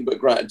nothing but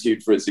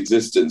gratitude for its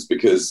existence,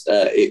 because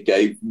it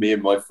gave me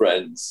and my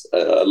friends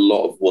a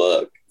lot of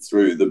work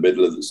through the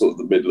middle of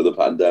the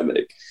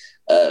pandemic.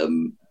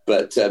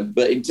 But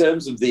in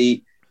terms of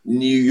the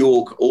New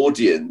York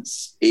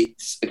audience,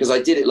 it's because I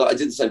did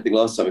the same thing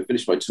last time. I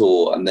finished my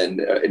tour, and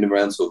then in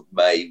around sort of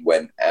May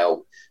went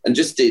out and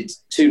just did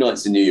 2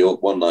 nights in New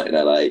York, 1 night in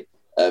LA.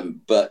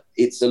 But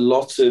it's a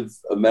lot of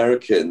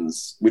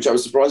Americans, which I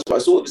was surprised by. I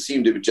sort of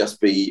assumed it would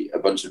just be a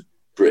bunch of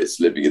Brits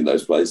living in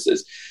those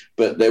places,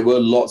 but there were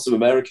lots of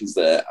Americans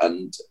there,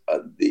 and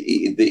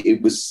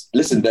it was,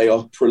 listen, they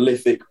are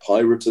prolific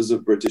pirators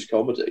of British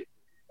comedy,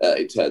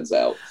 it turns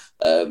out.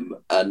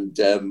 And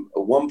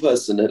one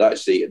person had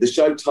actually, the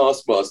show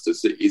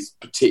Taskmasters is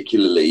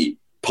particularly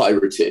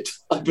pirated,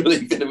 I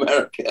believe, in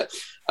America.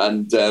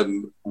 And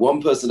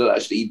one person had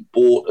actually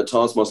bought a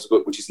Taskmaster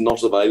book, which is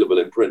not available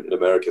in print in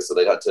America, so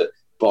they had to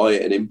buy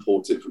it and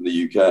import it from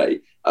the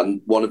UK.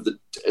 And one of the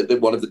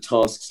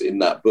tasks in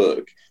that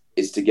book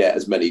is to get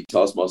as many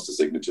Taskmaster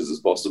signatures as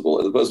possible.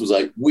 And the person was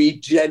like, we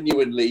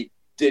genuinely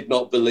did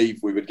not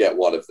believe we would get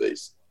one of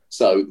these.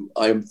 So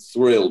I am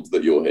thrilled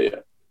that you're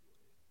here.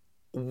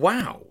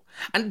 Wow.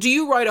 And do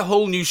you write a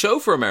whole new show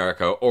for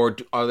America, or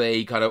are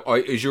they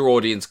is your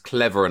audience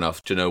clever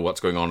enough to know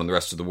what's going on in the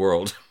rest of the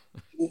world?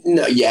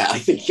 No, I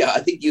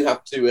think you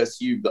have to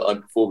assume that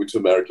I'm performing to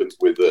Americans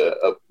with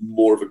a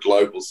more of a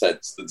global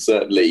sense than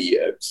certainly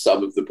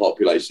some of the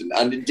population,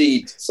 and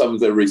indeed some of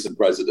their recent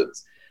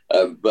presidents.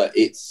 But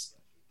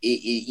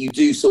you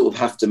do sort of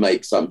have to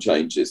make some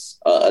changes.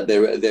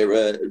 There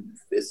are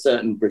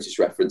certain British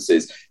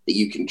references that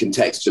you can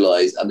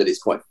contextualise, and that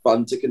it's quite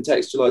fun to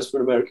contextualise for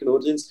an American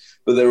audience.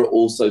 But there are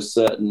also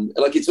certain,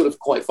 like, it's sort of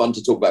quite fun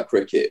to talk about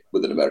cricket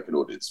with an American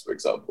audience, for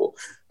example.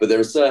 But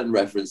there are certain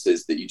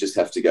references that you just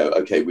have to go,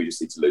 okay, we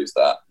just need to lose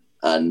that.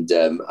 And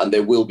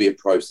there will be a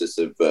process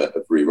of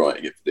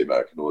rewriting it for the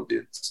American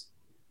audience.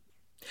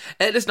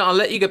 Listen, I'll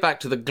let you get back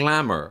to the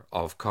glamour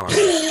of Cardiff.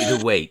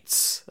 It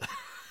awaits.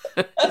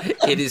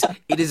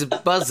 It is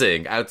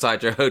buzzing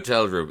outside your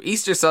hotel room.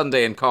 Easter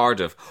Sunday in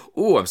Cardiff.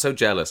 Ooh, I'm so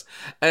jealous.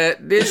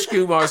 Nish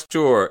Kumar's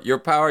tour, Your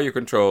Power, Your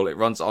Control. It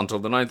runs until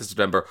the 9th of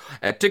September.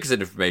 Tickets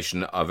and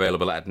information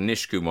available at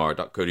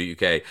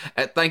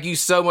nishkumar.co.uk. Thank you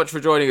so much for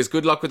joining us.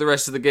 Good luck with the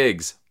rest of the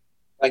gigs.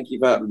 Thank you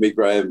for having me,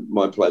 Graham.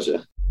 My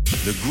pleasure.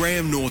 The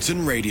Graham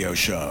Norton Radio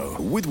Show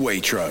with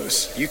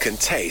Waitrose. You can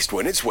taste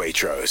when it's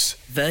Waitrose.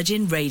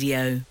 Virgin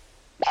Radio.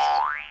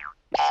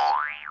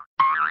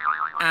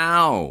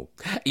 Ow.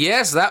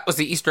 Yes, that was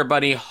the Easter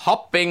Bunny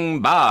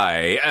hopping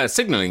by,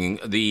 signalling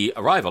the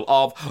arrival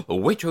of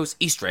Waitrose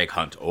Easter egg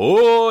hunt.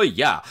 Oh,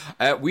 yeah.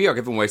 We are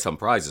giving away some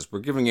prizes. We're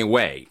giving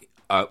away,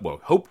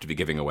 hope to be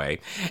giving away,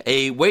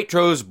 a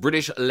Waitrose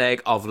British leg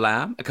of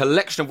lamb, a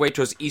collection of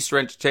Waitrose Easter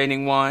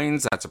entertaining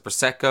wines. That's a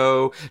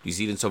Prosecco, New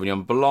Zealand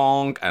Sauvignon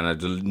Blanc, and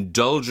an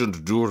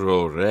indulgent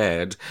Douro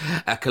Red.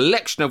 A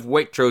collection of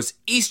Waitrose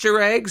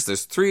Easter eggs.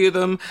 There's 3 of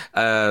them.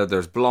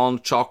 There's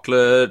blonde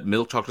chocolate,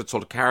 milk chocolate,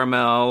 salted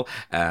caramel.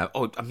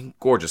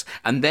 Gorgeous.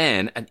 And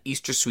then an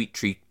Easter sweet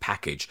treat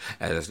package.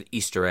 There's an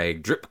Easter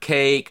egg drip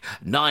cake,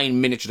 9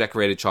 miniature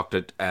decorated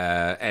chocolate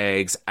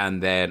eggs,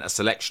 and then a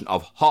selection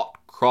of hot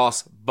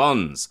cross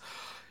buns.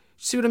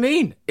 See what I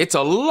mean? It's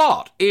a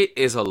lot. It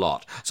is a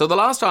lot. So the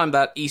last time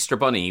that Easter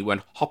Bunny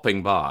went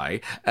hopping by,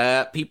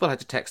 people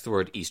had to text the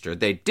word Easter.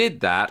 They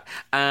did that,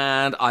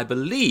 and I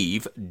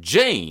believe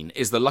Jane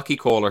is the lucky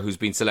caller who's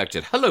been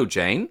selected. Hello,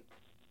 Jane.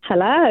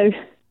 Hello.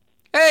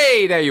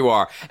 Hey, there you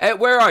are.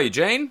 Where are you,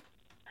 Jane?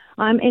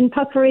 I'm in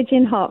Puckeridge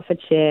in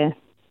Hertfordshire.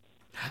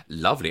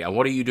 Lovely. And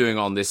what are you doing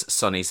on this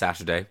sunny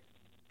Saturday?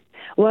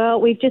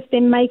 Well, we've just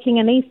been making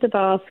an Easter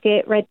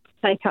basket ready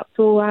to take up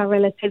to all our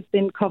relatives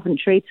in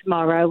Coventry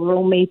tomorrow. We're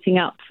all meeting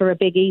up for a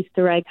big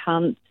Easter egg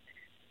hunt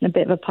and a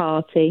bit of a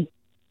party.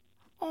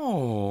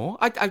 Oh,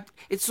 it's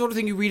the sort of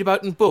thing you read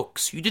about in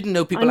books. You didn't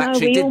know people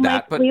actually did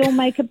that. But we all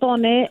make a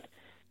bonnet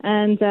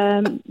And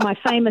my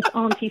famous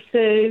Auntie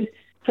Sue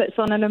puts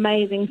on an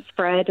amazing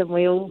spread, and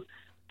we all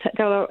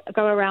go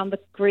around the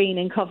green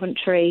in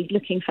Coventry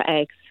looking for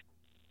eggs.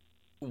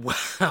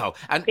 Wow!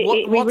 And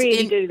we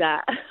really do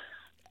that.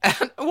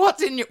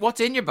 What's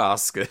in your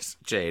basket,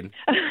 Jane?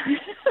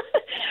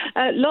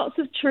 Lots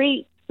of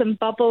treats and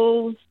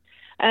bubbles.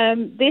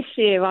 This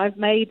year, I've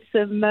made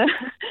some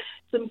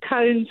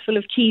cones full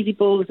of cheesy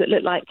balls that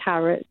look like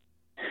carrots.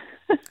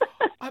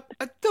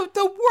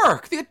 The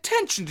work, the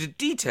attention to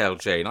detail,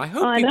 Jane. I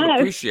hope people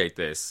appreciate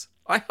this.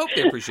 I hope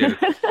they appreciate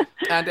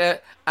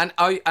it. And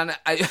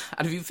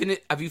have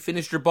you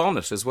finished your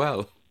bonnet as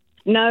well?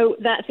 No,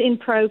 that's in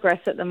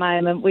progress at the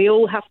moment. We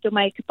all have to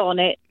make a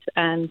bonnet,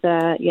 and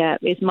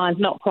mine's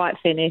not quite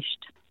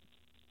finished.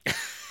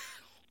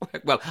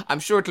 Well, I'm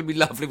sure it'll be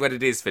lovely when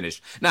it is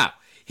finished. Now,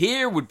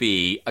 here would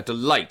be a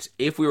delight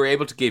if we were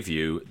able to give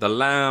you the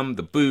lamb,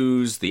 the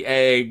booze, the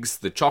eggs,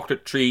 the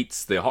chocolate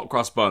treats, the hot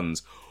cross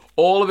buns.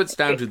 All of it's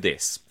down to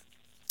this.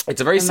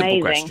 It's a very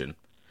simple question.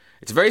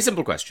 It's a very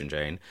simple question,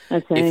 Jane.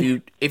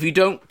 Okay. If you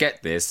don't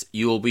get this,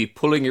 you'll be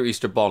pulling your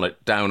Easter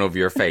bonnet down over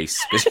your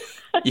face.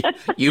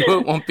 you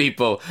won't want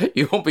people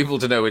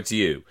to know it's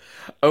you.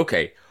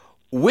 Okay.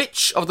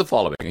 Which of the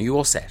following, are you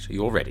all set? Are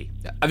you all ready?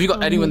 Have you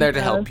got anyone there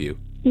to help you?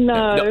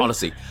 No.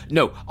 Honestly,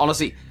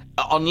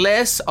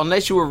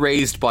 unless you were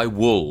raised by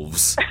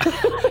wolves,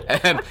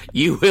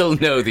 you will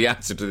know the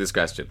answer to this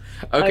question.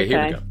 Okay,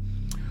 here we go.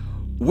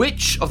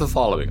 Which of the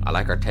following, I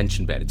like our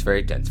tension bed, it's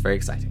very tense, very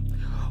exciting.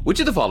 Which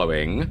of the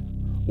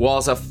following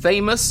was a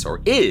famous,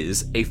 or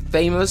is a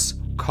famous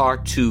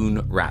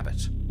cartoon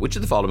rabbit? Which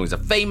of the following is a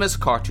famous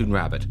cartoon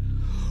rabbit?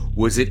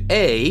 Was it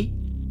A,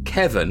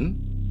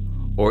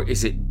 Kevin, or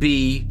is it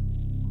B,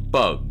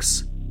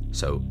 Bugs?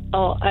 So.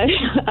 Oh,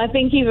 I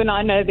think even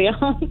I know the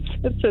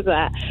answer to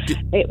that.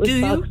 It was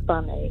Bugs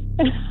Bunny.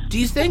 Do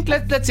you think?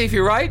 Let's see if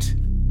you're right.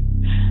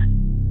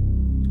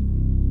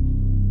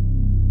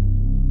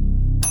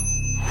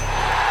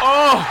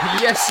 Oh,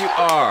 yes, you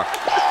are.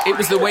 It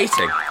was the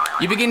waiting.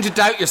 You begin to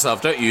doubt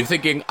yourself, don't you?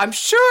 Thinking, I'm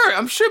sure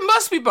it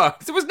must be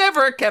Bugs. There was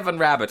never a Kevin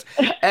Rabbit.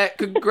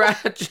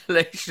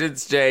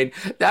 Congratulations, Jane.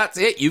 That's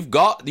it. You've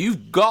got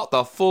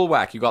the full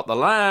whack. You got the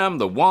lamb,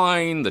 the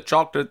wine, the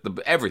chocolate,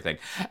 everything.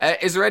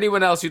 Is there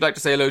anyone else you'd like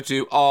to say hello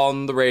to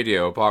on the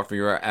radio apart from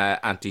your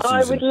Auntie Susan?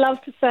 I would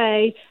love to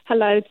say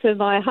hello to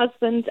my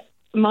husband,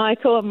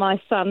 Michael, and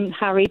my son,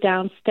 Harry,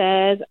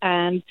 downstairs,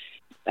 and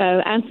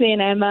Anthony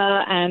and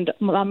Emma, and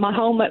my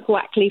whole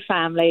McWackley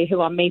family,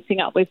 who I'm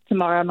meeting up with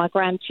tomorrow, my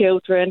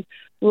grandchildren,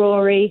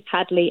 Rory,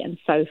 Hadley and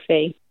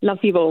Sophie. Love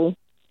you all.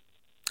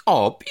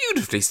 Oh,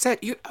 beautifully said.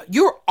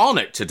 You're on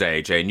it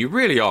today, Jane. You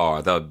really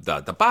are.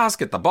 The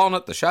basket, the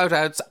bonnet, the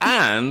shout-outs,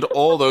 and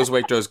all those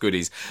Waitrose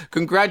goodies.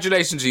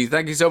 Congratulations to you.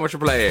 Thank you so much for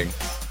playing.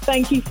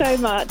 Thank you so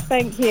much.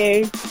 Thank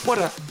you. What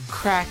a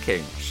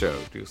cracking show,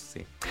 do you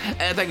see?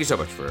 Thank you so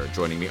much for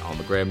joining me on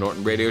the Graham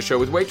Norton Radio Show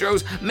with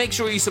Waitrose. Make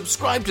sure you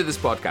subscribe to this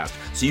podcast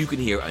so you can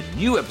hear a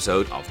new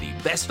episode of the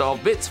best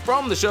of bits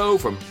from the show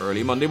from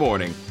early Monday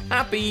morning.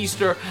 Happy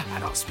Easter,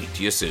 and I'll speak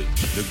to you soon.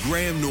 The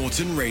Graham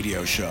Norton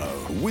Radio Show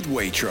with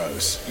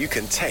Waitrose. You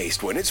can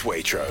taste when it's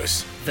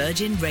Waitrose.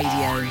 Virgin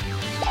Radio.